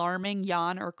avoid alarming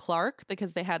Jan or Clark,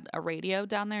 because they had a radio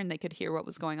down there and they could hear what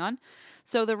was going on.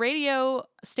 So the radio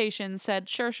station said,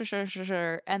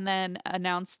 sure, and then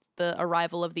announced the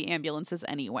arrival of the ambulances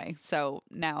anyway. So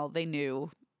now they knew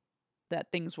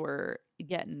that things were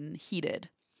getting heated.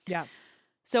 Yeah.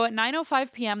 So at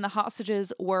 9:05 p.m., the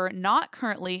hostages were not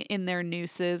currently in their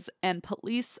nooses, and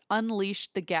police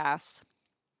unleashed the gas.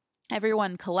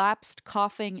 Everyone collapsed,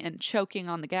 coughing and choking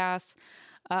on the gas.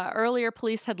 Earlier,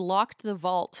 police had locked the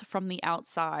vault from the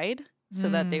outside so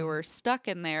that they were stuck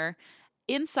in there.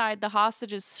 Inside, the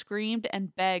hostages screamed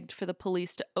and begged for the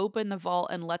police to open the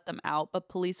vault and let them out, but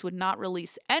police would not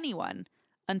release anyone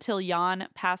until Jan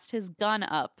passed his gun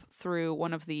up through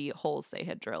one of the holes they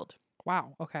had drilled.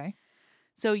 Wow, okay.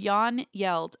 So Jan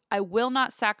yelled, "I will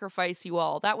not sacrifice you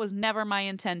all. That was never my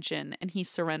intention." And he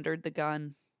surrendered the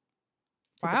gun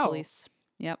to the police.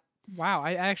 Yep. Wow,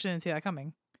 I actually didn't see that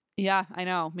coming. Yeah, I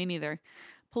know. Me neither.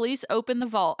 Police opened the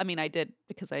vault. I mean, I did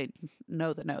because I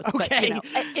know the notes. Okay.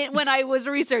 But, when I was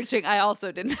researching, I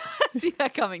also didn't see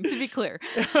that coming, to be clear.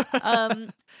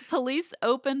 Police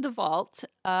opened the vault,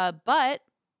 but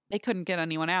they couldn't get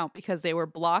anyone out because they were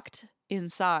blocked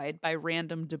inside by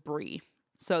random debris.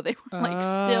 So they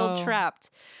were still trapped.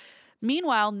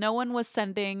 Meanwhile, no one was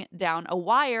sending down a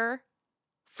wire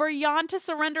for Jan to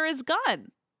surrender his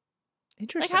gun.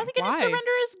 Interesting. Like, how's he going to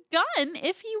surrender his gun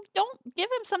if you don't give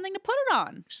him something to put it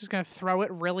on. She's going to throw it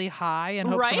really high and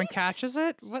hope someone catches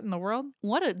it? What in the world?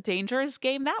 What a dangerous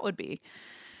game that would be.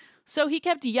 So he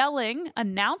kept yelling,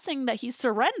 announcing that he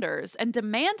surrenders and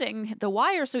demanding the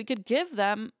wire so he could give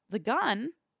them the gun.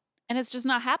 And it's just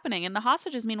not happening. And the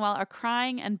hostages, meanwhile, are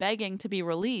crying and begging to be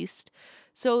released.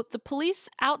 So the police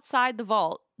outside the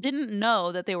vault didn't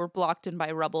know that they were blocked in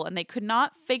by rubble, and they could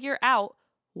not figure out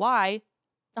why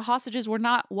the hostages were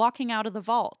not walking out of the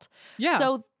vault. Yeah.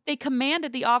 So they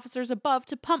commanded the officers above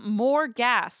to pump more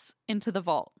gas into the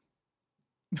vault.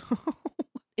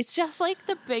 It's just like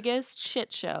the biggest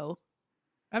shit show.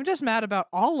 I'm just mad about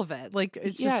all of it. Like,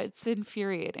 it's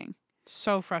infuriating.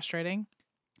 So frustrating.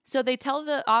 So they tell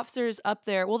the officers up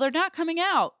there, well, they're not coming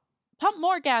out. Pump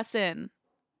more gas in.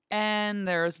 And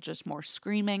there's just more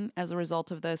screaming as a result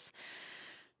of this.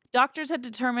 Doctors had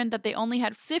determined that they only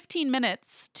had 15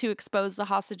 minutes to expose the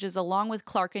hostages along with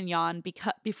Clark and Jan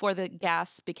before the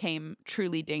gas became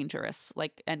truly dangerous,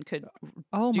 and could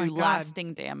do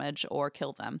lasting damage or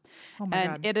kill them.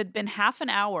 And it had been half an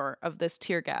hour of this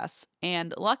tear gas.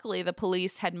 And luckily, the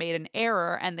police had made an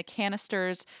error, and the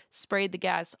canisters sprayed the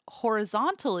gas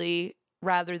horizontally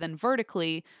rather than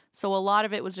vertically. So a lot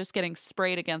of it was just getting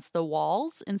sprayed against the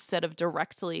walls instead of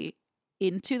directly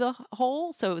into the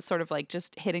hole. So it was sort of like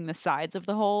just hitting the sides of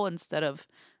the hole instead of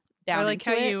down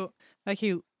into it. Like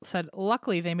you said,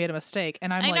 luckily they made a mistake.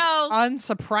 And I'm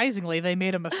unsurprisingly, they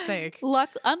made a mistake.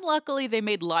 Unluckily, they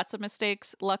made lots of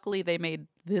mistakes. Luckily, they made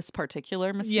this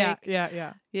particular mistake.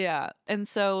 Yeah. And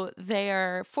so they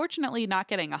are fortunately not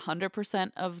getting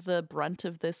 100% of the brunt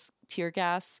of this tear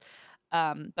gas,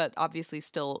 but obviously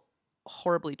still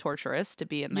horribly torturous to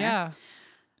be in there. Yeah.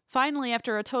 Finally,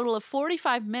 after a total of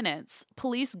 45 minutes,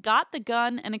 police got the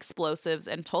gun and explosives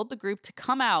and told the group to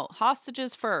come out,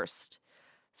 hostages first.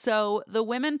 So the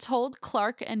women told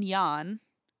Clark and Jan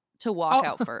to walk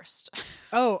out first.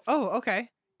 Okay.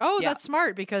 That's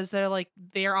smart because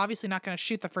they are obviously not going to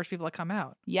shoot the first people that come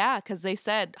out. Yeah, because they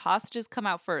said hostages come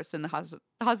out first, and the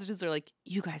hostages are like,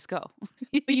 "You guys go."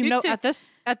 But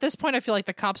at this point, I feel like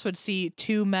the cops would see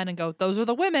two men and go, "Those are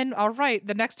the women. All right,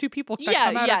 the next two people that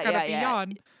come out are going to be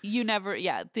Jan." You never,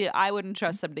 I wouldn't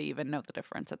trust them to even know the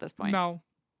difference at this point. No.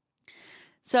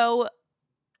 So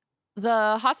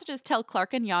the hostages tell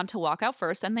Clark and Jan to walk out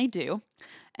first, and they do.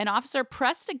 An officer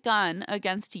pressed a gun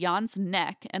against Jan's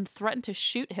neck and threatened to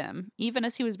shoot him, even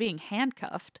as he was being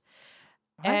handcuffed.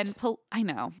 What? And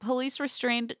police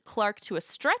restrained Clark to a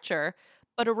stretcher,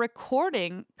 but a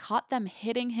recording caught them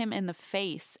hitting him in the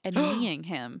face and kneeing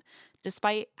him,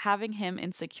 despite having him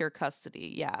in secure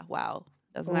custody. Yeah, wow.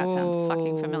 Doesn't that sound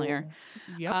fucking familiar?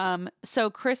 Yep. So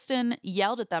Kristen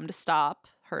yelled at them to stop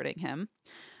hurting him.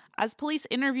 As police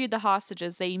interviewed the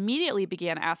hostages, they immediately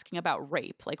began asking about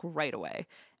rape, right away.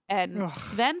 And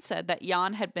Sven said that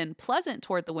Jan had been pleasant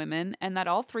toward the women and that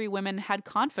all three women had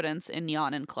confidence in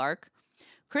Jan and Clark.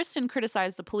 Kristen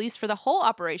criticized the police for the whole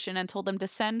operation and told them to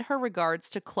send her regards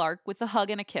to Clark with a hug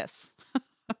and a kiss.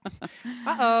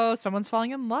 Uh-oh, someone's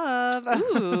falling in love.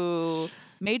 Ooh.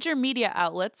 Major media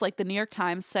outlets like the New York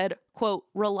Times said, quote,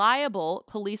 reliable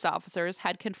police officers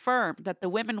had confirmed that the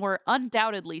women were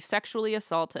undoubtedly sexually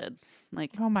assaulted.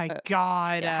 Oh my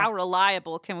God. Yeah, how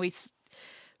reliable can we...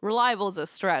 Reliable is a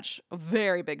stretch, a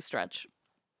very big stretch.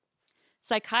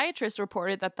 Psychiatrists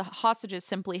reported that the hostages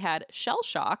simply had shell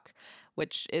shock,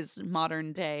 which is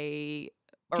modern day...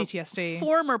 PTSD.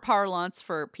 Former parlance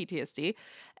for PTSD.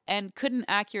 And couldn't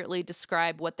accurately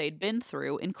describe what they'd been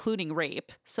through, including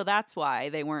rape. So that's why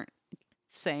they weren't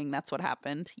saying that's what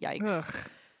happened. Yikes. Ugh.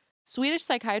 Swedish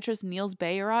psychiatrist Niels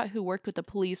Bejerot, who worked with the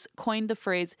police, coined the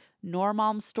phrase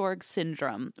Norrmalmstorg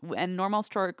syndrome. And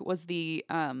Norrmalmstorg was the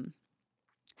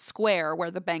square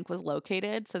where the bank was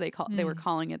located. So they were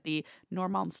calling it the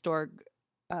Norrmalmstorg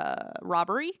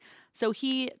robbery. So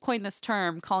he coined this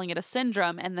term, calling it a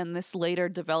syndrome, and then this later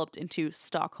developed into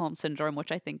Stockholm syndrome,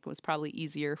 which I think was probably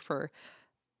easier for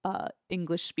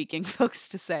English-speaking folks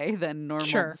to say than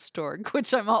Norrmalmstorg,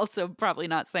 which I'm also probably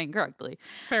not saying correctly.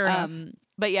 Fair enough.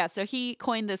 But yeah, so he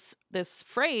coined this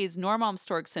phrase,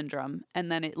 Norrmalmstorg syndrome,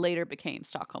 and then it later became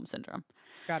Stockholm syndrome.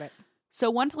 Got it. So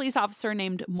one police officer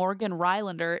named Morgan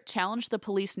Rylander challenged the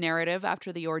police narrative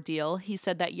after the ordeal. He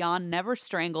said that Jan never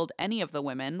strangled any of the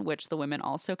women, which the women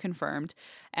also confirmed.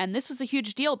 And this was a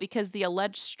huge deal because the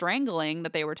alleged strangling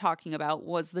that they were talking about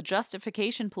was the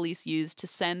justification police used to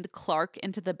send Clark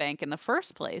into the bank in the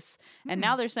first place. And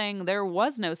now they're saying there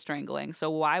was no strangling. So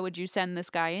why would you send this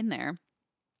guy in there?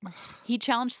 He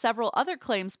challenged several other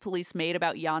claims police made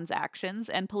about Jan's actions,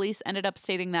 and police ended up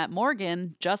stating that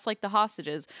Morgan, just like the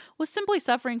hostages, was simply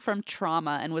suffering from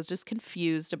trauma and was just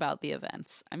confused about the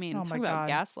events. I mean, talk about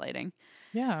gaslighting.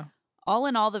 Yeah. All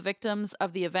in all, the victims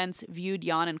of the events viewed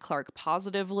Jan and Clark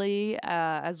positively,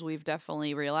 as we've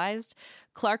definitely realized.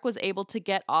 Clark was able to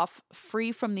get off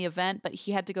free from the event, but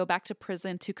he had to go back to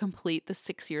prison to complete the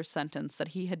 6-year sentence that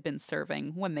he had been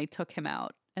serving when they took him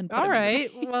out. And all right,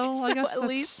 well, so I guess at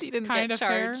least he didn't get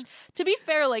charged. Fair. To be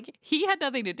fair, like, he had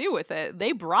nothing to do with it.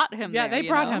 They brought him there. Yeah, they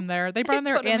brought him there. They brought him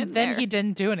there, and then he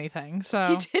didn't do anything.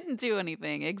 So he didn't do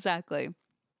anything, exactly.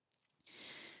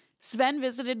 Sven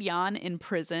visited Jan in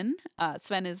prison.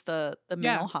 Sven is the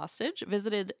male hostage.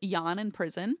 Visited Jan in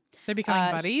prison. They're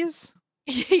becoming buddies.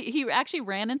 He actually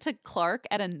ran into Clark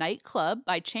at a nightclub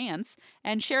by chance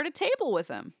and shared a table with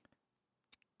him.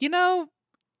 You know,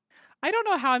 I don't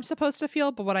know how I'm supposed to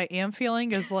feel, but what I am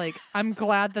feeling is like I'm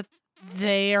glad that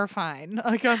they are fine.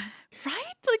 Like, right?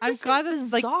 Like, I'm glad this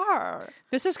is bizarre. Like,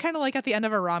 this is kind of like at the end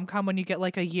of a rom-com when you get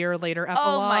like a year later epilogue.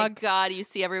 Oh my god, you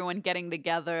see everyone getting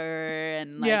together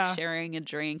and like sharing a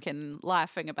drink and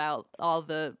laughing about all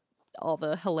the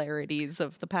hilarities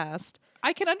of the past.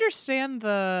 I can understand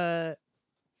the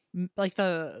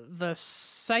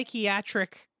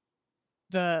psychiatric,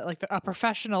 a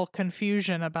professional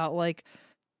confusion about like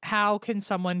how can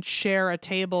someone share a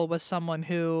table with someone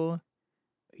who,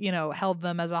 you know, held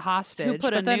them as a hostage, who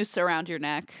put a noose around your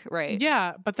neck, right?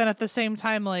 Yeah, but then at the same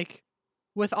time, like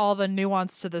with all the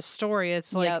nuance to this story,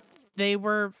 it's like they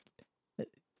were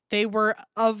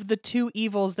of the two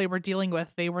evils they were dealing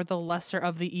with, they were the lesser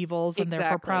of the evils, and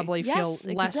therefore probably feel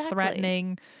less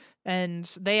threatening. And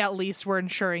they at least were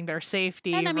ensuring their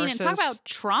safety. And I mean, and talk about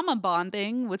trauma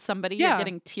bonding with somebody. You're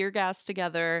getting tear gas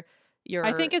together.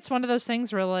 I think it's one of those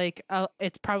things where like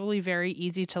it's probably very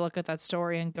easy to look at that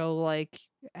story and go like,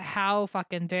 how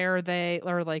fucking dare they,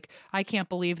 or like, I can't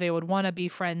believe they would want to be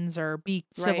friends or be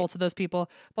civil to those people.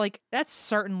 But, like, that's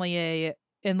certainly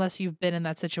unless you've been in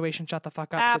that situation, shut the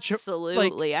fuck up. Absolutely.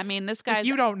 Like, I mean, this guy's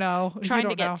you don't know trying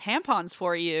to get tampons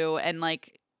for you and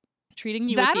like treating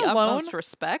you with the utmost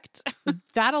respect.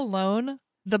 That alone,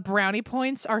 the brownie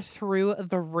points are through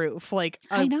the roof. Like,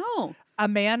 I know. A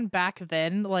man back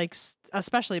then, like,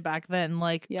 especially back then,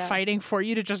 like, fighting for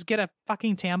you to just get a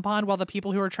fucking tampon while the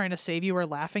people who are trying to save you are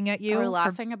laughing at you. Or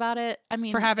laughing about it. I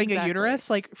mean, for having a uterus.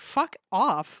 Like, fuck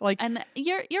off. Like, and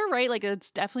you're right. Like,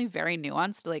 it's definitely very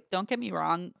nuanced. Like, don't get me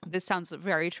wrong. This sounds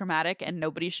very traumatic and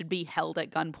nobody should be held at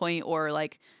gunpoint or,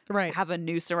 like, have a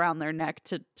noose around their neck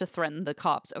to threaten the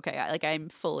cops. Okay, I'm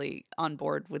fully on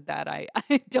board with that. I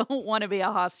don't want to be a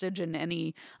hostage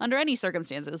under any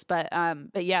circumstances. But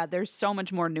yeah, there's so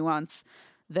much more nuance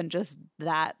than just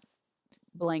that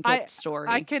blanket story.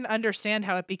 I can understand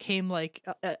how it became like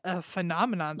a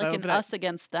phenomenon, like though, an us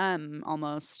against them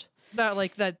almost. That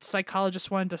like that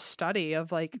psychologists wanted to study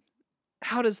of like,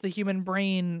 how does the human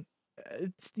brain,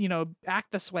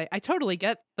 act this way? I totally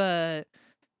get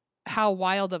how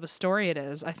wild of a story it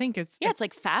is. I think it's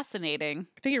like fascinating.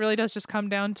 I think it really does just come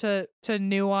down to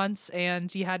nuance,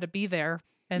 and you had to be there.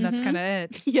 And that's kind of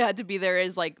it. You had to be there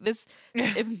is like this.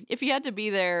 If you had to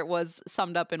be there was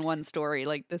summed up in one story.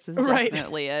 Like this is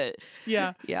definitely it.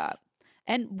 Yeah. Yeah.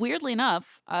 And weirdly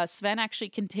enough, Sven actually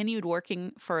continued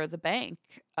working for the bank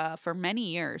for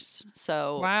many years.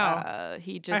 So wow,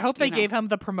 he just. I hope they gave him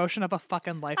the promotion of a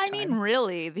fucking lifetime. I mean,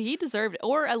 really, he deserved,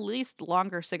 or at least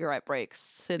longer cigarette breaks.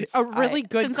 Since a really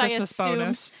good Christmas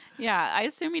bonus. Yeah, I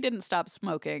assume he didn't stop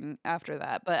smoking after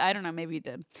that, but I don't know. Maybe he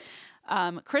did.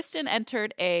 Kristen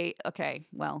entered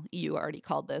you already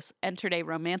called this, entered a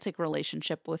romantic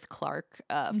relationship with Clark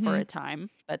for a time,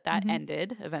 but that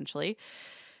ended eventually.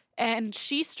 And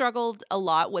she struggled a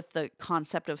lot with the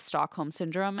concept of Stockholm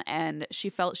Syndrome, and she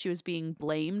felt she was being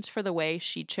blamed for the way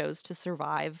she chose to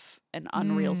survive an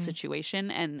unreal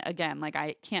situation. And again, like,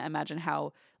 I can't imagine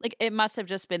how, like, it must have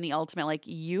just been the ultimate, like,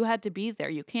 you had to be there.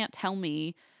 You can't tell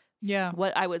me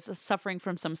what I was suffering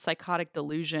from some psychotic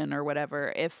delusion or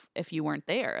whatever if you weren't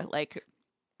there. Like,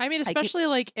 I mean, especially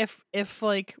like if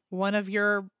like one of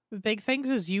your big things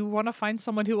is you want to find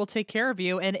someone who will take care of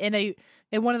you, and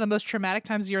in one of the most traumatic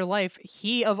times of your life,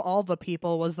 he of all the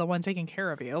people was the one taking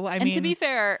care of you. I mean, to be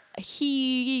fair,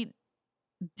 he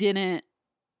didn't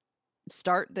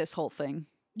start this whole thing.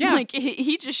 Yeah, like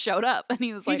he just showed up, and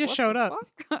he was like, he just showed up.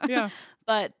 Yeah,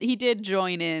 but he did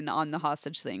join in on the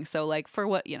hostage thing. So, like, for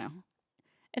what,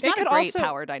 it's not a great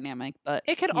power dynamic, but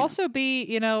it could also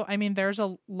be, I mean, there's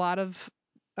a lot of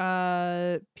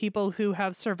people who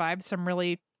have survived some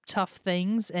really tough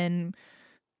things, and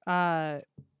I'm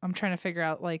trying to figure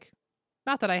out, like,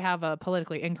 not that I have a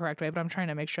politically incorrect way, but I'm trying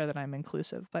to make sure that I'm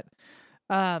inclusive. But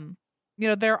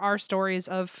there are stories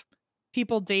of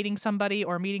people dating somebody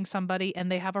or meeting somebody and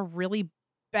they have a really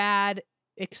bad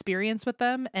experience with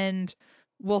them, and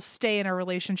will stay in a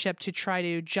relationship to try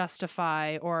to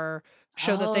justify or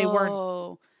show that they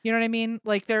weren't, you know what I mean?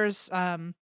 Like there's,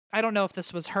 I don't know if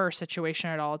this was her situation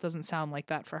at all. It doesn't sound like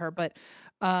that for her, but,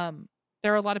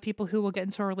 there are a lot of people who will get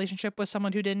into a relationship with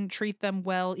someone who didn't treat them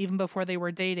well even before they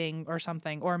were dating or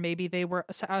something, or maybe they were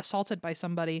assaulted by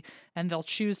somebody and they'll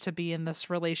choose to be in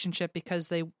this relationship because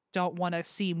they don't want to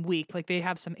seem weak, like they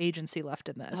have some agency left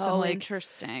in this. Oh, and like,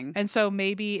 interesting. And so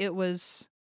maybe it was,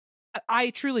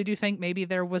 I truly do think maybe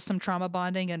there was some trauma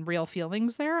bonding and real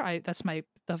feelings there. That's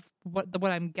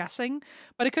what I'm guessing,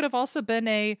 but it could have also been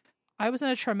I was in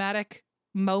a traumatic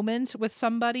moment with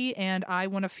somebody and I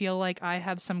want to feel like I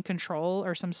have some control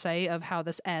or some say of how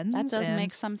this ends. That does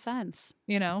make some sense.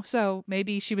 You know, so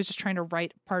maybe she was just trying to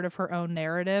write part of her own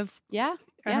narrative. Yeah.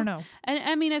 I don't know. And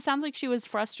I mean, it sounds like she was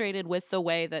frustrated with the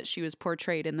way that she was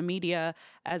portrayed in the media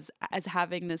as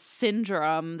having this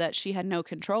syndrome that she had no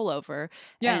control over.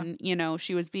 Yeah. And, you know,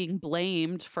 she was being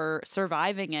blamed for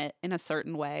surviving it in a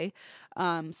certain way.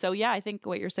 So, yeah, I think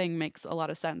what you're saying makes a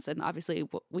lot of sense. And obviously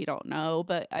we don't know,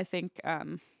 but I think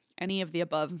any of the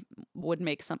above would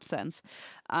make some sense.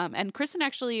 And Kristen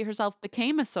actually herself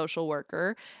became a social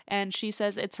worker, and she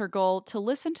says it's her goal to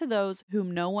listen to those whom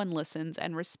no one listens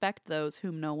and respect those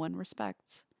whom no one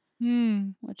respects.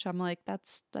 Which I'm like,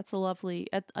 that's a lovely,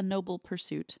 a noble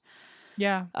pursuit.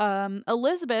 Yeah.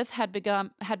 Elizabeth had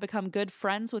become good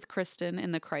friends with Kristen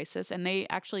in the crisis, and they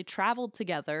actually traveled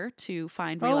together to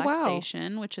find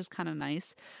relaxation, which is kind of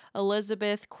nice.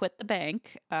 Elizabeth quit the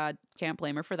bank, can't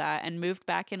blame her for that, and moved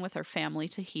back in with her family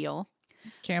to heal.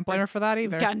 Can't blame her for that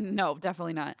either. No,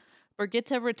 definitely not.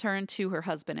 Brigitte returned to her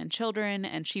husband and children,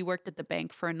 and she worked at the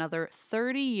bank for another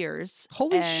 30 years.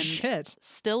 Holy shit.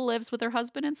 Still lives with her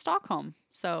husband in Stockholm.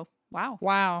 So, wow.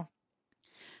 Wow.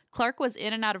 Clark was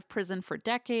in and out of prison for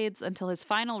decades until his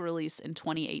final release in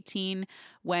 2018,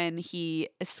 when he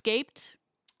escaped,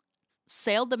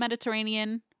 sailed the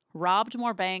Mediterranean, robbed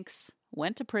more banks,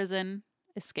 went to prison,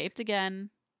 escaped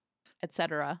again,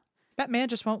 etc. That man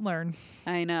just won't learn.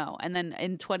 I know. And then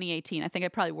in 2018, I think I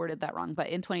probably worded that wrong, but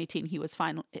in 2018 he was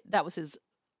that was his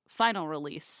final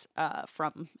release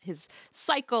from his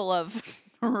cycle of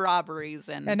robberies,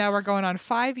 and now we're going on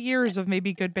 5 years of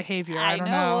maybe good behavior. I don't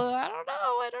know.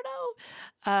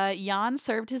 Jan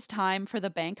served his time for the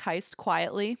bank heist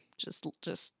quietly,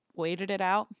 just waited it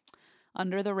out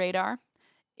under the radar.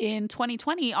 In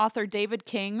 2020, author David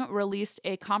King released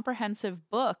a comprehensive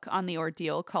book on the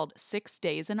ordeal called 6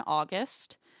 Days in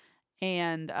August,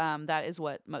 and that is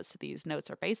what most of these notes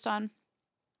are based on.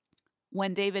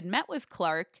 When David met with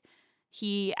Clark,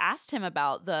 he asked him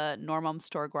about the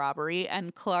Norrmalmstorg robbery,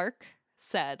 and Clark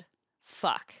said,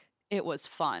 "Fuck, it was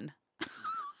fun."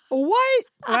 What?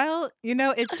 Well, you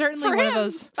know, it's certainly for one him, of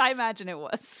those. I imagine it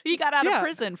was. He got out of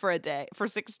prison for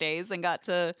 6 days and got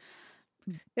to.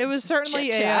 It was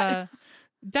certainly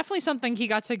definitely something he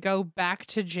got to go back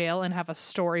to jail and have a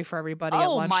story for everybody at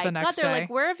lunch the next day. They're like,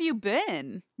 "Where have you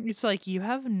been?" It's like, you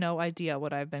have no idea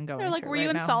what I've been going through. They're like, "Were you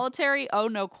in solitary?" Oh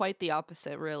no, quite the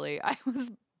opposite, really. I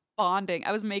was bonding.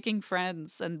 I was making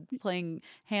friends and playing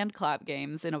hand clap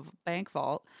games in a bank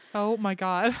vault. Oh my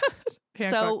God.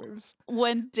 So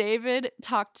when David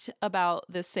talked about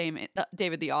the same,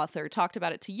 David the author talked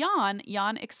about it to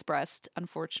Jan expressed,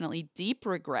 unfortunately, deep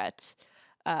regret.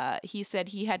 He said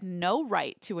he had no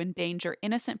right to endanger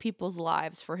innocent people's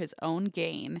lives for his own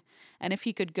gain, and if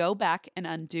he could go back and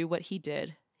undo what he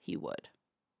did, he would.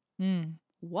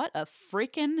 What a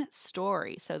freaking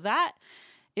story. So that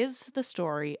is the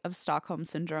story of Stockholm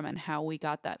Syndrome and how we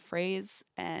got that phrase,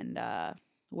 and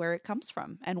where it comes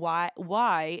from, and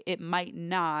why it might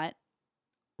not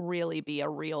really be a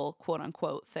real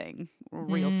quote-unquote thing,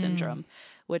 real syndrome,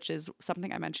 which is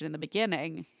something I mentioned in the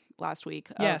beginning last week.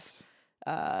 Yes.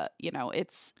 You know,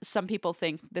 it's, some people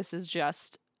think this is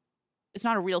just, it's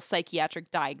not a real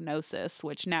psychiatric diagnosis,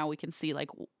 which now we can see like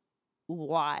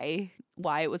why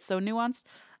it was so nuanced,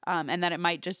 and that it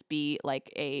might just be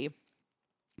like a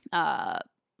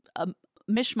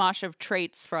mishmash of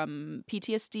traits from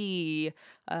PTSD,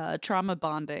 trauma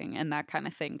bonding, and that kind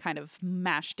of thing, kind of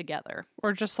mashed together,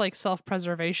 or just like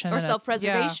self-preservation.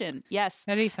 Yes,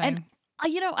 anything. And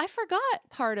you know, I forgot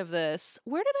part of this.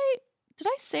 Where did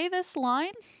I say this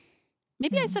line?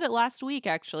 Maybe I said it last week,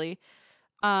 actually.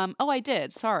 Oh, I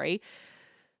did. Sorry.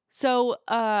 So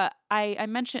I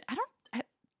mentioned,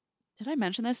 did I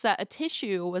mention this? That a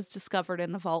tissue was discovered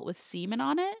in the vault with semen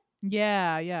on it?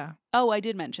 Yeah. Oh, I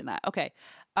did mention that. Okay.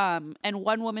 And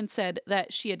one woman said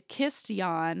that she had kissed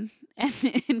Jan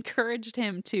and encouraged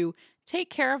him to take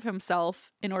care of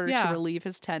himself in order to relieve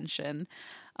his tension.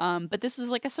 But this was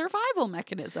like a survival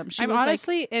mechanism.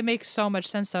 Honestly, it makes so much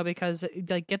sense though, because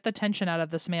like get the tension out of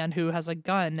this man who has a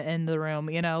gun in the room,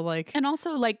 like, and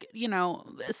also like,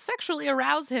 sexually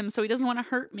arouse him so he doesn't want to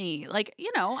hurt me. Like,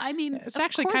 I mean, it's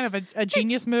actually kind of a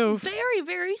genius move. Very,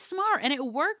 very smart, and it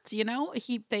worked.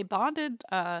 They bonded.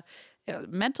 Talk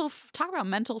about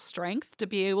mental strength to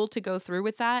be able to go through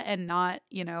with that and not,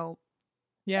 Yeah.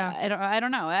 I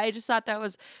don't know. I just thought that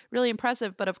was really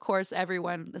impressive. But of course,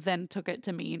 everyone then took it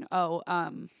to mean,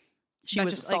 she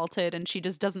was assaulted and she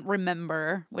just doesn't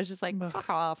remember, which is like, fuck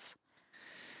off.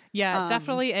 Yeah,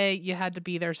 definitely you had to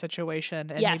be there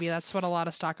situation. And maybe that's what a lot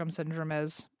of Stockholm Syndrome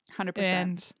is. 100%.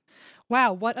 And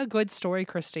wow, what a good story,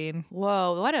 Christine.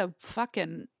 Whoa, what a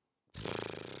fucking...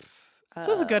 This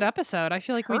was a good episode. I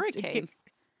feel like hurricane. We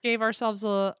gave ourselves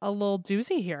a little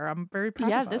doozy here. I'm very proud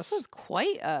of us. Yeah, this was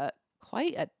quite a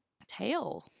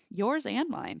tale, yours and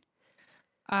mine.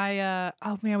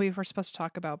 We were supposed to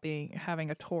talk about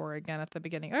having a tour again at the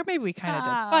beginning, or maybe we kind of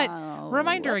did. But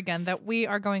reminder again that we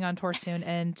are going on tour soon,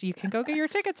 and you can go get your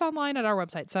tickets online at our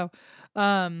website. So,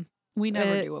 we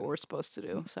never do what we're supposed to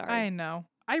do. Sorry, I know.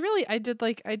 I did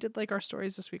like our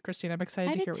stories this week, Christine. I'm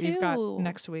excited to hear what you've got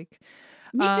next week.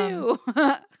 Me too.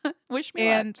 Wish me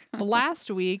luck. And last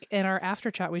week in our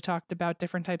after chat, we talked about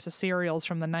different types of cereals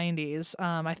from the 90s.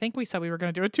 I think we said we were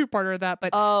going to do a 2-parter of that,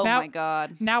 but my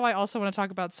God. Now I also want to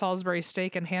talk about Salisbury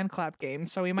steak and hand clap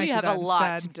games. So we might do that instead. We have a lot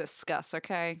to instead. discuss,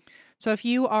 okay? So if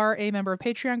you are a member of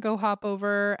Patreon, go hop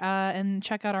over and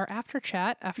check out our after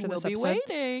chat after this episode. We'll be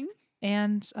waiting.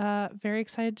 And very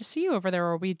excited to see you over there,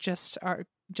 where we just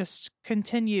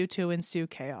continue to ensue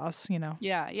chaos,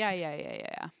 Yeah.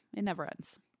 It never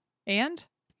ends. And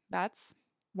that's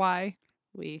why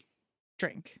we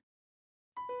drink.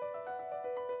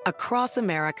 Across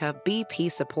America,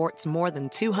 BP supports more than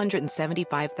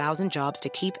 275,000 jobs to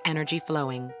keep energy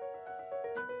flowing.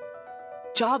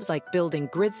 Jobs like building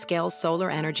grid-scale solar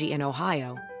energy in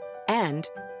Ohio and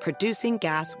producing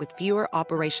gas with fewer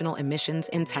operational emissions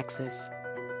in Texas.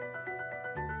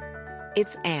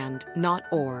 It's and, not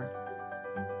or.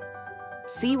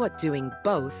 See what doing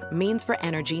both means for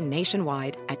energy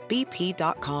nationwide at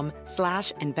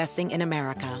bp.com/investing in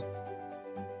America.